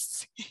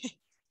Luis.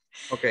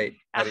 Ok,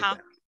 Ajá.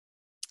 ahorita.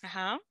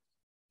 Ajá.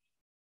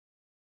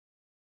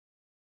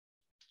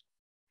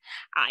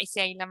 Ay, sí,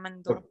 ahí la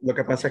mandó. Lo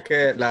que pasa es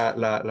que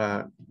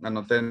la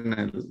anoté en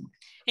el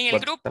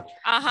WhatsApp. Grupo.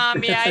 Ajá,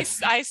 mira,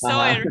 I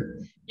saw Ajá. it.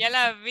 Ya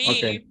la vi.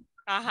 Ok.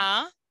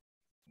 Ajá.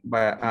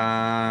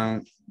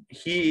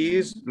 He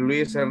is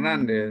Luis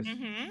Hernandez.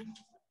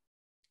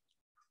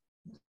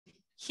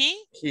 He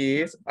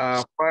is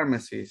a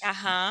pharmacist.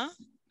 Ajá.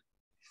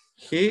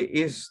 He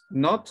is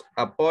not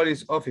a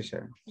police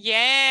officer.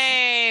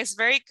 Yes,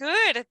 very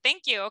good.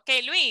 Thank you.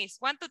 Okay, Luis,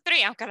 1, 2,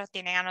 3. Aunque lo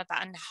tienen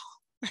anotado. No.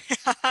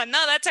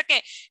 No, that's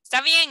okay.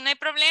 Está bien, no hay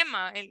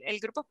problema. El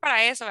grupo es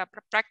para eso, para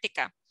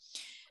práctica.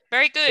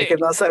 Very good. Es que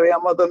no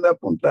sabíamos dónde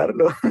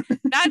apuntarlo.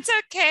 That's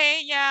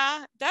okay,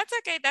 yeah. That's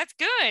okay, that's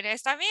good.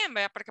 Está bien,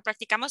 ¿verdad? Porque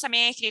practicamos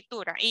también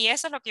escritura. Y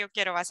eso es lo que yo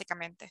quiero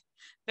básicamente.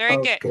 Very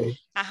good.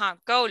 Ajá,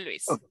 go,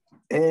 Luis.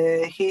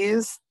 He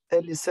is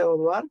Eliseo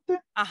Duarte.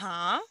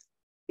 Ajá.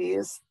 He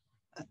is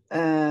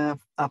a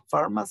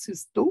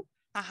pharmacist too.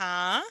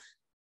 Ajá.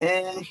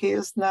 And he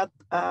is not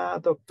a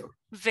doctor.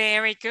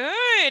 Very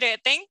good.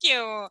 Thank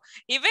you.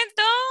 Even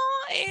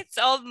though it's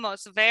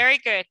almost very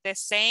good. The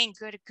same.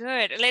 Good,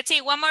 good. Let's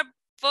see. One more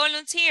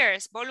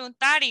volunteers,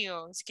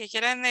 voluntarios que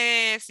quieran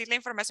decir la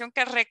información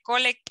que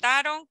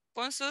recolectaron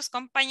con sus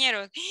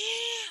compañeros.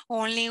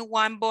 Only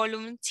one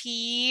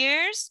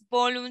volunteers.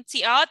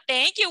 Volunteer. Oh,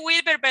 thank you,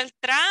 Wilber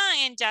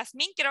Beltrán and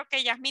Jasmine. Creo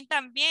que Jasmine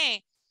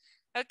también.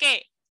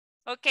 Okay.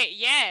 Okay,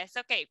 yes.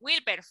 Okay,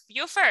 Wilber,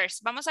 you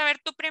first. Vamos a ver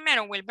tú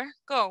primero, Wilber.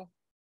 Go.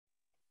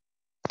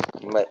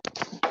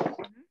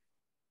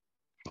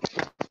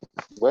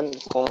 Bueno,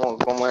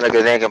 ¿cómo era que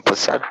tenía que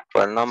empezar?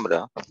 Por el nombre.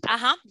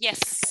 Ajá,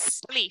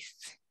 yes,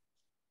 please.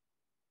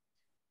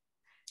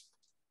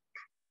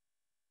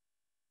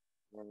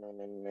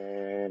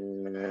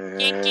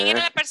 ¿Quién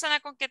era la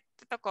persona con que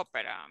te tocó?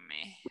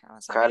 Espérame.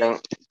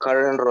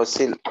 Karen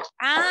Rosil.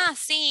 Ah,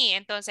 sí,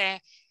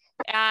 entonces,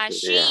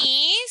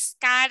 she's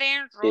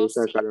Karen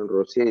Rosil. Karen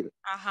Rosil.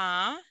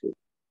 Ajá.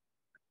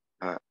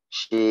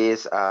 She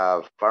is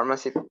a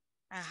pharmacist.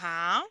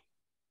 Ajá.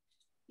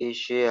 Is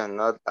she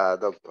not a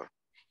doctor?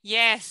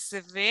 Yes,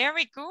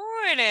 very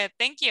good.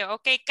 Thank you.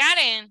 Okay,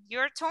 Karen,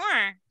 your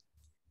turn.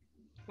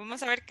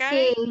 Vamos a ver,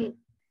 Karen.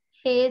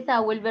 He is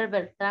a Wilber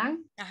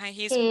Bertrand.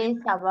 He is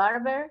a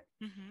barber.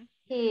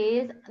 He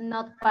is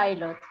not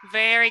pilot.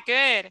 Very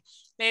good.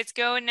 Let's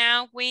go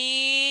now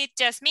with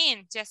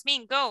Jasmine.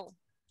 Jasmine, go.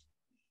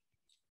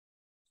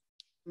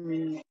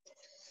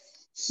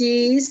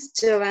 He is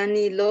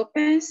Giovanni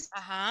Lopez.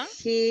 Ajá.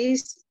 He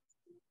is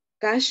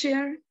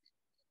cashier.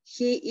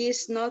 He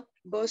is not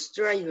bus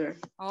driver.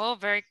 Oh,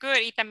 very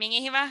good. Y también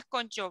ibas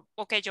con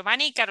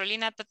Giovanni y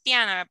Carolina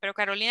Tatiana, pero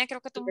Carolina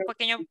creo que tuvo un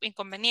pequeño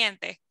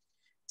inconveniente.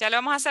 Ya lo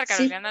vamos a hacer,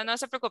 Carolina, sí. No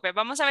se preocupe.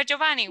 Vamos a ver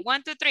Giovanni.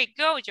 1, 2, 3,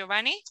 go,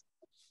 Giovanni.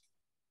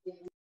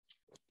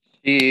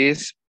 She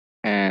is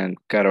and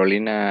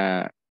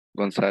Carolina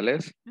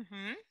González.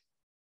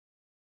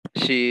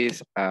 She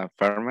is a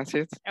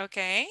pharmacist.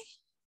 Okay.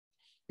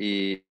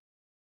 Y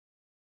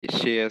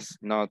she is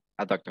not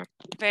a doctor.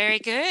 Very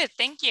good,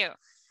 thank you.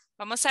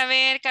 Vamos a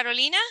ver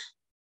Carolina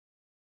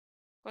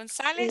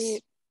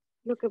González.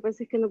 Lo que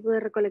pasa es que no pude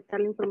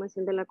recolectar la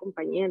información de la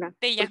compañera.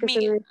 De porque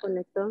se me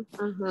desconectó.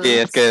 Ajá. Sí,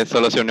 es que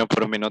solo se unió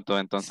por 1 minuto,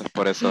 entonces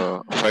por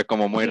eso fue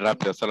como muy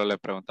rápido, solo le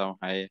preguntamos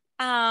a ella.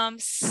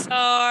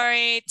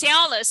 Sorry.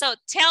 Tell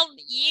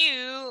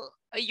you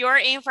your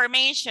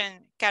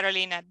information,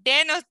 Carolina.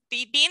 Dinos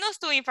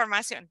tu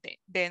información.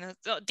 Dinos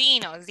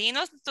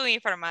tu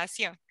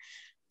información.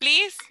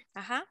 Please.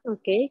 Ajá.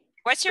 Okay.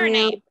 What's your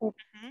name?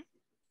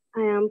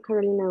 I am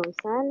Carolina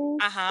González.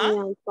 Ajá. I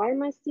am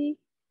pharmacy.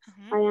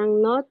 I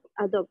am not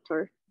a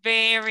doctor.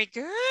 Very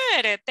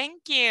good.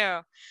 Thank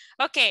you.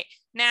 Okay,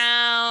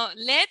 now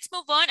let's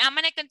move on. I'm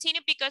going to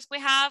continue because we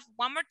have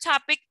one more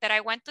topic that I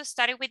want to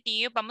study with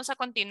you. Vamos a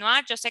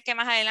continuar. Yo sé que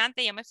más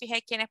adelante yo me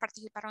fijé quiénes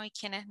participaron y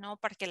quiénes no,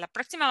 porque la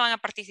próxima van a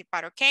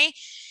participar, okay?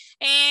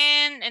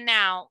 And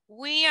now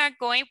we are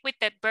going with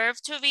the verb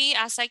to be,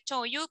 as I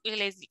told you,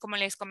 como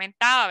les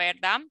comentaba,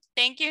 ¿verdad?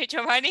 Thank you,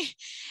 Giovanni.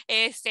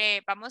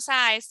 Vamos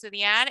a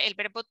estudiar el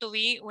verbo to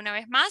be una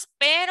vez más,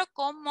 pero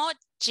como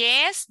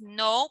yes,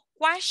 no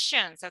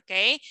questions,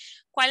 ¿ok?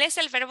 ¿Cuál es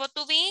el verbo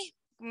to be?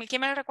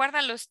 ¿Quién me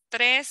recuerda los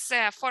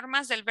 3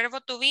 formas del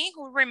verbo to be?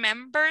 Who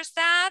remembers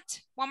that?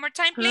 One more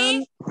time,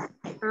 please.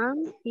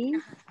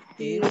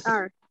 Is,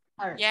 are.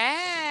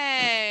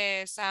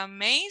 Yes,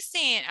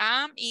 amazing.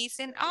 Is,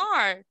 and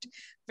are.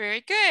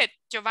 Very good.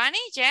 Giovanni,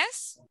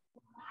 yes?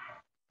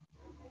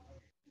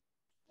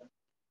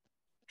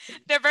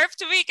 The verb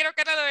to be, creo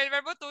que era lo del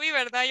verbo to be,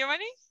 ¿verdad,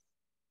 Giovanni?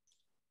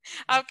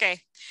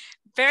 Okay.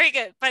 Very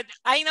good, but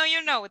I know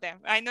you know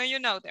them. I know you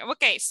know them.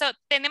 Okay, so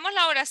tenemos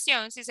la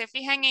oración, si se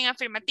fijan en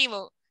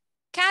afirmativo.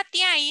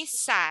 Katia is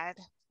sad.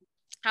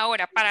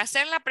 Ahora, para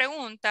hacer la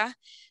pregunta,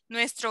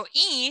 nuestro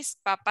is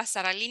va a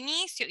pasar al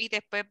inicio y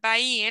después va a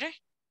ir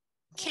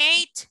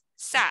Kate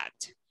sad.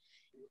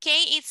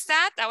 Kate is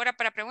sad. Ahora,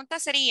 para pregunta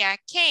sería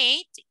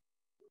Kate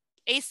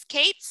Is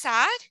Kate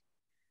sad?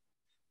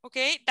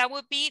 Okay, that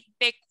would be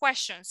the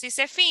question. Si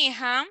se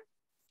fijan,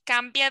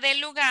 cambia de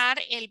lugar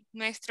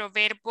nuestro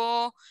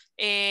verbo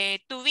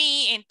to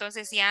be.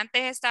 Entonces, si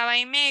antes estaba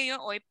en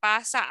medio, hoy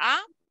pasa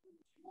a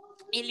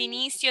el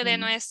inicio de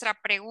nuestra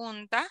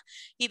pregunta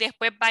y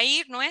después va a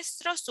ir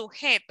nuestro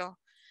sujeto.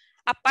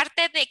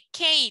 Aparte de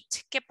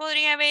Kate, ¿qué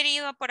podría haber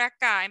ido por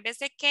acá? En vez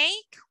de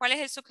Kate, ¿cuál es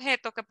el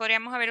sujeto que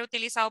podríamos haber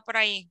utilizado por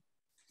ahí?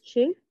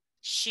 She.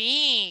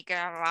 She,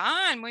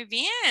 cabal, muy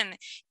bien.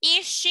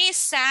 ¿Is she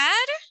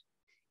sad?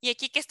 ¿Y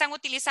aquí qué están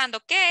utilizando?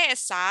 ¿Qué es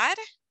sad?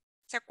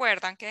 ¿Se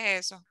acuerdan qué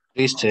es eso?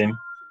 Triste.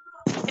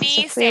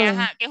 Triste,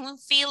 ajá, que es un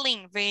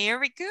feeling.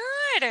 Very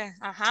good.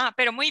 Ajá,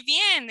 pero muy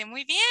bien,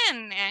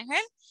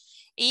 Ángel.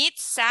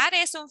 It's sad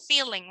es un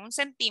feeling, un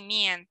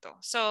sentimiento.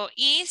 So,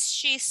 is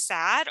she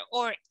sad?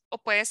 O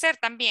puede ser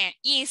también,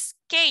 is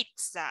Kate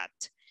sad?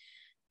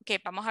 Ok,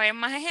 vamos a ver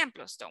más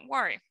ejemplos. Don't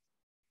worry.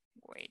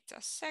 Wait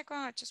a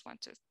second. I just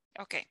want to...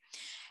 Okay,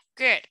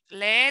 good.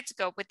 Let's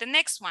go with the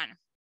next one.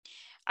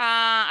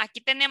 Aquí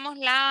tenemos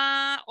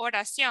la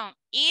oración.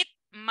 Eat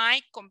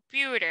my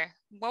computer.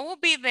 What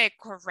would be the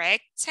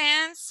correct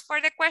tense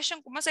for the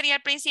question? ¿Cómo sería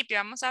al principio?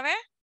 Vamos a ver.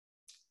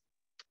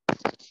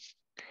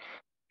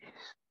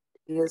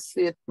 Is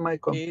it my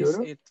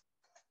computer?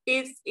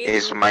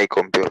 Is my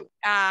computer.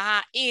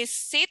 Ajá.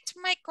 Is it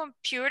my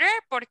computer?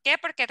 ¿Por qué?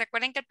 Porque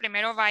recuerden que el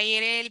primero va a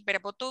ir el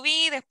verbo to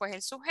be, después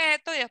el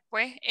sujeto y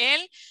después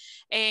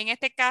en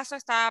este caso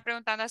estaba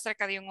preguntando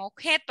acerca de un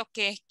objeto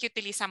que es que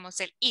utilizamos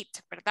el it,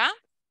 ¿verdad?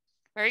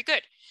 Very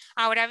good.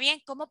 Ahora bien,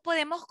 ¿cómo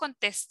podemos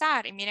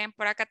contestar? Y miren,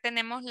 por acá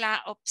tenemos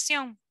la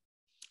opción.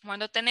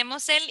 Cuando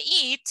tenemos el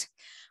it,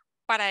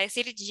 para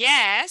decir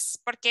yes,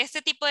 porque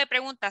este tipo de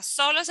preguntas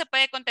solo se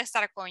puede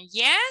contestar con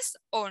yes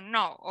o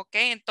no, ¿ok?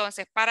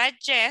 Entonces, para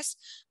yes,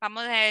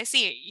 vamos a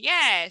decir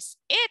yes,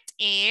 it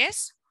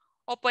is,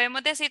 o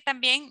podemos decir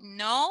también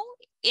no,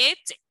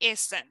 it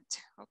isn't,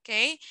 ¿ok?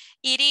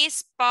 It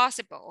is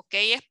possible, ¿ok?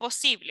 Es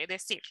posible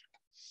decirlo.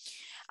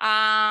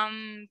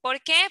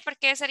 ¿Por qué? ¿Por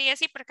qué sería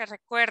así? Porque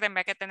recuerden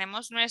que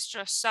tenemos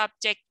nuestro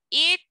subject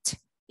it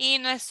y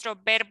nuestro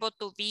verbo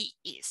to be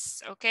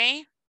is, ¿ok?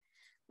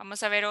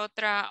 Vamos a ver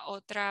otra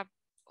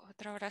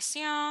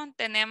oración.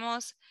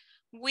 Tenemos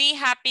we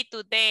happy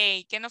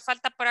today. ¿Qué nos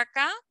falta por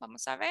acá?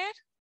 Vamos a ver.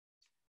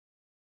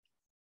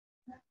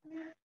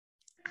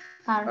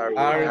 Are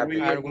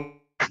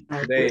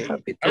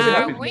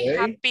we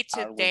happy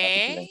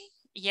today?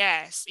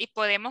 Yes. Y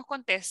podemos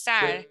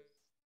contestar.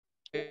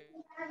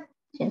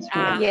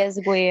 Yes,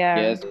 we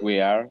are. Yes, we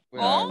are.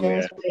 Oh?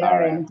 Yes, we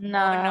aren't.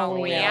 No,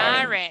 we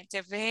aren't.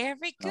 aren't. Very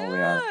No,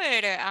 we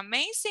aren't. good.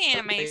 Amazing,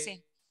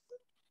 amazing.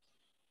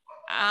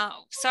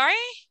 Sorry.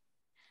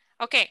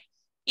 Ok.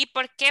 ¿Y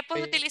por qué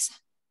pues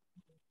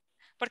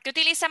 ¿Por qué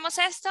utilizamos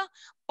esto?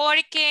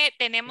 Porque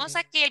tenemos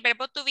aquí el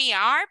verbo to be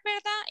are,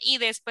 ¿verdad? Y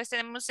después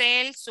tenemos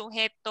el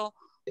sujeto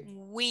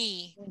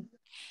we.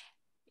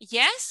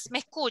 Yes, ¿me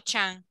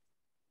escuchan?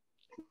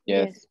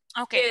 Yes.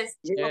 Okay.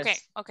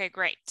 Yes. Okay,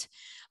 great.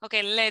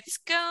 Okay, let's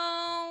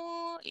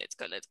go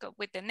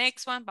with the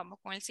next one. Vamos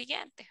con el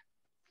siguiente.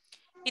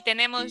 Y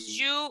tenemos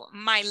you,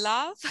 my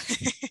love.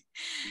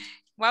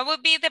 What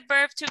would be the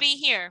verb to be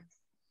here?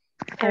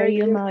 Are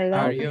you my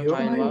love? Are you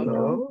my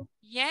love?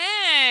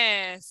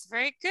 Yes,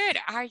 very good.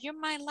 Are you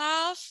my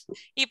love?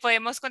 Y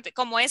podemos,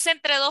 como es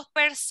entre dos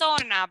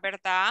personas,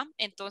 ¿verdad?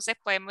 Entonces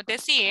podemos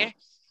decir,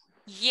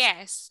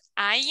 yes,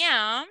 I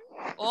am,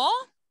 o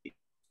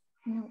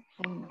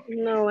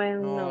No,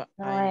 I'm No, not.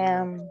 I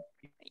am.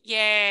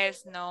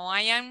 yes, no,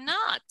 I am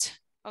not.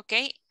 ¿Ok?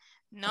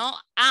 No,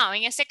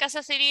 en este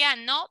caso sería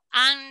no,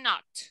 I'm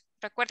not.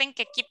 Recuerden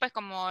que aquí pues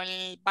como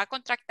el va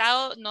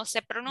contractado no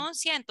se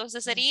pronuncia,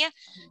 entonces sería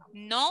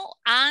no,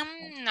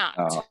 I'm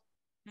not.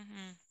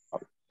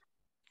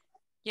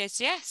 Yes,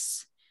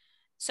 yes.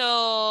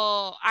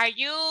 So, are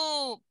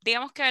you,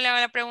 digamos que le hago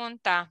la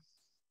pregunta.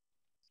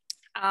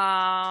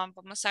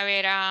 Vamos a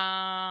ver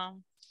a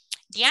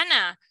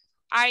Diana.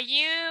 Are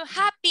you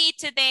happy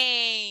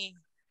today?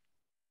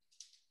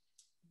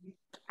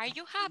 Are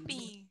you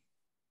happy?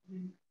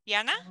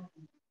 Diana?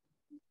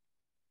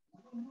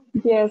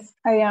 Yes,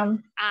 I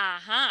am.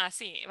 Ajá,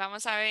 sí.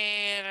 Vamos a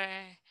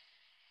ver.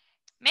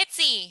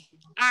 Metzi,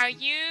 are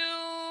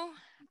you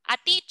a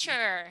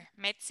teacher?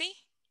 Metzi?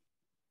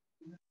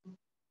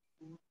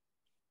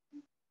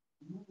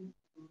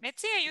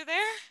 Metzi, are you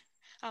there?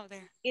 Oh,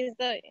 there.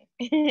 Estoy.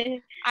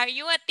 Are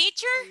you a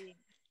teacher?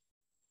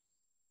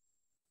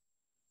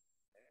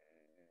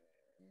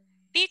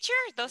 Teacher,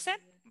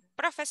 docent,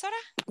 profesora.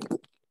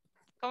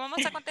 ¿Cómo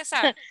vamos a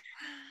contestar?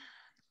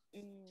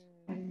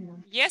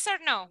 Yes or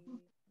no?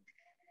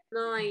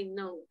 No, I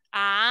know.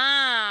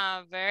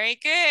 Very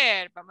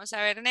good. Vamos a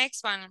ver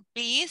next one.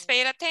 Please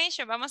pay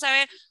attention. Vamos a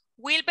ver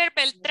Wilber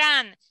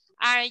Beltrán.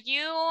 Are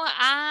you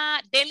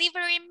a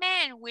delivery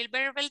man,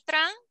 Wilber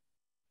Beltrán?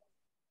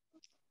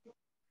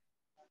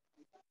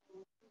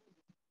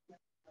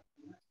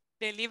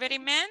 Delivery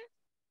man?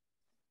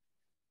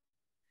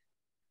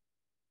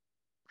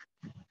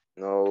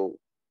 No,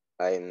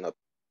 I'm not.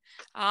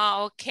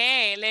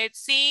 Okay, let's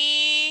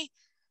see.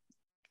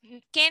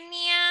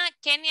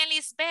 Kenya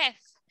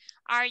Lisbeth,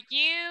 are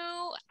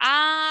you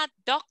a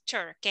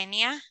doctor,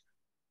 Kenya?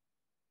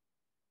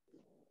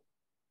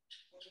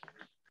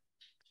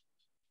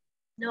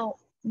 No,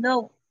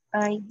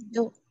 I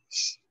do.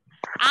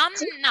 I'm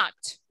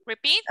not.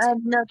 Repeat.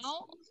 I'm not.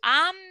 No,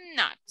 I'm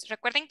not.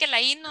 Recuerden que la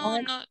I no,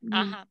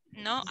 ajá.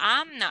 No,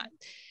 I'm not.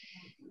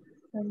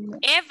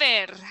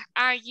 Ever,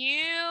 are you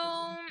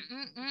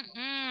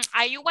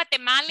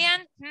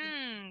Guatemalan?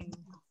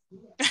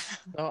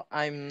 No,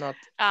 I'm not.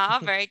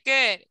 Very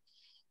good.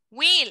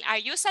 Will, are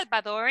you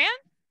Salvadorian?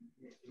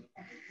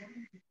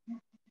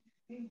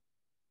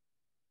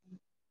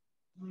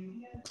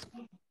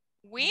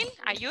 Will,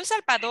 are you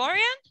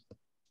Salvadorian?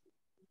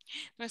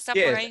 No está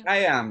por ahí. Yes,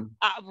 I am.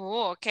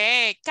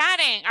 Okay.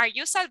 Karen, are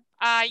you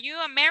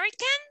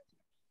American?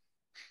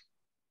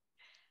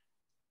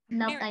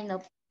 No, I'm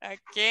not.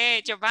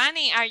 Okay.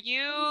 Giovanni, are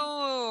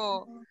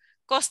you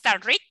Costa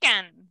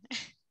Rican?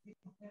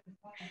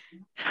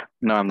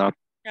 No, I'm not.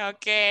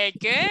 Okay,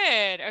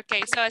 good.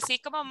 Okay, so así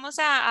como vamos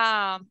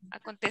a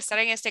contestar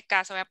en este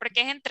caso, ¿verdad?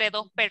 Porque es entre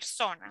dos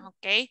personas,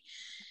 ok.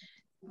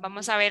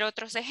 Vamos a ver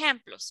otros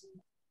ejemplos.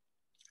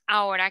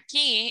 Ahora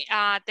aquí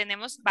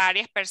tenemos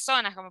varias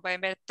personas, como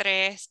pueden ver,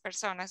 3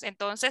 personas.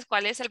 Entonces,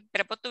 ¿cuál es el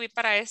verbo to be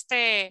para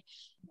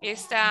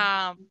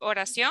esta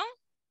oración?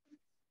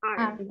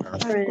 Are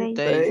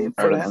They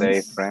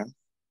friends.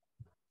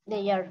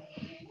 They are.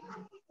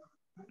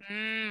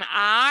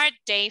 Are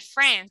they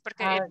friends?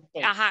 Porque,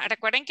 ajá,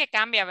 recuerden que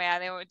cambia, vea,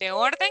 de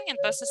orden.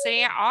 Entonces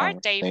sería, are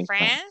they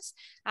friends?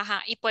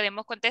 Ajá, y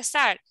podemos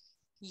contestar,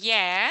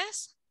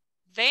 yes,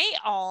 they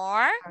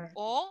are,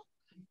 o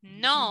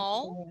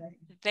no,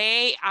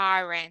 they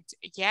aren't.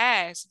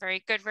 Yes,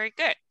 very good, very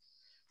good.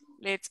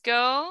 Let's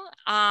go.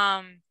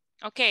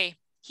 Okay,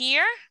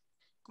 here,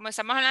 como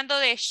estamos hablando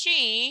de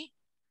she.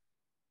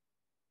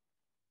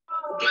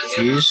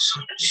 Is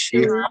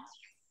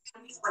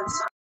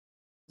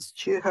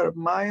she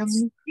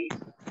Hermione?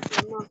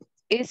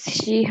 Is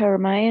she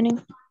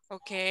Hermione?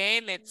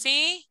 Okay, let's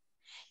see.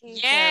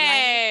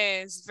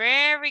 Yes,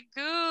 very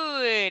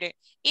good.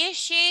 Is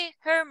she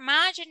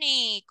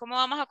Hermione? ¿Cómo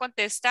vamos a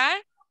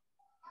contestar?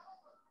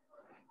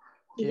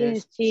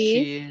 Yes,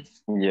 she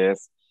is.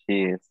 Yes,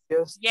 she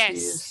is.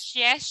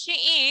 Yes, she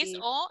is.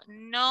 O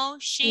no,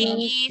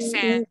 she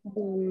isn't.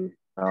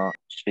 No,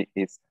 she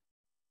is.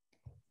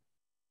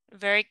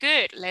 Very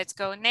good. Let's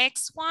go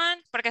next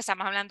one. Porque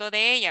estamos hablando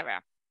de ella,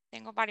 ¿verdad?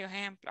 Tengo varios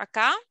ejemplos.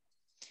 Acá.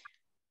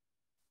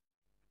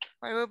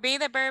 What will be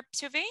the verb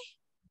to be?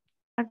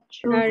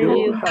 Are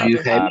you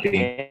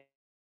happy?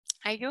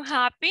 Are you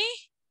happy?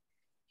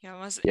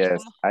 Yes,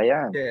 I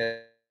am.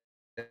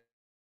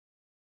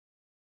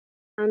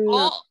 I'm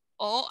not.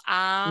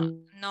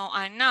 No,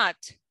 I'm not.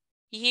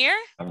 Here?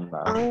 I'm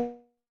not.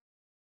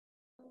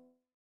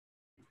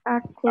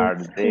 Are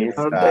they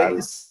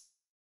sad?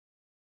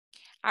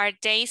 Are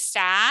they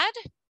sad?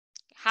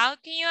 How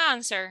can you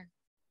answer?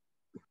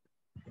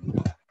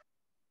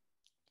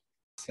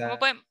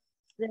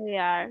 They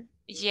are.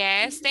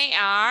 Yes, they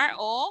are.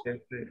 Or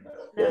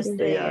No,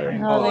 they are.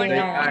 no,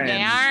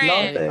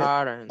 they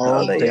aren't.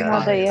 No, they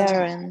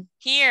aren't.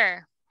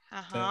 Here.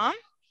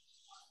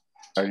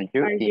 Are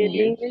you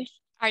English?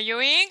 Are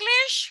you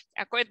English?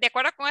 ¿De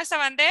acuerdo con esa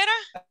bandera?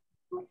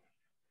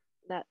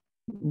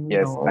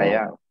 Yes, I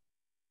am.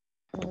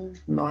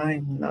 No,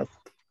 I'm not.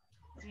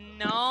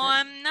 No,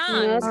 I'm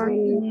not.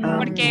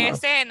 Porque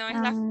ese no es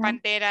la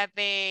bandera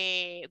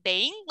de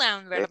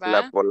England, ¿verdad?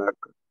 Es la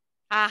polaca.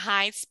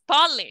 Ajá, it's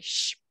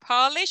Polish.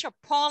 Polish or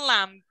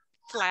Poland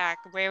flag.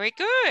 Very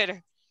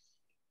good.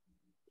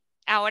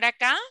 Ahora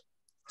acá,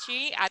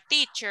 she, a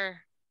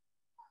teacher.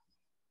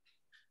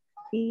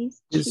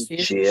 Is she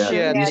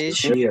a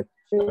teacher?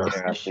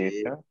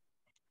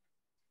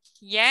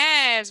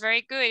 Yes,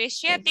 very good. Is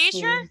she a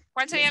teacher?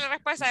 ¿Cuál sería la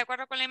respuesta de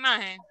acuerdo con la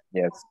imagen?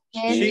 Yes.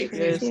 She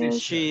is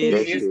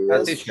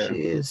a teacher.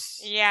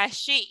 Yeah,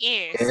 she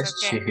is.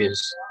 Yes, Okay. she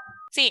is.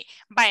 Sí,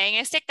 vaya, en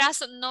este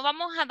caso no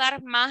vamos a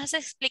dar más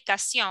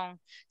explicación,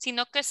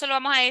 sino que solo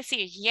vamos a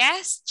decir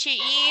yes, she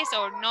is,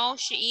 or no,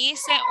 she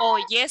isn't, o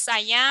yes,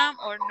 I am,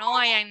 or no,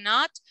 I am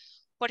not,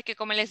 porque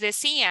como les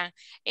decía,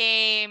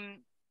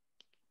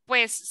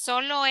 pues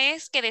solo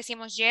es que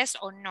decimos yes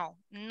o no,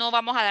 no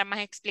vamos a dar más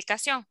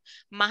explicación.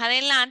 Más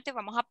adelante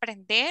vamos a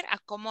aprender a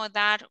cómo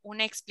dar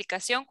una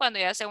explicación cuando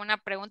ya sea una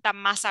pregunta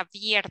más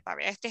abierta.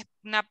 Esta es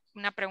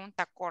una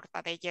pregunta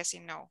corta de yes y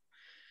no.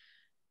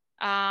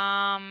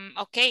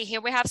 Okay,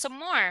 here we have some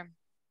more.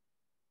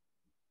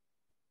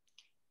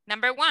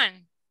 Number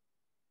 1.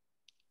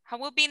 How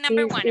will be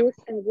number 1?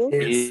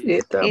 Is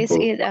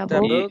it a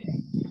book?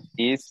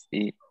 Is it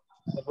a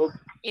book?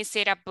 Is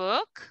it a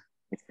book?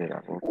 Is it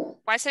a book?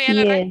 ¿Cuál sería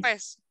la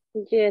respuesta?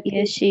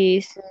 Yes, she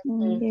is.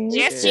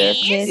 Yes, she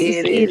is.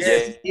 It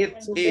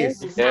is.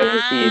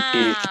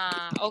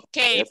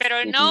 Okay,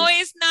 pero no,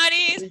 it's not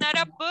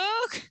a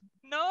book.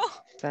 No.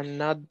 It's a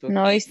notebook.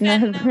 No, it's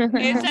not.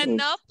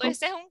 No,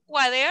 pues es un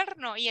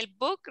cuaderno y el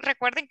book,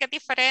 recuerden que es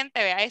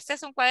diferente, vea, este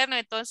es un cuaderno,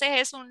 entonces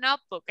es un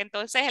notebook,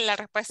 entonces la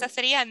respuesta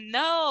sería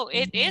no,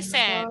 it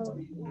isn't.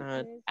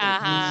 No,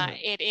 Ajá,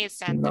 it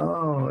isn't.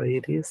 No,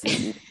 it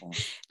isn't.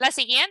 La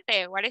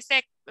siguiente, what is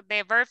the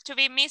verb to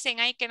be missing?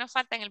 Ahí que nos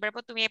falta en el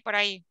verbo to be por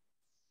ahí.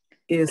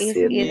 Is Is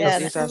it it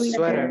it's a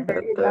sweater.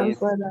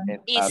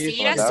 Is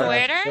it a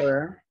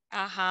sweater?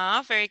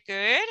 Ajá, very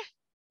good.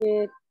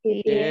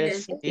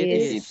 Yes, it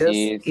is.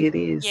 Yes, it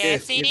is.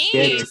 Yes, it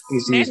Yes, is.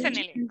 it is.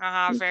 Definitely.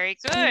 Very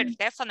good.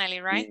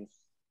 Definitely, right?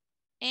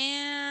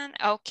 And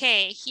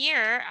okay,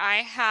 here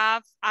I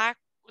have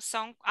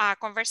some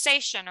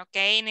conversation,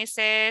 okay? And it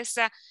says,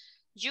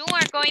 you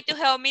are going to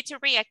help me to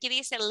read. Aquí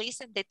dice,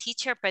 listen the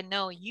teacher, but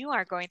no, you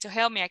are going to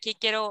help me. Aquí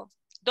quiero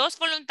 2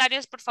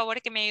 voluntarios, por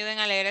favor, que me ayuden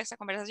a leer esta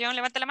conversación.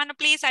 Levanta la mano,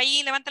 please.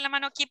 Ahí, levanta la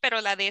mano aquí,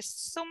 pero la de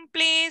Zoom,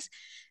 please.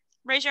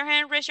 Raise your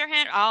hand, raise your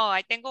hand. Oh,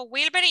 I tengo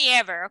Wilber y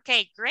Ever.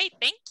 Okay, great,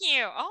 thank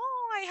you.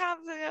 Oh, I have,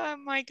 oh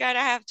my God,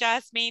 I have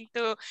Jasmine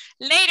too.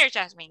 Later,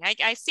 Jasmine,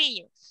 I see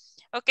you.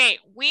 Okay,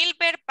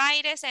 Wilber,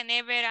 Paires, and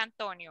Ever,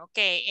 Antonio.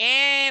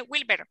 Okay,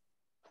 Wilber,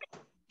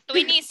 tú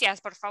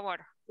inicias, por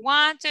favor.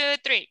 1, 2,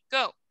 3,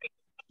 go.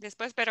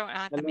 Después, pero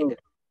también.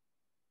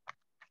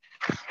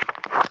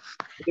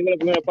 Tengo la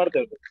primera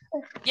parte.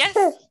 Yes.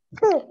 Go,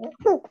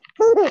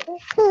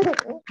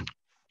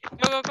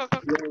 go, go, go.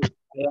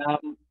 I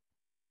am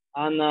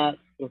Ana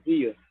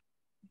Trujillo.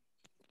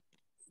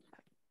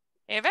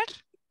 Ever,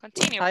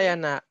 continue. Hi, please.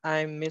 Anna.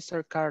 I'm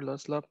Mr.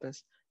 Carlos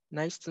Lopez.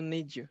 Nice to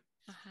meet you.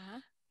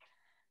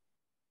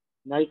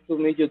 Nice to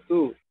meet you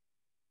too.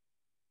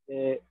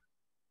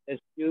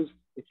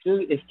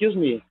 Excuse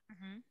me.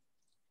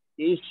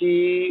 Is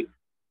she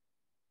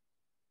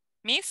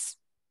Miss?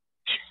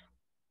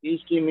 Is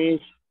she Miss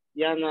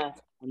Diana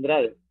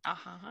Andrade?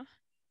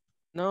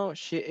 No,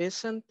 she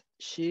isn't.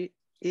 She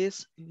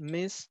is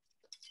Miss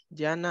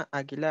Diana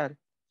Aguilar.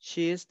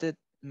 She is the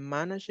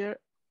manager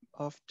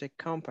of the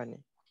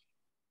company.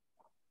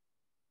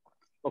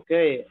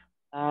 Okay.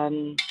 Are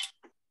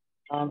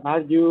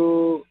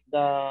you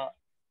the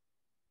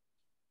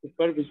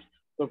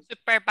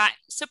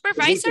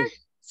supervisor?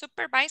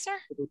 Supervisor?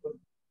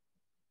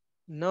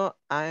 No,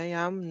 I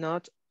am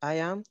not. I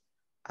am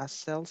a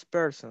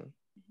salesperson.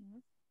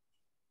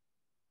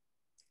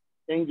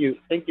 Thank you.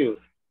 Thank you.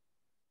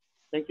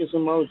 Thank you so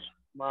much,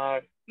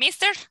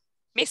 Mr.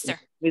 Mr.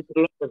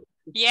 Lopez.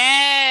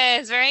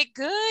 Yes, very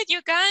good,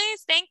 you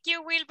guys. Thank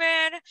you,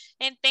 Wilber.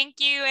 And thank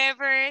you,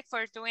 Everett,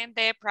 for doing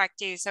the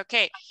practice.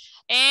 Okay.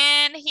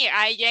 And here,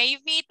 ahí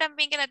vi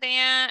también que la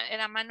tenía en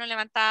la mano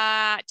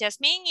levantada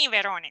Jasmine y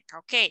Verónica.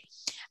 Ok.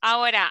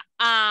 Ahora,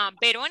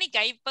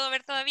 Verónica, ahí puedo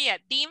ver todavía.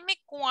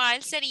 Dime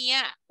cuál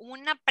sería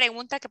una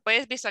pregunta que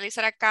puedes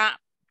visualizar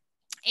acá.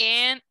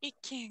 ¿Y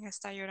quién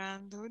está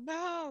llorando?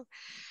 No.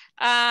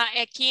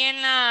 Aquí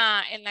en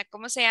la,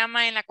 ¿cómo se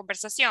llama? En la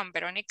conversación,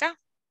 Verónica.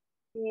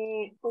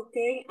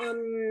 Okay,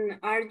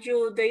 are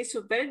you the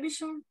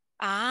supervision?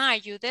 Are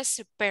you the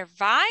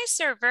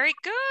supervisor? Very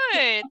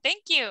good.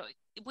 Thank you.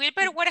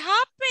 Wilber, what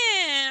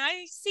happened?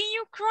 I see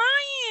you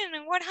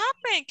crying. What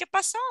happened? ¿Qué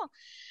pasó?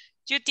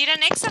 You did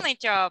an excellent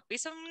job.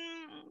 Hizo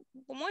un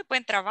muy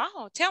buen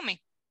trabajo. Tell me.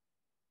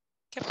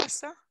 ¿Qué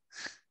pasó?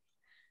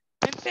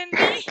 No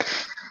entendí.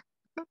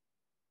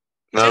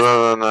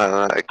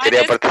 No.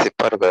 Quería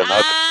participar, pero no.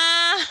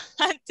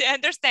 I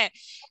understand.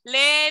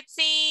 Let's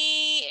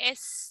see.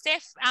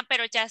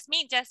 Pero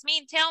Jasmine,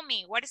 tell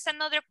me. What is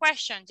another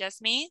question,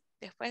 Jasmine?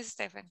 Después,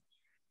 Stephen.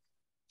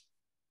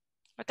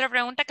 ¿Otra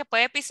pregunta que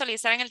puede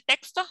visualizar en el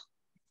texto?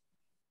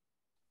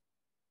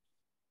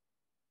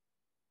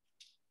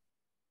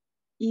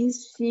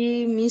 Is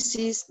she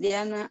Mrs.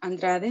 Diana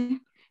Andrade?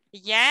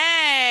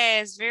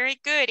 Yes, very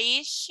good.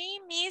 Is she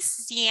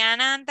Miss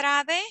Diana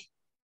Andrade?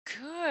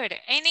 Good.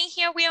 And in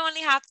here we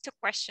only have 2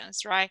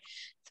 questions, right?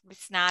 So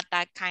it's not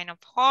that kind of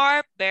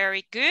hard.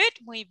 Very good.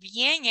 Muy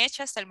bien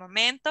hecho hasta el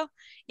momento.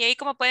 Y ahí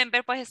como pueden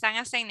ver, pues están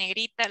hasta en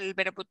negrita el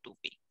verbo to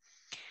be.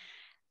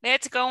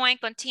 Let's go and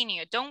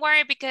continue. Don't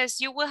worry because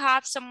you will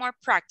have some more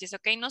practice,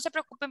 ¿ok? No se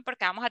preocupen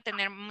porque vamos a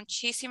tener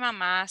muchísima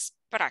más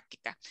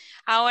práctica.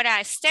 Ahora,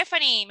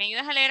 Stephanie, ¿me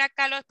ayudas a leer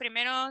acá la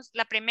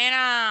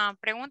primera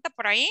pregunta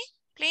por ahí,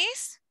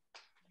 please?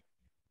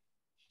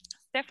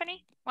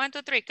 Stephanie, 1,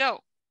 2, 3,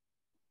 go.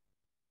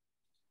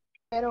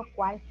 Pero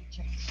 ¿cuál?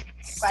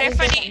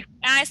 Stephanie,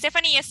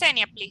 Stephanie y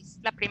Yesenia, please.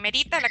 La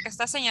primerita, la que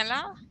está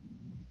señalada.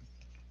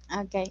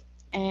 Okay.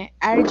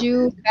 Are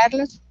you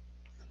Carlos?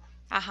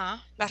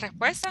 Ajá. ¿La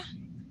respuesta?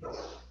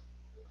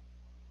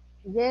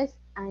 Yes,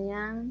 I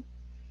am.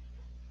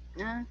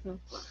 No.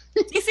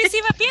 Sí,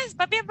 va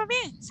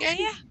bien. Sí,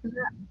 ahí es.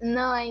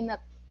 No, I'm not.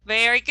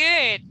 Very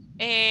good.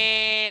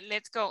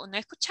 Let's go. No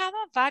he escuchado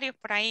a varios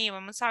por ahí.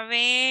 Vamos a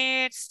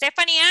ver.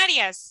 Stephanie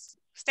Arias.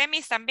 Usted,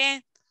 Miss,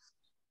 también.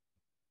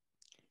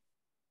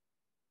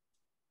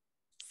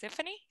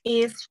 Stephanie.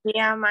 Is she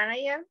a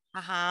manager?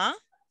 Ajá.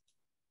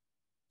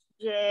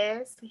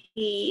 Yes,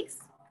 he is.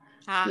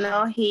 Ajá.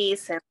 No, he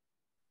isn't.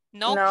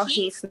 No,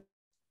 he's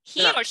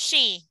he not. or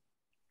she?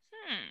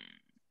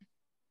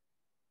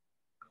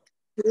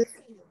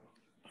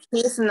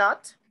 He's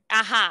not.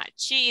 Ajá,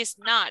 she is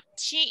not.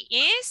 She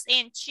is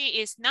and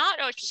she is not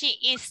or she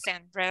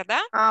isn't,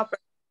 ¿verdad?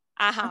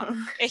 Ajá.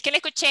 Es que le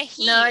escuché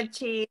he. No,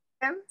 she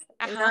isn't.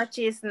 Ajá. No,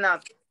 she's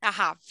not.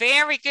 Ajá.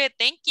 Very good.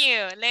 Thank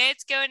you.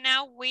 Let's go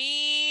now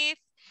with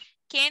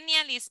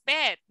Kenya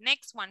Lisbeth.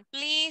 Next one,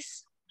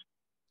 please.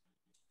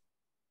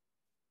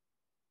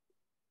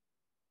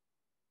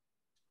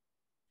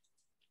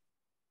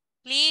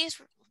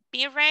 Please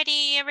be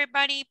ready,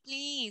 everybody,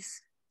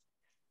 please.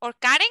 Or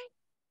Karen?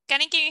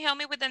 Karen, can you help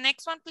me with the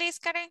next one, please,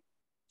 Karen?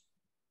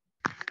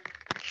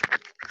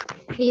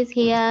 Is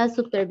he a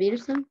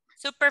supervisor?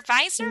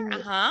 Supervisor?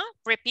 Uh-huh.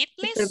 Repeat,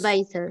 please.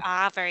 Supervisor.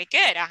 Ah, very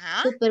good.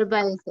 Uh-huh.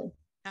 Supervisor.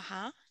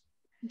 Uh-huh.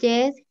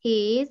 Yes,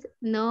 he is.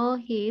 No,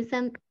 he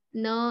isn't.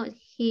 No,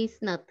 he's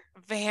not.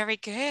 Very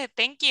good.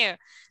 Thank you.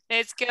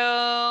 Let's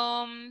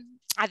go.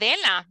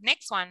 Adela,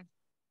 next one.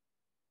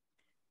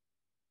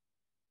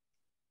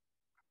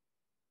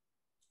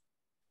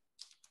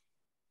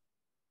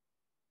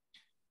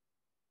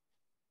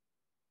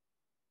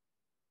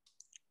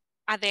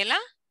 Adela?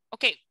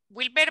 Okay.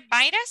 Wilber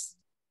Virus?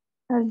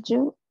 Are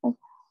you?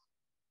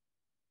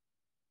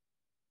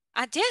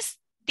 Yes.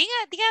 Diga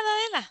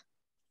Adela.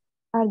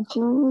 Are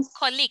you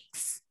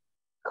Colleagues.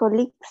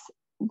 colleagues?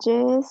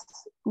 Yes,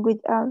 we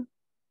are.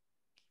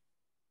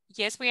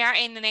 Yes, we are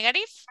in the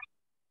negative.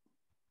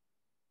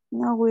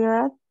 No, we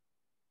are.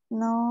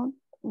 No,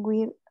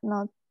 we're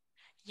not.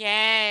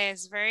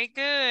 Yes, very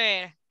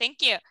good.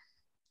 Thank you.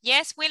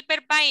 Yes,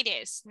 Wilber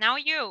Baires. Now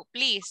you,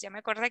 please. Ya me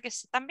acordé que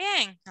sí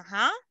también.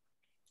 Ajá.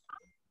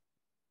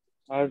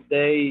 Are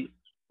they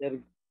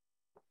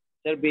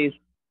service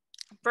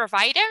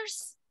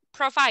Providers?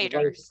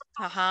 Providers.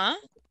 Ajá.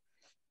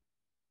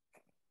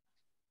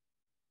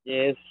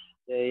 Yes,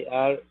 they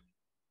are.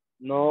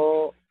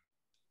 No,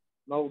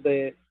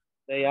 they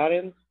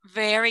aren't.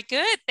 Very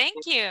good.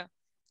 Thank you.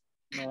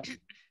 No.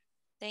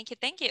 Thank you.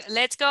 Thank you.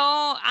 Let's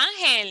go,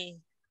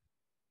 Angel.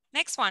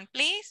 Next one,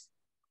 please.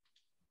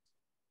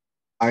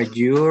 Are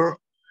your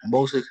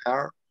bosses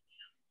hard?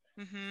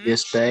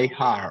 Yes, they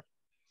are.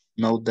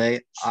 No,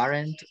 they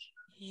aren't.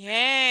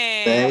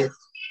 Yeah. They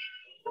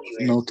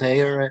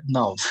are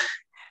no.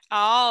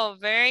 Oh,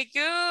 very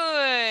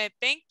good.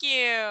 Thank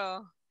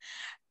you.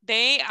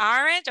 They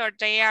aren't or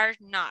they are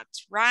not,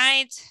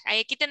 right?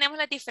 Aquí tenemos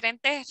las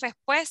diferentes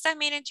respuestas.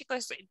 Miren,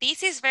 chicos,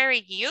 this is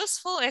very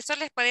useful. Eso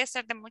les puede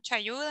ser de mucha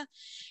ayuda.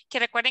 Que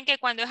recuerden que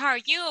cuando es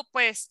are you,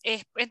 pues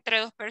es entre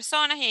dos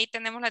personas y ahí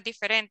tenemos las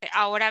diferentes.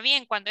 Ahora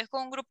bien, cuando es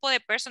con un grupo de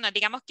personas,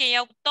 digamos que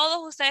ya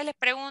todos ustedes les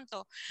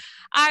pregunto,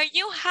 ¿are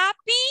you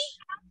happy?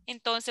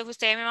 Entonces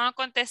ustedes me van a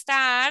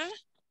contestar,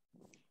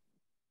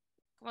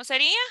 ¿cómo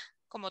sería?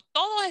 Como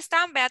todos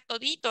están, vea,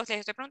 toditos, les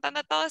estoy preguntando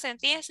a todos,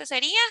 ¿entiendes?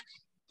 Sería,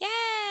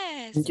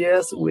 yes.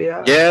 Yes, we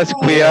are. Yes,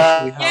 we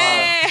are.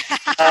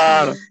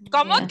 Yeah.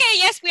 ¿Cómo que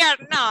yes, we are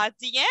not?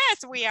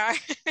 Yes, we are.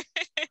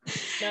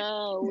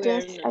 No, we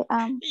Yes, are not.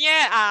 I am.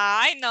 Yeah,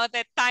 I know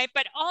that type,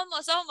 but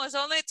almost,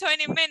 only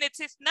 20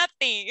 minutes is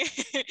nothing.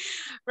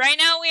 Right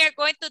now we are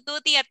going to do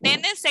the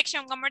attendance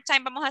section one more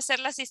time. Vamos a hacer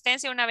la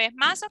asistencia una vez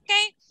más, ¿ok?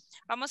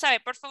 Vamos a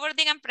ver, por favor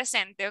digan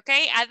presente, ¿ok?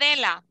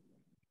 Adela.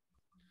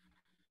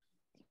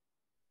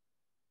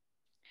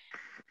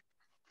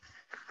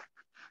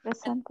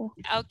 Presente.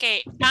 Ok,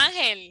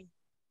 Ángel.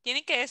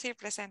 Tienen que decir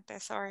presente,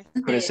 sorry.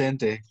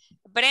 Presente.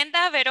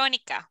 Brenda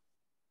Verónica.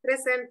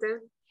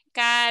 Presente.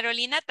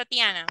 Carolina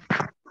Tatiana.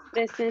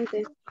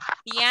 Presente.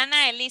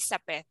 Diana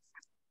Elizabeth.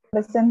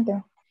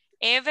 Presente.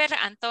 Ever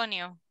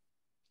Antonio.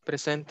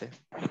 Presente.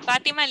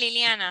 Fátima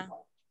Liliana.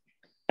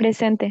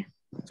 Presente.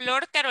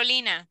 Flor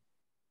Carolina.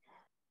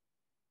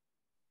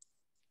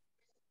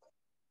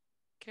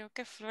 Creo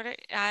que Flor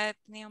ha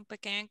tenido un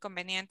pequeño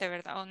inconveniente,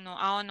 ¿verdad? Oh, no.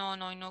 Oh,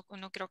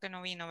 no creo que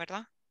no vino,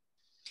 ¿verdad?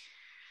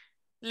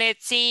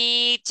 Let's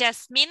see.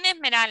 Jasmine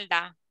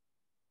Esmeralda.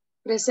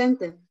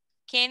 Presente.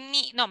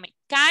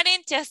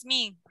 Karen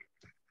Jasmine.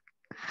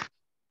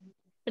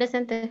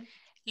 Presente.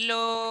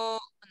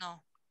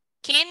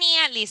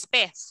 Kenia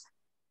Lisbeth.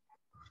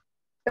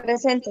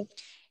 Presente.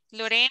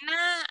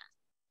 Lorena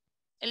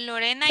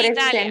Presente.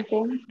 Italia.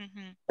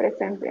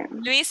 Presente.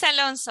 Luis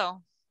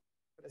Alonso.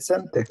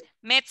 Presente.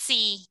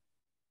 Metzi.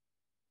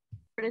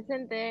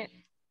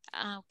 Presente.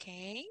 Ah, ok.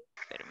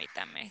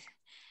 Permítame.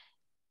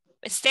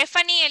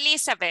 Stephanie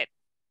Elizabeth.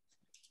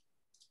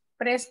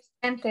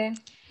 Presente.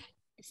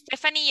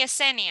 Stephanie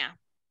Yesenia.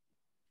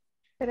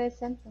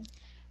 Presente.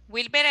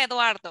 Wilber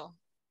Eduardo.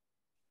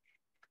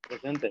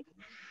 Presente.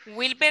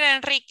 Wilber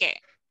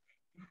Enrique.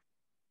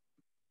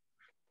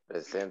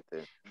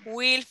 Presente.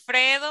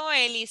 Wilfredo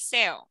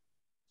Eliseo.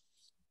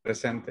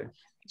 Presente.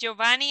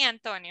 Giovanni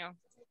Antonio.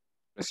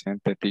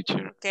 Presente,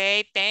 teacher.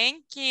 Okay,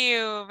 thank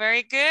you.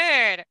 Very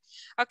good.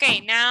 Okay,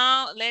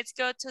 now let's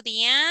go to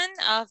the end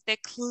of the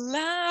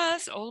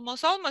class.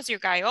 Almost, you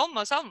guys.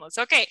 Almost.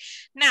 Okay,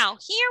 now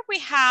here we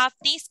have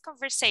this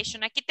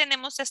conversation. Aquí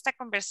tenemos esta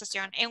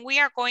conversación and we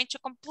are going to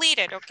complete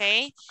it,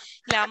 okay?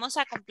 La vamos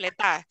a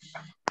completar.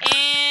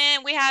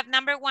 And we have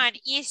number 1.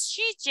 Is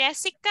she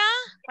Jessica?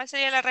 ¿Cuál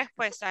sería la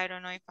respuesta? I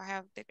don't know if I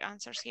have the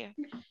answers here.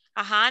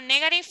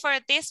 Negative for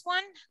this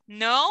one?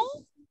 No?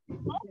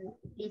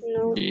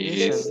 No.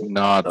 She is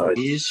not. No,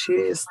 she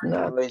is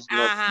not.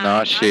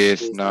 No, she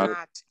is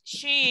not.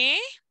 She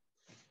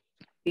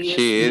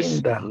She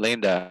is Linda.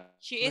 Linda.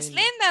 She is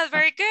Linda.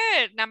 Very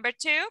good. Number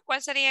 2.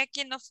 ¿Cuál sería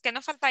aquí? ¿Qué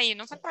nos falta ahí?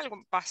 Nos falta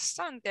algo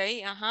bastante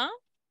ahí.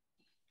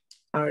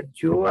 Are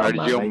you a Are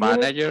manager? you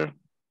manager?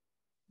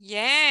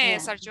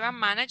 Yes. Are you a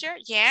manager?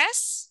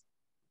 Yes.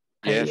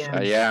 Yes,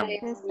 I am.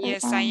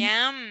 Yes, I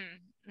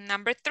am.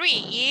 Number 3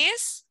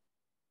 is?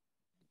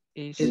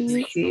 Is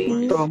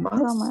he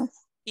Thomas?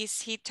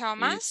 Is he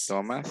Thomas?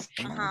 Thomas?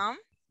 Is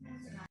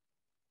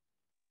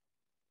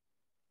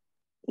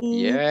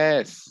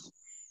Yes.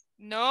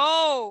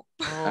 No.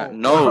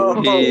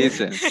 No, he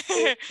isn't.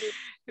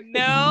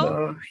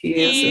 No,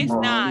 he is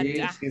not.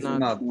 He's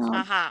not.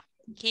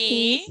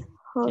 He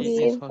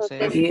is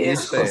Jose. He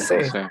is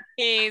Jose.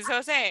 is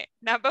Jose.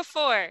 Number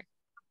 4.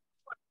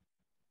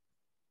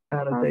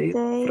 Are they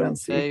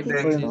Francisco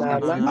and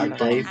Alan? Are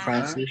they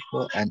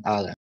Francisco and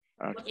Alan?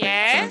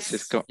 Yes.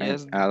 Francisco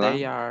Yes, and Alan.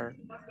 they are.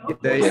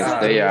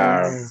 They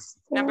are.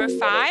 Number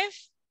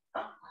 5.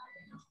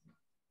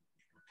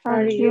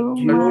 Are you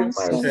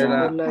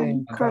Marcela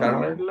and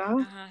Carla?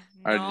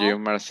 Are you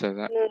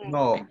Marcela?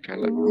 No. and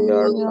Carla?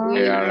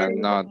 They are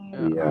not.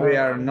 We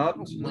are not.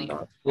 We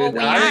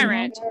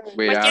aren't.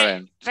 We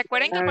aren't.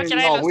 Recuerden que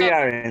cualquiera de No, los we dos.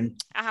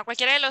 aren't.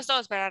 Cualquiera de los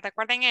dos, pero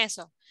recuerden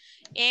eso.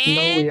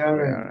 No, we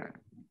aren't.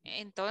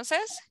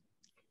 Entonces,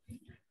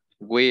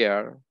 We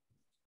are.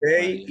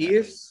 They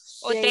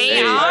is.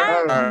 they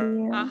are.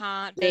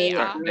 They They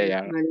are. are. They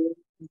are.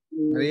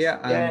 Maria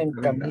and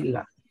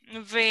Camila.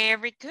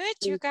 Very good,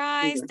 you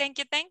guys. Thank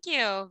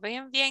you.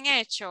 Bien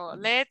hecho.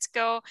 Let's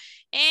go.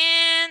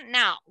 And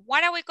now,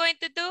 what are we going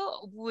to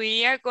do?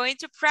 We are going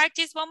to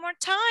practice one more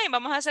time.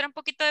 Vamos a hacer un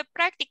poquito de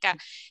práctica.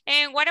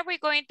 And what are we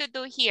going to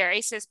do here?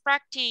 It says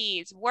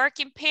practice, work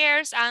in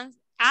pairs, and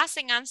ask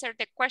and answer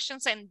the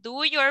questions and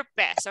do your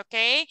best,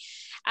 okay?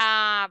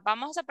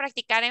 Vamos a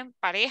practicar en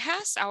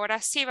parejas.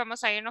 Ahora sí,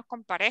 vamos a irnos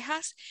con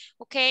parejas.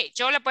 Ok,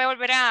 yo le voy a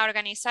volver a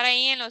organizar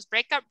ahí en los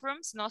breakout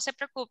rooms. No se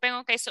preocupen,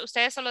 ok.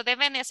 Ustedes solo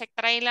deben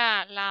aceptar ahí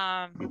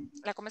la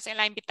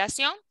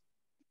invitación.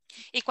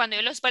 Y cuando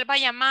yo los vuelva a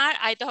llamar,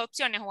 hay 2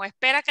 opciones. O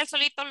espera que él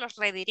solito los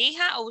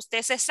redirija o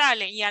usted se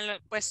sale y ya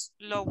pues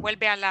lo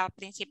vuelve a la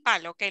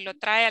principal, ok. Lo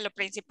trae a lo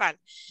principal.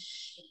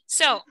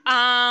 So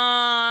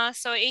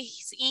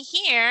in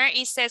here,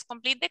 it says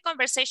complete the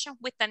conversation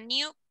with a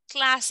new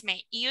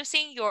classmate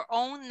using your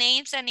own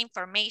names and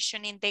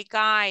information in the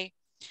guide.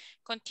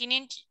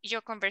 Continue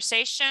your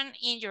conversation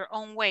in your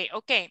own way.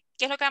 Ok, ¿qué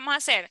es lo que vamos a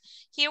hacer?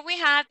 Here we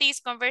have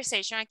this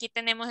conversation. Aquí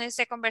tenemos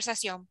esta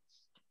conversación.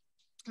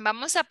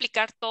 Vamos a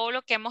aplicar todo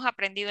lo que hemos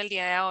aprendido el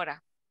día de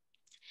ahora.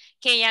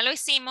 Que ya lo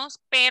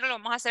hicimos, pero lo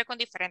vamos a hacer con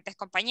diferentes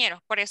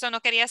compañeros. Por eso no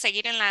quería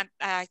seguir en la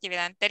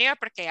actividad anterior,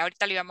 porque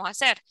ahorita lo íbamos a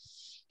hacer.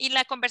 Y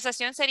la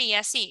conversación sería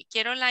así.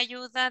 Quiero la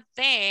ayuda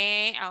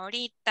de,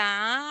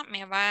 ahorita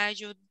me va a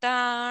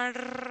ayudar.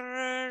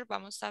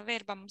 Vamos a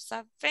ver.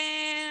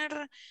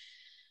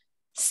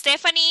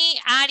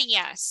 Stephanie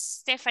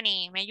Arias.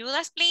 Stephanie, ¿me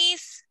ayudas,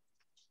 please?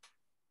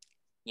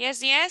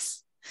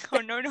 Yes.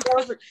 Oh, no.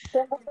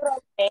 Tengo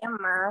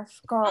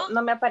problemas.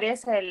 No me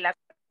aparece la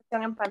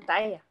cuestión en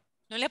pantalla.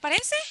 ¿No le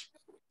aparece?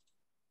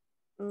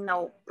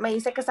 No, me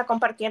dice que está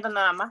compartiendo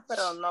nada más,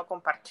 pero no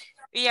comparte.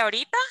 ¿Y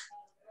ahorita?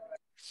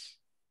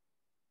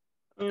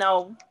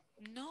 No.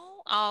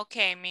 No?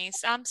 Okay,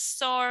 miss. I'm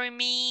sorry,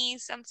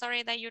 miss. I'm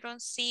sorry that you don't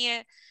see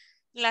it.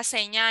 La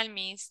señal,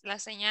 miss. La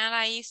señal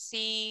ahí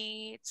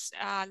sí, it's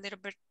a little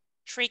bit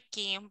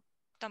tricky.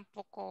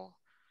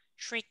 Tampoco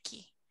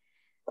tricky.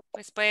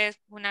 Pues puede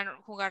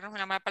jugarnos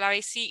una mala palabra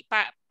y sí,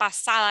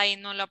 pasada y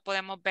no la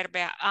podemos ver.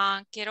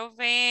 Vea. Quiero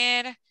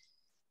ver.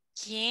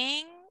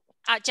 ¿Quién?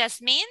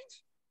 Jasmine.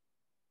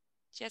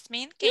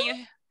 Jasmine, can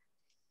you?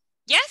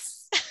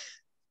 Yes.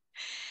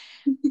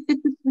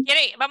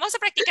 Vamos a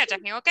practicar,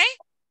 Jasmine, ¿ok?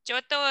 Yo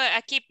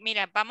aquí,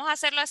 mira, vamos a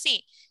hacerlo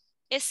así.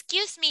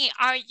 Excuse me,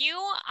 are you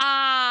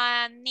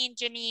an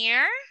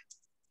engineer?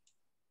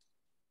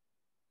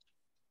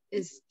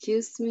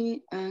 Excuse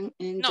me, an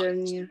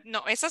engineer.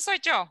 No, esa soy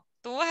yo.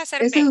 Tú vas a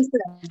hacer ¿Esa B. es usted?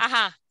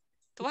 Ajá,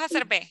 tú vas a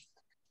hacer B.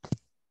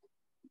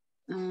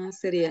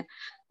 Sería,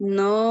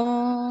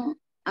 no,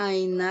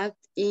 I'm not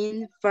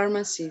in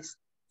pharmacist.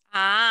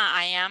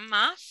 I am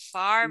a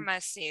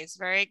pharmacist.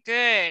 Very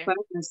good.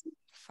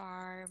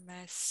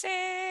 Pharmacist.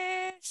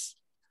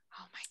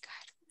 Oh my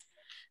God.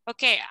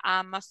 Okay,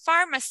 I'm a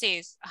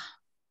pharmacist.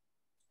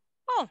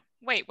 Oh,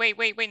 wait.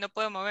 No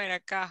puedo mover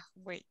acá.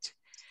 Wait.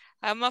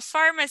 I'm a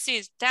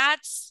pharmacist.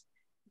 That's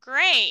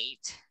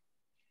great.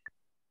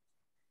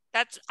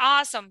 That's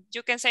awesome.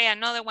 You can say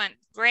another one.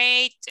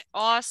 Great,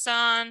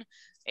 awesome,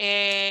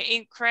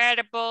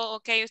 incredible.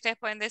 Ok, ustedes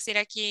pueden decir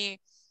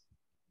aquí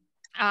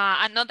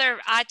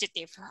another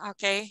adjective.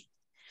 Ok.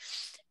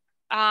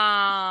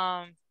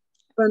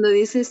 Cuando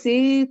dice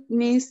sí,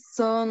 mis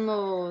son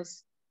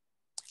los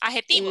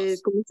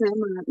adjetivos. ¿cómo se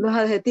llama? Los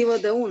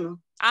adjetivos de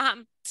uno. Ajá,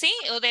 sí,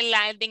 o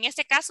en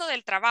este caso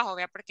del trabajo,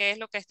 ¿vea? Porque es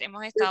lo que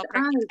hemos estado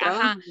practicando.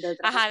 Ajá,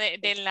 ajá,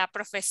 de la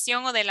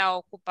profesión o de la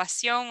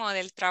ocupación o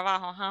del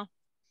trabajo, ajá.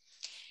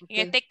 Okay.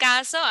 En este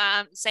caso,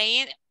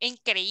 say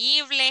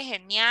increíble,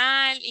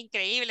 genial,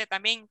 increíble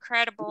también,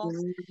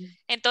 incredible.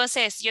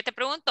 Entonces, yo te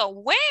pregunto,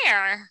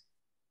 where?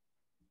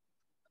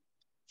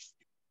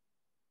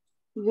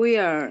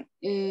 Where?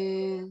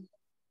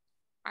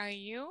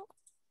 Are you?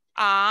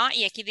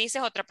 Y aquí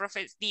dices otra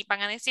profesión,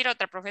 van a decir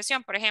otra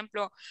profesión, por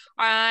ejemplo,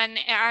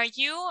 are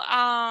you,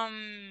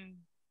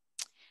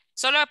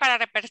 solo para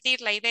repetir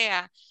la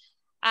idea,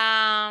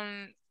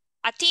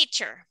 a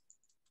teacher.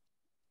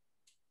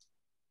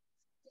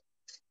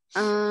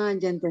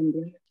 Ya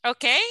entendí.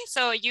 Okay,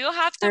 so you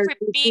have to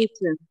repeat.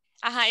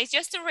 It's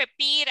just to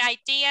repeat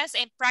ideas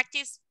and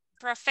practice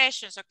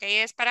professions, okay,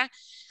 es para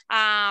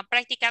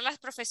practicar las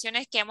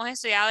profesiones que hemos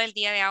estudiado el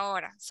día de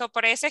ahora. So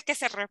por eso es que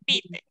se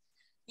repite.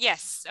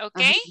 Yes,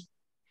 okay.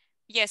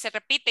 Yes, se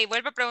repite y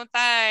vuelve a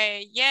preguntar,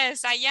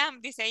 yes, I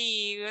am, dice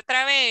ahí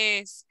otra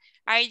vez.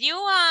 Are you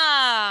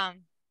a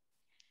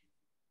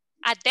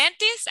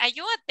dentist? Are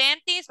you a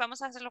dentist?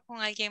 Vamos a hacerlo con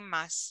alguien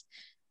más.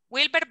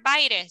 Wilber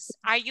Baires,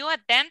 are you a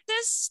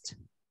dentist?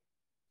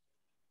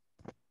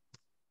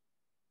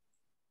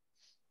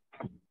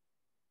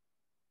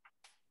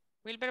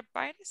 Wilber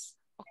Baires?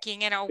 ¿O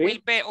quién era? ¿O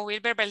sí.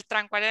 Wilber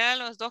Beltrán? ¿Cuál eran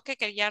los dos que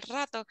quería al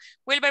rato?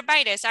 Wilber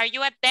Baires, are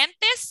you a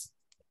dentist?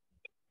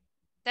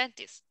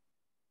 Dentist.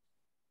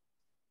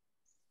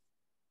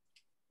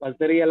 ¿Cuál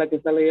sería la que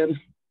está leyendo?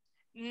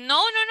 No,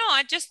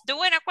 I'm just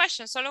doing a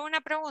question. Solo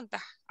una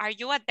pregunta. Are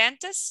you a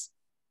dentist?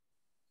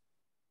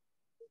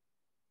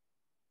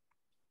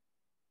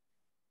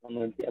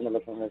 No entiendo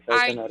lo que me está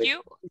diciendo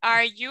ahorita.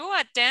 Are you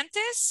a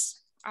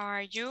dentist?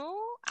 Are you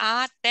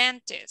a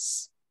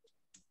dentist?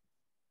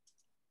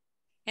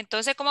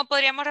 Entonces, ¿cómo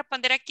podríamos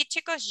responder aquí,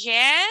 chicos?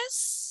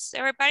 Yes.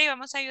 Everybody,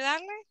 ¿vamos a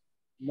ayudarle?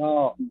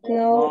 No,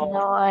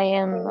 I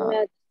am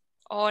not.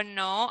 Oh,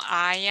 no,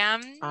 I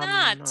am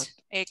not.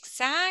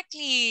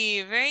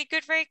 Exactly. Very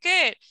good, very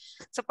good.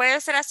 So puede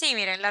ser así,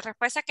 miren, la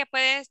respuesta que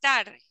puedes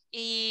dar.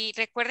 Y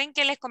recuerden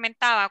que les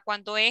comentaba,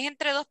 cuando es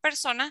entre dos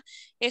personas,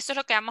 eso es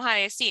lo que vamos a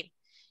decir.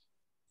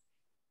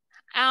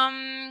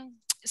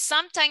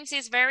 Sometimes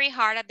it's very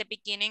hard at the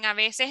beginning. A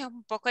veces es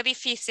un poco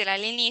difícil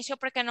al inicio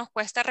porque nos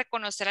cuesta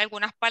reconocer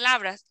algunas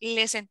palabras.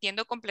 Les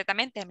entiendo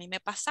completamente. A mí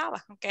me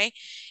pasaba, ¿ok?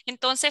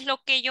 Entonces,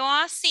 lo que yo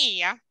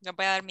hacía, les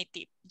voy a dar mi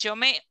tip. Yo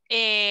me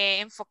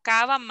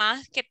enfocaba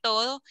más que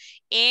todo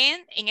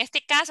en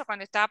este caso,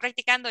 cuando estaba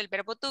practicando el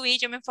verbo to be,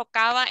 yo me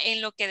enfocaba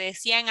en lo que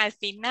decían al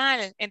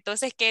final.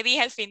 Entonces, ¿qué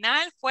dije al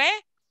final? Fue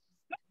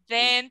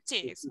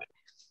dentist.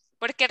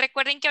 Porque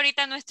recuerden que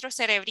ahorita nuestro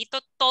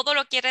cerebrito todo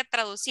lo quiere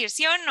traducir,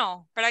 ¿sí o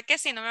no? ¿Verdad que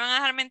sí? No me van a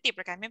dejar mentir,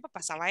 porque a mí me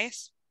pasaba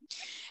eso.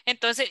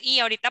 Entonces, y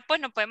ahorita pues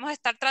no podemos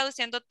estar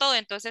traduciendo todo,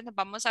 entonces nos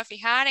vamos a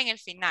fijar en el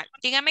final.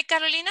 Dígame,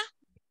 Carolina.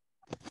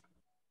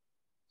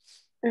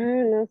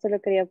 No,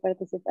 solo quería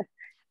participar.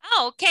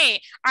 Ok.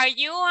 Are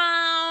you,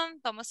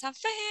 vamos a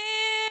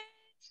ver,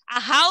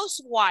 a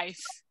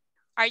housewife?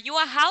 Are you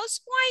a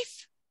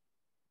housewife?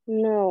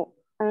 No,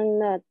 I'm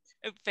not.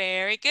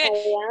 Very good.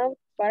 I am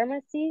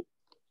pharmacy.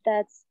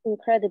 That's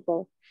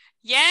incredible.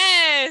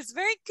 Yes,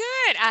 very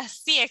good.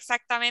 Así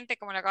exactamente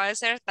como lo acaba de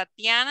hacer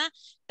Tatiana.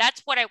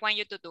 That's what I want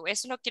you to do.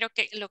 Eso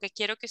es lo que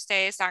quiero que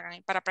ustedes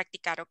hagan para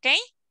practicar, ¿ok?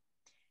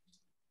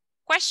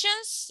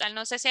 Questions?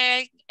 No sé si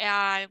hay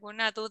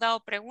alguna duda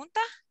o pregunta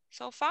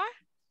so far.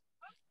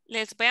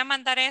 Les voy a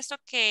mandar eso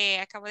que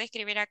acabo de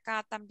escribir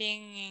acá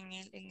también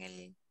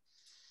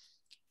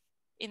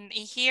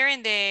here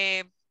in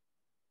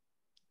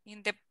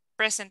the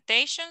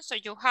presentation, so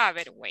you have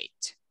it.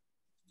 Wait.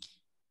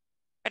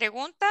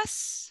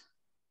 ¿Preguntas?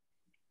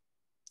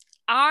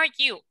 Are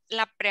you,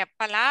 la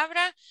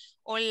palabra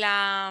o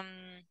la...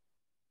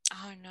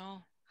 Oh,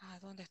 no. ¿A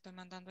dónde estoy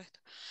mandando esto?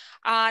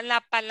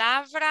 La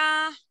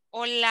palabra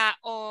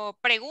o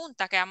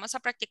pregunta que vamos a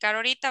practicar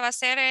ahorita va a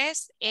ser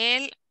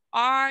el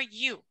are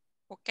you.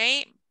 ¿Ok?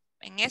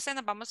 En ese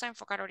nos vamos a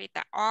enfocar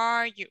ahorita.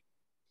 Are you?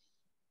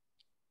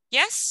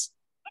 Yes?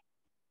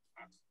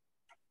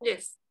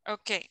 Yes.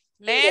 Ok.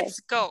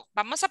 Let's go.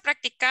 Vamos a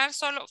practicar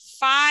solo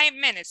 5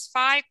 minutes.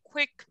 5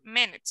 quick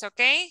minutes. ¿Ok?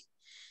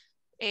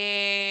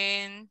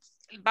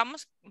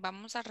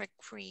 Vamos a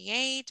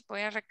recreate.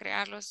 Voy a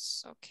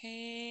recrearlos. Ok.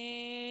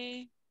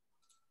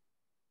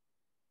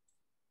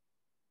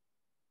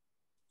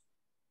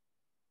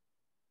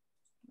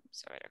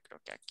 Vamos a ver, creo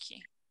que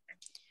aquí.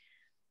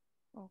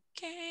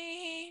 Ok.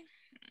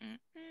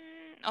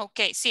 Ok,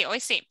 sí, hoy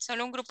sí.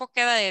 Solo un grupo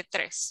queda de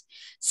 3.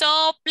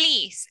 So,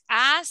 please,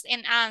 ask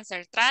and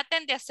answer.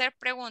 Traten de hacer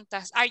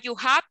preguntas. Are you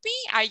happy?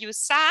 Are you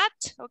sad?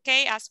 Ok,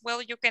 as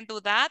well you can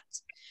do that.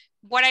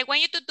 What I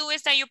want you to do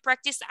is that you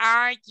practice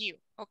are you,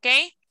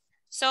 okay?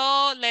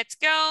 So let's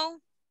go.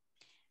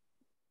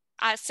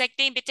 Accept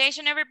the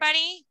invitation,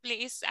 everybody.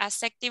 Please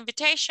accept the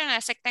invitation.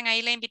 Acepten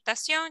ahí la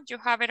invitación. You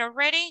have it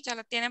already. Ya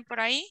lo tienen por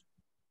ahí.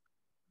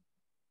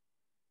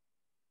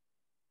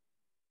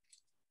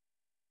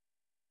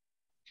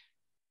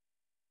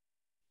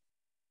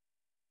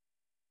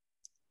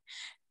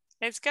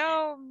 Let's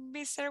go,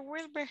 Mr.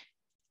 Wilbur.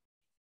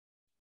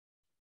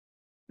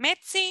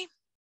 Metzi,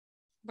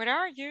 where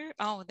are you?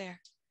 Oh,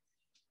 there.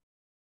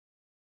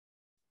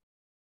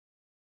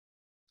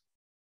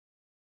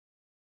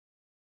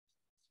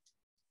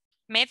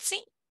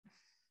 Metzi.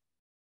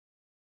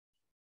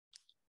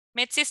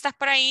 Metzi, ¿estás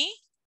por ahí?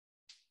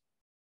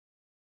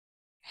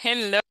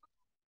 Hello.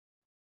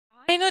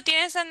 Ay, ¿no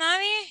tienes a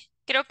nadie?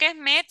 Creo que es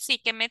Metzi,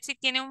 que Metzi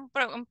tiene un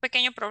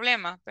pequeño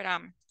problema.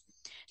 Espérame.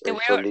 Te Estoy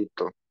voy a...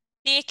 solito.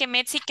 Sí, es que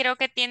Metzi creo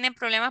que tiene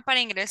problemas para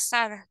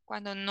ingresar.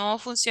 Cuando no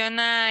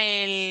funciona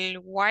el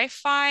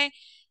Wi-Fi,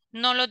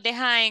 no los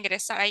deja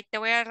ingresar. Ahí te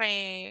voy a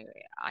Ay,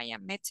 ya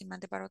Metzi,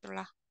 mande para otro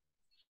lado.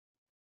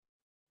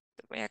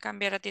 Te voy a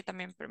cambiar a ti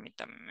también,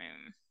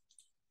 permítame.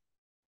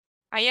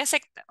 Ahí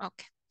acepta.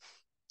 Ok.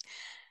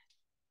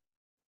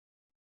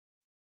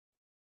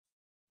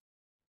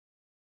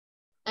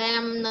 I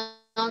am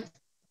not.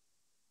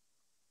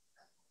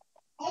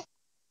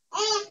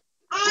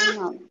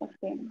 No, ok.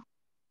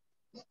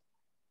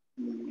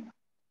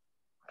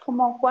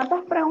 ¿Como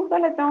cuántas preguntas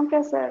le tengo que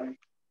hacer?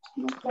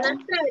 No sé.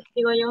 Unas tres,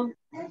 digo yo.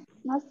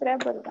 Unas tres,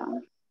 ¿verdad?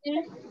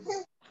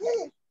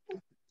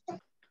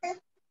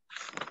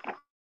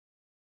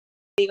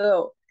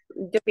 Digo,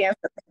 yo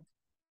pienso.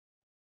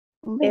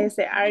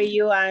 Are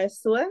you a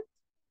student?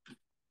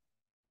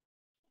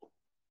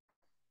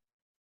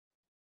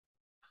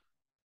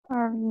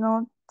 Are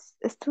not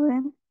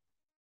student.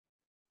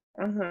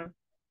 Ajá.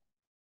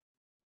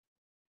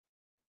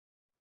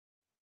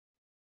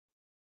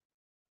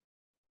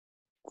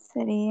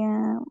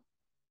 Sería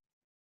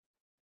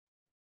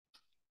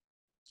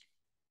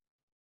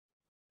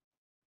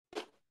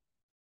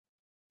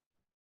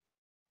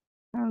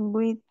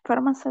with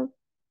pharmaceutical.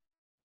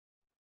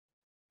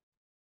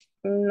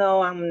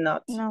 No, I'm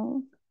not.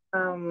 No.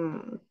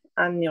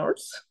 I'm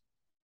yours.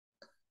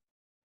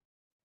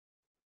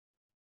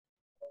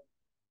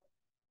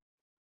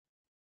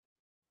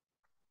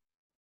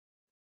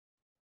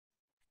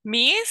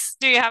 Miss,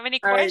 do you have any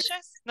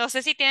questions? No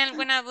sé si tienen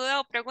alguna duda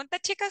o pregunta,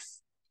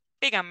 chicas.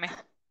 Díganme.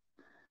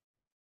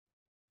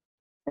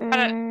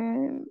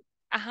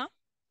 Ajá.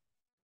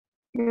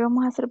 Y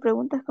vamos a hacer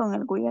preguntas con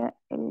el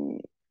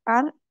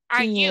are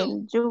y you.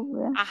 el you,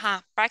 ¿verdad?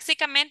 Ajá,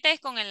 prácticamente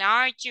es con el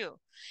are you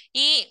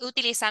y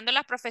utilizando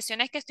las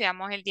profesiones que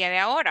estudiamos el día de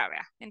ahora,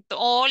 ¿verdad?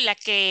 O la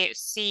que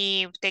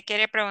si usted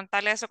quiere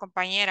preguntarle a su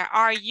compañera,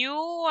 ¿Are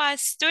you a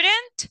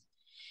student?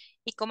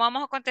 ¿Y cómo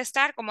vamos a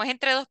contestar? Como es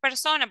entre dos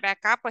personas, ¿ve?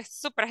 Acá pues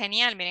súper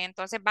genial, miren,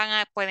 entonces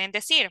pueden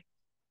decir,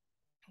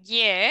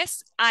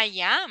 Yes,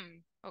 I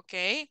am, ¿ok?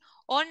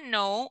 O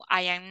no,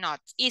 I am not.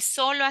 Y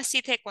solo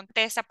así te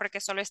contesta porque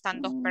solo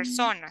están dos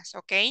personas,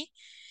 ¿ok?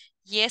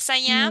 Yes,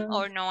 I am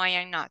or no, I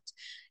am not.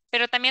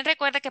 Pero también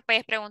recuerda que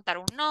puedes preguntar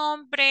un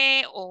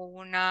nombre o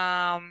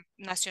una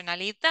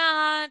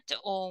nacionalidad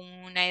o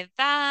una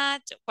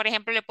edad. Por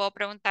ejemplo, le puedo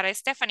preguntar a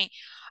Stephanie,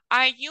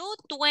 ¿Are you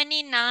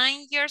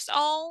 29 years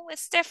old,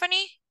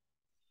 Stephanie?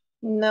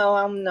 No,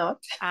 I'm not.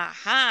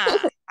 Ajá,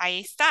 ahí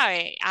está.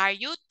 Are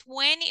you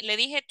 20? Le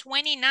dije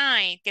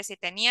 29, que si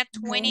tenía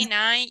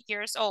 29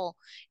 years old.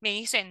 Me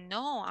dice,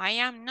 no, I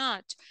am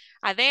not.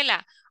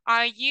 Adela,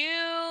 are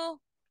you...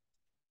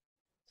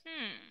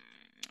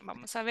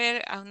 Vamos a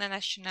ver a una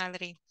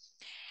nationality.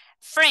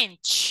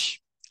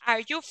 French.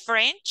 Are you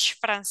French?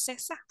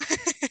 Francesa.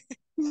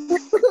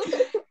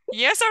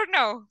 Yes or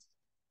no?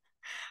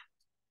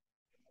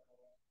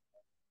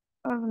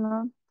 Or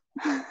not.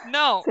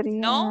 No.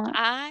 Sería, No,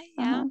 I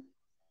am.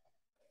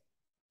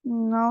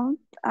 Not,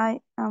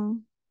 I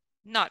am.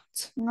 Not.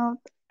 Not,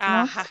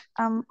 Ajá.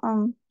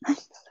 not,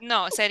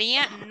 No,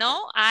 sería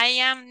no, I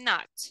am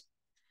not.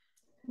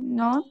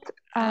 Not,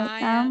 I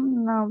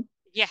am not.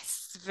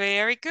 Yes,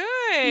 very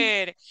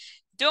good.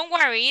 Don't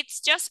worry, it's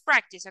just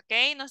practice,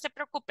 okay? No se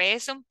preocupe,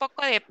 es un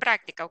poco de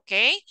práctica,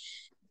 okay?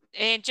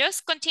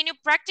 Just continue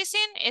practicing.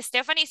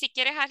 Stephanie, si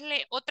quieres,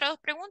 hazle otras dos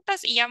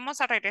preguntas y ya vamos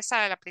a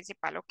regresar a la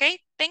principal, ¿ok?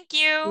 Thank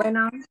you.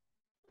 Bueno,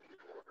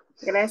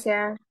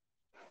 gracias.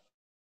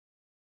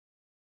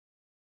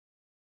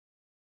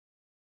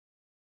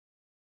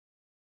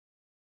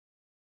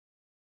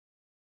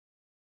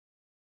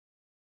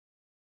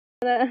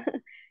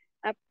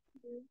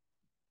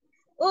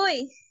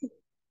 Uy.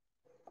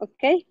 Ok,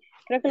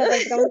 creo que lo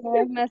practicamos una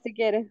vez más si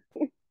quieres.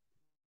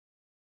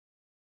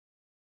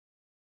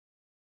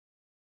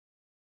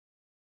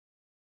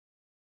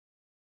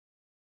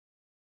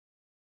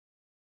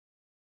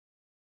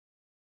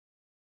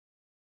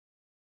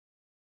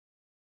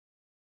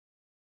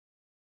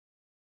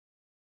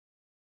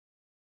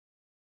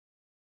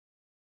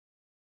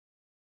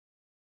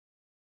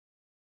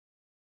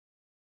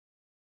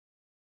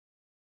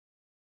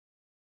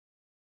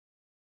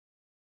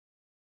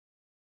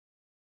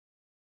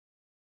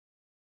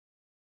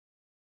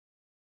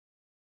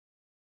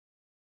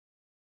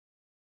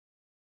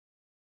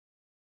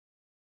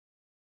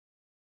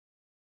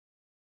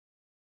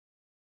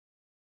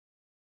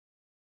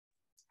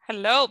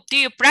 Hello. Do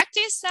you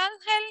practice,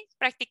 Ángel?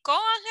 ¿Practicó,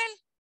 Ángel?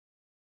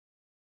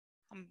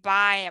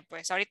 Vaya,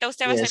 pues ahorita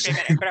usted va a ser Yes.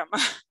 primero, broma.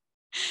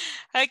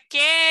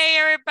 Okay,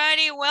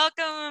 everybody,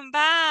 welcome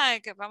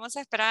back. Vamos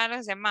a esperar a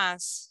los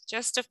demás.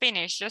 Just to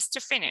finish,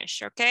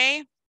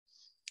 okay?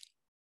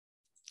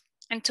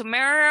 And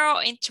tomorrow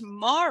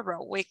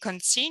we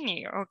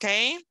continue,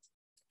 okay?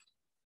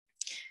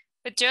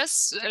 But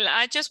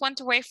I just want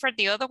to wait for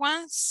the other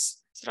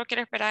ones. Solo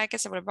quiero esperar a que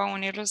se vuelvan a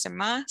unir los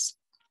demás.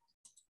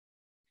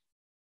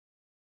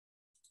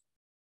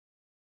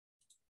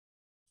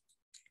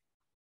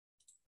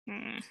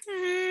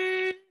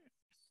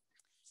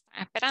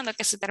 Esperando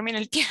que se termine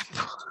el tiempo.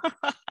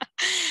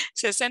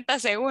 60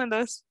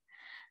 segundos.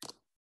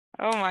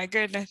 Oh my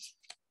goodness.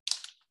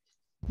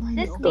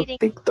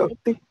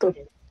 TikTok.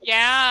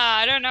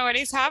 Yeah, I don't know what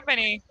is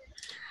happening.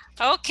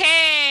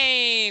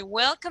 Okay,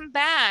 welcome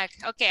back.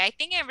 Okay, I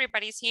think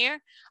everybody's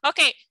here.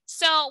 Okay,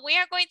 so we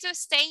are going to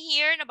stay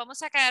here. Nos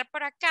vamos a quedar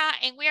por acá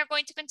and we are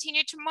going to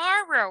continue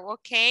tomorrow,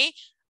 okay?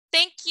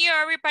 Thank you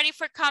everybody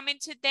for coming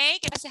today.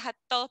 Gracias a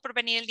todos por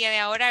venir el día de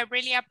ahora. I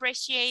really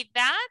appreciate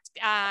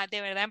that. De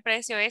verdad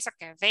aprecio eso,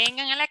 que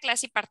vengan a la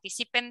clase y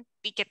participen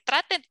y que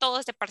traten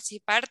todos de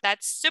participar.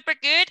 That's super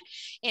good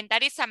and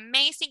that is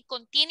amazing.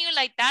 Continue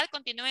like that.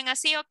 Continúen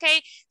así,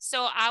 okay?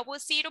 So I will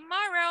see you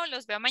tomorrow.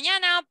 Los veo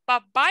mañana.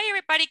 Bye-bye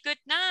everybody. Good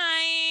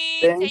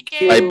night. Take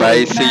care.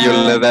 Bye-bye. See you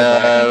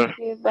later.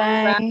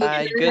 Bye.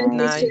 Bye. Good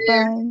night.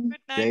 Good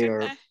night. Later.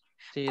 Good night.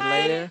 See you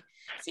Bye. later.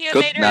 See you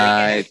Good later.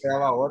 night.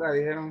 Ahora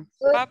dijeron.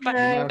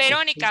 Bye-bye.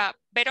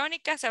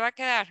 Verónica se va a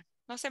quedar.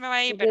 No se me va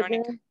a ir,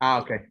 Verónica. Ah,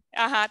 ok.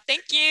 Ajá,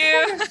 thank you.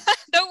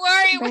 Don't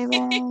worry.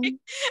 Bye.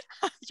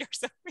 You're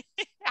so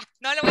mean.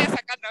 No lo voy a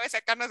sacar,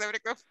 no se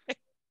preocupe.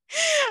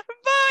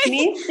 Bye.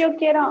 Miss, yo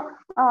quiero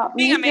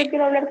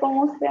hablar con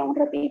usted un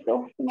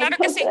ratito. Claro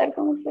que sí.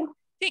 Con usted?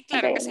 Sí,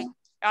 claro que sí.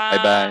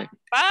 Bye-bye.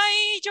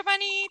 Bye,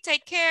 Giovanni.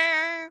 Take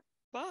care.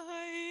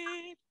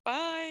 Bye.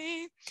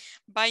 Bye.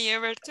 Bye,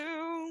 Ever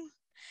too.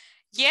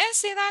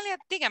 Yes, Idalia.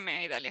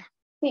 Dígame, Idalia.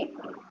 Sí,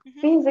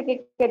 fíjese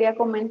que quería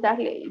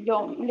comentarle,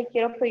 yo le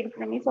quiero pedir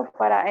permiso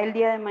para el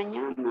día de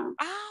mañana.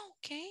 Ah,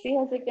 ok.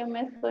 Fíjese que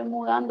me estoy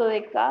mudando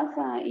de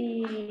casa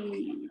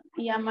y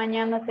ya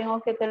mañana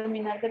tengo que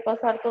terminar de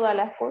pasar todas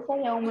las cosas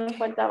y aún me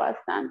falta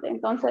bastante.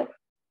 Entonces,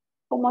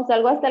 como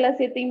salgo hasta las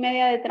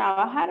 7:30 de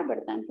trabajar,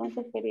 ¿verdad?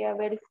 Entonces quería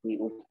ver si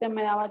usted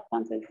me daba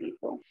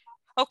chancecito.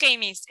 Ok,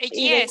 Miss.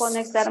 Y de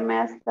conectarme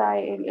hasta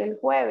el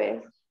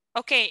jueves.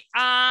 Okay,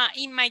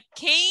 in my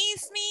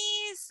case,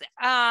 Miss,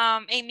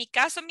 en mi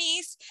caso,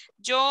 Miss,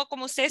 yo,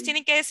 como ustedes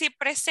tienen que decir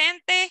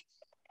presente,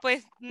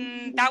 pues,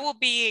 that would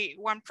be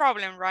one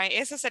problem, right?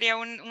 Eso sería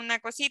una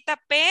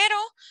cosita, pero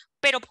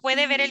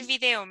puede ver el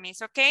video,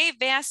 Miss, ¿ok?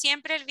 Vea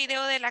siempre el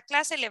video de la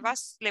clase, le va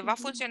a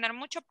funcionar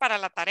mucho para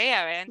la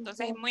tarea, ¿verdad?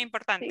 Entonces, es muy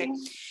importante.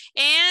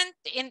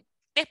 And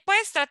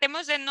después,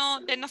 tratemos de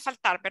no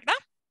faltar, ¿verdad?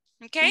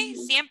 Ok,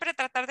 siempre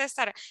tratar de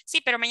estar.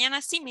 Sí, pero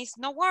mañana sí, Miss.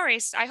 No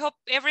worries. I hope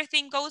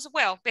everything goes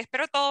well.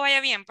 Espero todo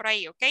vaya bien por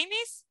ahí, ¿ok,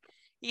 Miss?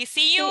 Y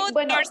see you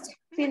Thursday.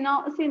 Si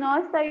no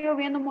está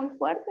lloviendo muy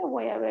fuerte,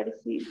 voy a ver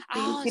si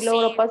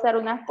logro pasar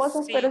unas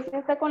cosas, pero si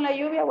está con la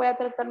lluvia, voy a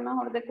tratar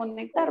mejor de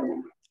conectarme.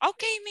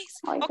 Ok, Miss.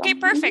 Ok,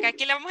 perfecto.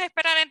 Aquí la vamos a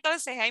esperar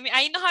entonces.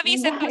 Ahí nos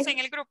avisa entonces en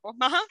el grupo.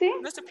 Ajá. Sí,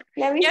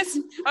 Yes.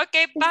 Ok,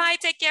 bye.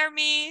 Take care,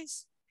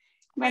 Miss.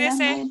 Buenas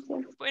Cuídese.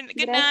 noches.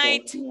 Good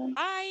night.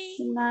 Bye.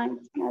 Good night.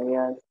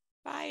 Adiós.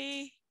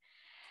 Bye.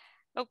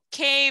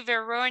 Ok,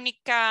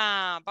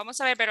 Verónica.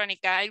 Vamos a ver,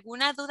 Verónica.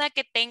 ¿Alguna duda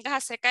que tengas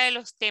acerca de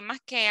los temas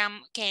que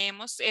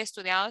hemos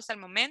estudiado hasta el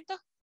momento?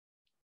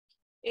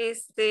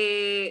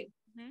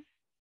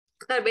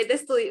 Tal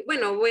vez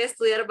voy a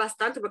estudiar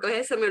bastante porque a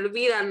veces se me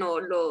olvidan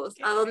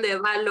a dónde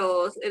va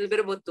el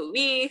verbo to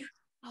be.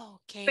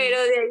 Okay.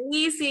 Pero de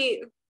allí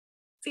sí,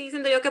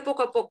 siento yo que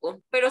poco a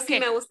poco, pero sí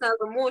me ha gustado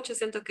mucho,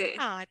 siento que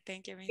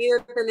he ido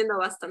entendiendo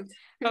bastante.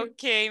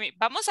 Ok,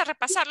 vamos a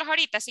repasarlos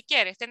ahorita si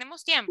quieres,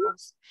 tenemos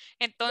tiempos.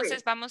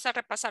 Entonces vamos a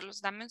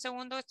repasarlos. Dame un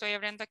segundo, estoy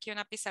abriendo aquí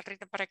una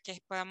pizarrita para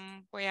que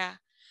voy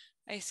a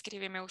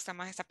escribir, me gusta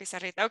más esta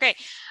pizarrita. Ok,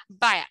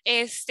 vaya,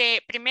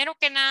 primero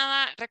que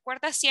nada,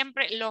 recuerda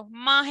siempre los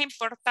más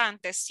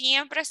importantes,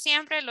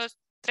 siempre los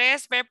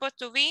 3 verbos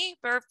to be,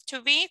 verb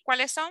to be,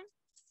 ¿cuáles son?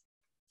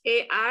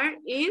 Are,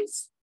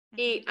 is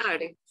y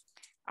are.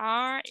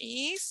 Are,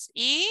 is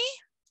y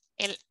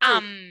el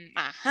am.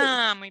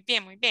 Ajá, muy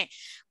bien, muy bien.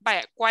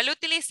 Vaya, ¿cuál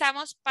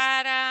utilizamos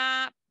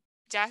para,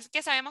 ya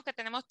que sabemos que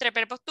tenemos 3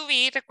 verbos to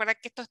be, recuerda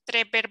que estos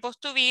 3 verbos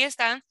to be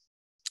están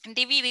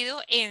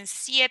divididos en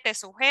 7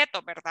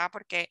 sujetos, ¿verdad?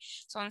 Porque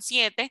son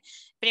 7.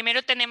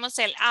 Primero tenemos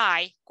el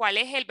I. ¿Cuál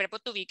es el verbo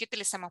to be que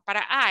utilizamos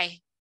para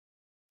I?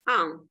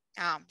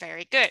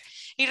 Very good.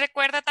 Y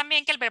recuerda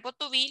también que el verbo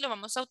to be lo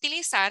vamos a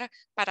utilizar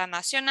para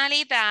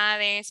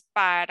nacionalidades,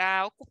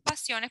 para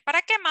ocupaciones.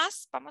 ¿Para qué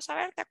más? Vamos a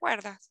ver, ¿te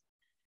acuerdas?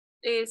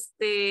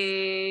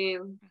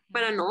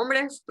 Para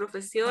nombres,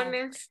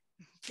 profesiones.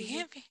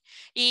 Bien, bien.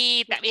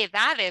 Y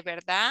edades,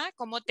 ¿verdad?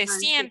 ¿Cómo te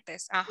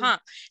sientes?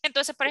 Ajá.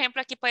 Entonces, por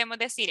ejemplo, aquí podemos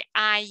decir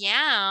I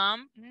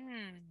am,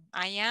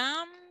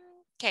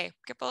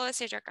 ¿Qué puedo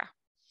decir yo acá?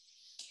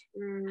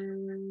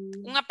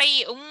 Mm, Un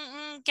apellido,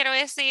 quiero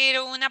decir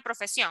una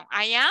profesión.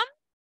 I am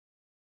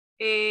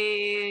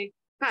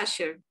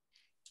cashier.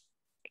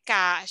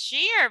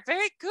 cashier.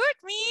 Very good,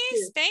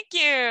 Miss. Thank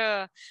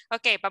you.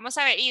 Ok, vamos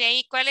a ver. Y de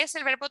ahí, ¿cuál es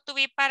el verbo to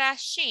be para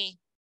she?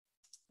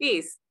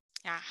 Is.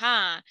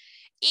 Ajá.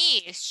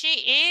 Is.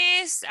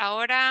 She is.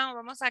 Ahora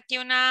vamos aquí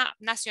a una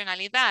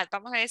nacionalidad.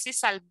 Vamos a decir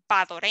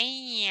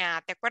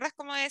salvadoreña. ¿Te acuerdas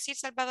cómo decir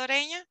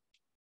salvadoreña?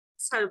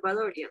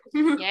 Salvadorian.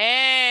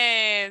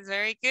 Yes,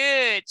 very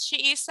good.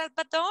 She is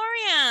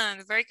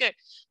Salvadorian. Very good.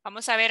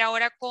 Vamos a ver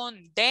ahora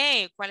con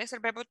they. ¿Cuál es el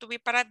verbo to be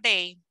para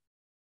they?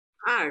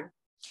 Are.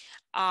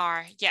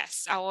 Are,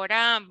 yes.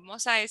 Ahora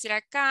vamos a decir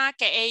acá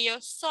que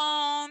ellos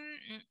son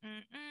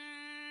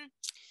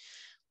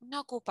una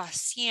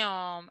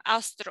ocupación.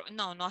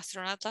 No,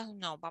 astronautas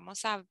no.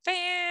 Vamos a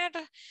ver.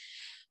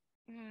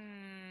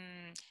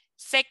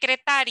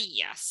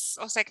 Secretarias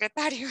o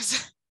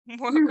secretarios.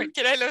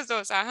 Cualquiera de los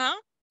dos, ajá.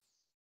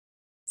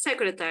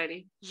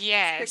 Secretary.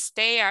 Yes,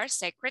 they are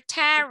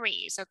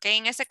secretaries, ok.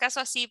 En este caso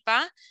así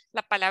va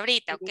la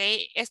palabrita, ok.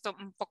 Esto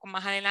un poco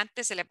más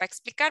adelante se les va a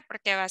explicar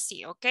por qué va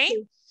así, ok.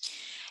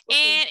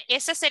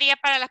 Esa sería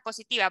para las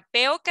positivas.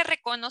 Veo que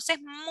reconoces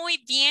muy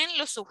bien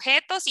los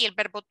sujetos y el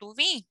verbo to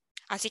be.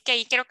 Así que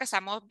ahí creo que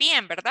estamos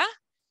bien, ¿verdad?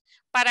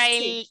 Para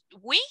el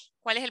we,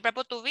 ¿cuál es el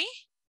verbo to be?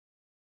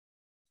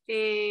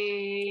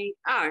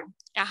 Are.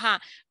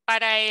 Ajá.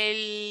 Para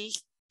el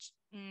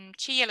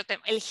she, ya lo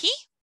tengo. El he.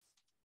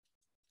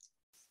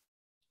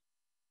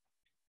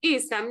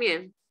 Is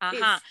también.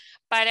 Ajá. Is.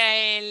 Para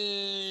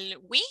el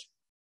we.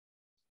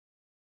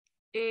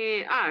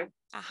 Are.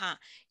 Ajá.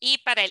 Y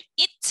para el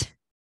it,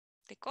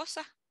 de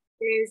cosa.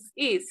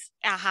 Is.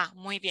 Ajá,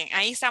 muy bien.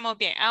 Ahí estamos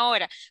bien.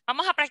 Ahora,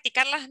 vamos a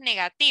practicar las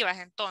negativas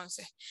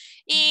entonces.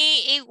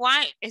 Y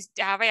igual,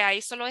 ya ve,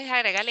 ahí solo es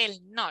agregarle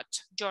el not.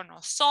 Yo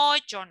no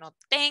soy, yo no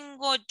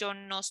tengo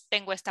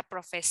esta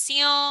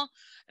profesión,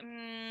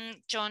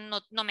 yo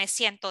no me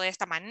siento de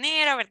esta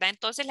manera, ¿verdad?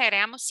 Entonces le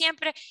agregamos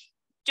siempre.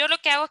 Yo lo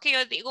que hago es que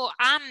yo digo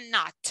I'm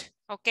not,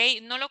 ¿ok?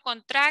 No lo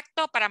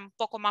contracto para un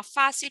poco más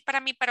fácil para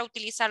mí para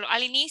utilizarlo.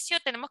 Al inicio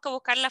tenemos que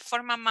buscar la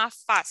forma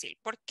más fácil.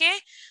 ¿Por qué?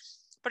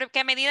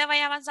 Porque a medida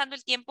vaya avanzando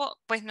el tiempo,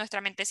 pues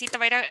nuestra mentecita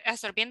va a ir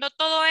absorbiendo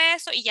todo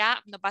eso y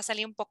ya nos va a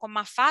salir un poco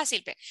más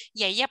fácil. ¿Ve?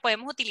 Y ahí ya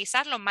podemos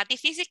utilizar lo más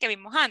difícil que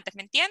vimos antes,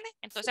 ¿me entiendes?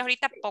 Entonces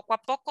ahorita poco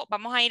a poco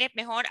vamos a ir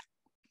mejor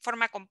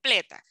forma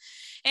completa.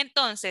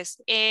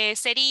 Entonces,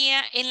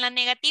 sería en la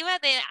negativa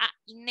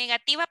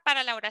negativa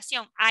para la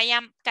oración. I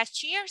am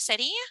cashier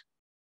sería.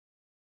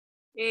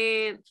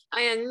 I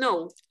am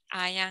no.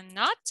 I am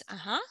not.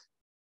 Ajá.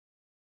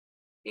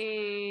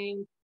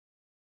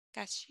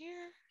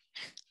 Cashier.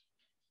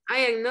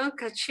 I am not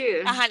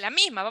cashier. Ajá, la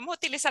misma. Vamos a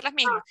utilizar las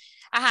mismas.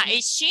 Ajá.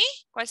 ¿Y she?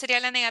 ¿Cuál sería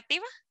la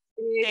negativa?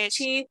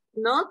 She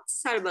not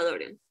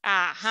Salvadorian.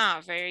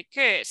 Ajá, very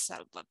good,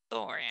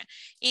 Salvadorian.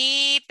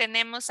 Y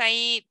tenemos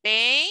ahí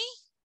they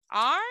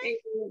are.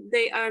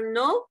 They are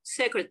no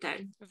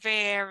secretary.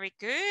 Very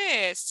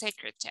good,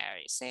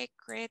 secretary.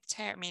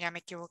 Mira, me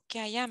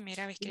equivoqué allá.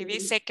 Mira, me escribí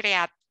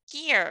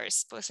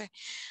secretaries. Pues,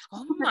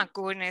 oh my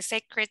goodness,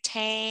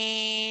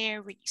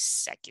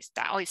 secretaries. Aquí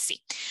está, hoy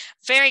sí.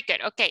 Very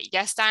good. Ok,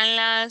 ya están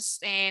las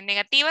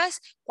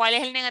negativas. ¿Cuál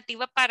es el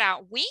negativo para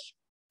we?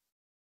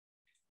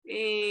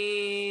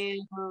 We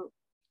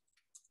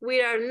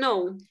are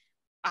no.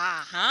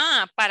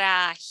 Ajá,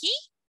 para he.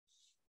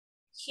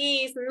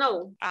 He is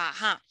no.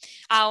 Ajá.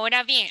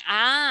 Ahora bien,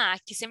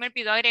 aquí se me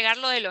olvidó agregar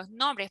lo de los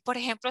nombres. Por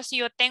ejemplo, si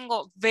yo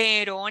tengo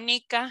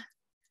Verónica,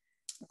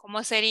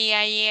 ¿cómo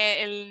sería ahí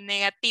el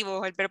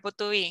negativo, el verbo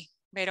to be?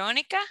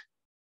 Verónica.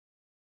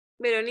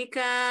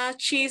 Verónica,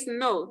 she is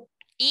no.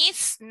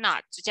 Is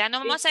not. Ya no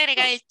vamos a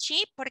agregar el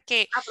she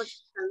porque. Porque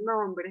el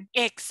nombre.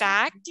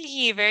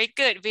 Exactly. Very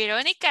good.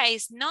 Verónica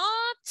is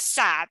not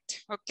sad.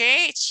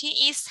 Okay.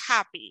 She is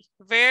happy.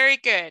 Very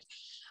good.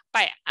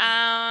 Vaya.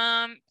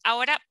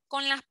 Ahora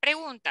con las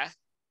preguntas.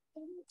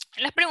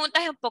 Las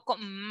preguntas es un poco,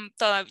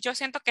 yo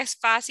siento que es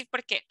fácil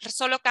porque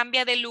solo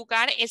cambia de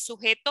lugar el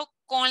sujeto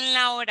con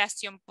la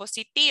oración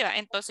positiva.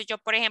 Entonces yo,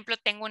 por ejemplo,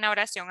 tengo una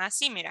oración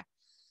así, mira.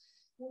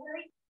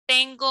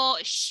 Tengo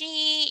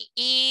she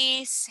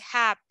is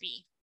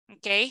happy.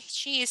 Ok,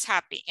 she is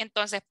happy.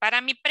 Entonces,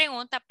 para mi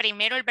pregunta,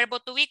 primero el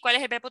verbo to be. ¿Cuál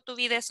es el verbo to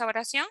be de esa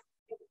oración?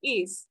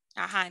 Is.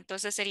 Ajá,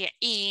 entonces sería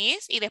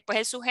is y después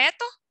el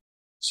sujeto.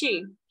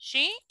 She.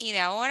 She y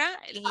de ahora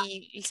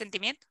el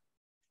sentimiento.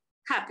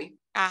 Happy.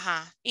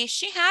 Ajá. ¿Is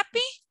she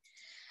happy?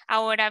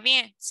 Ahora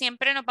bien,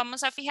 siempre nos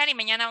vamos a fijar y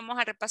mañana vamos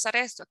a repasar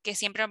esto, que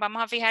siempre nos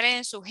vamos a fijar en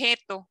el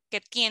sujeto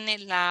que tiene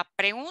la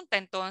pregunta.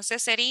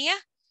 Entonces sería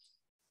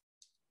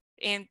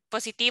en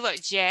positivo,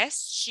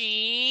 yes,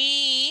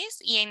 she is.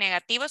 Y en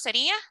negativo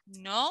sería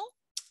no.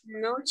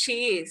 No,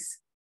 she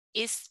is.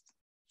 Is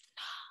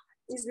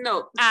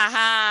no.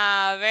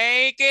 Ajá,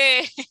 very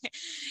good.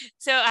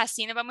 So,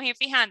 así nos vamos a ir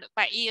fijando.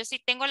 Y yo sí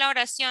tengo la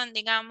oración,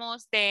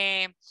 digamos,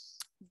 de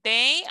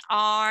they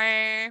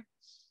are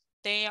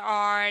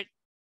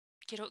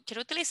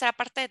quiero utilizar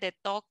aparte de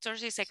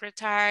doctors y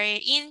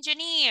secretary,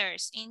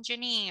 engineers,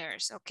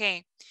 ok.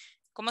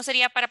 ¿Cómo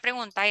sería para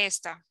pregunta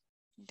esta?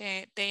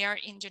 They are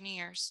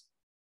engineers.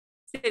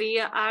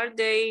 Sería, are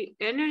they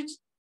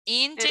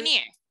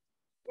Engineer.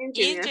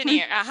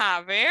 engineer?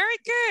 Ajá, very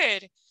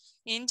good.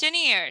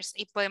 Engineers.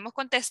 Y podemos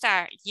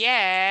contestar,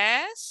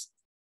 yes.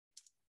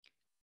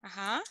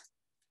 Ajá.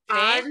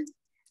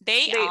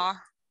 They are.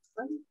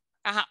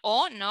 Ajá,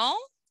 o no.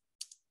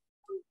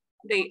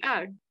 They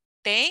are.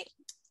 They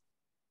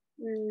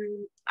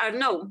are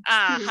no.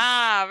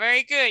 Ajá,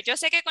 very good. Yo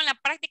sé que con la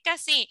práctica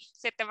sí,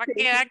 se te va a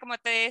quedar como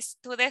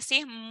tú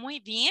decís muy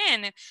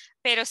bien,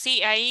 pero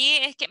sí, ahí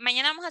es que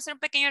mañana vamos a hacer un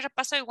pequeño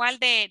repaso igual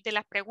de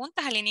las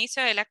preguntas al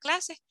inicio de la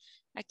clase.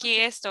 Aquí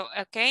esto,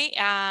 ok.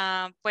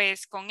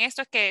 Pues con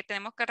esto es que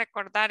tenemos que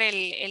recordar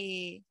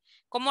el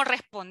cómo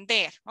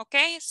responder, ok.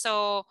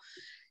 So,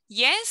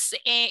 yes,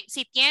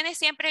 si tienes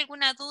siempre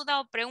alguna duda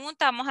o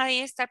pregunta, vamos a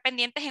estar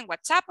pendientes en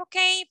WhatsApp, ok,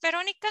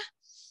 Verónica.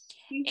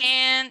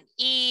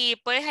 Y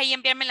puedes ahí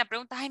enviarme la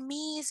pregunta, ay,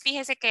 Miss,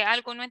 fíjese que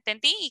algo no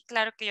entendí y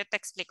claro que yo te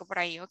explico por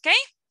ahí, ¿ok?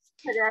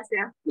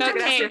 Gracias.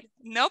 Okay,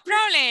 no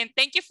problem.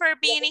 Thank you for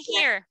being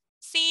here.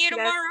 See you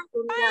tomorrow.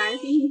 Bye.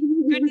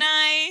 Good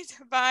night.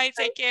 Bye.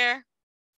 Take care.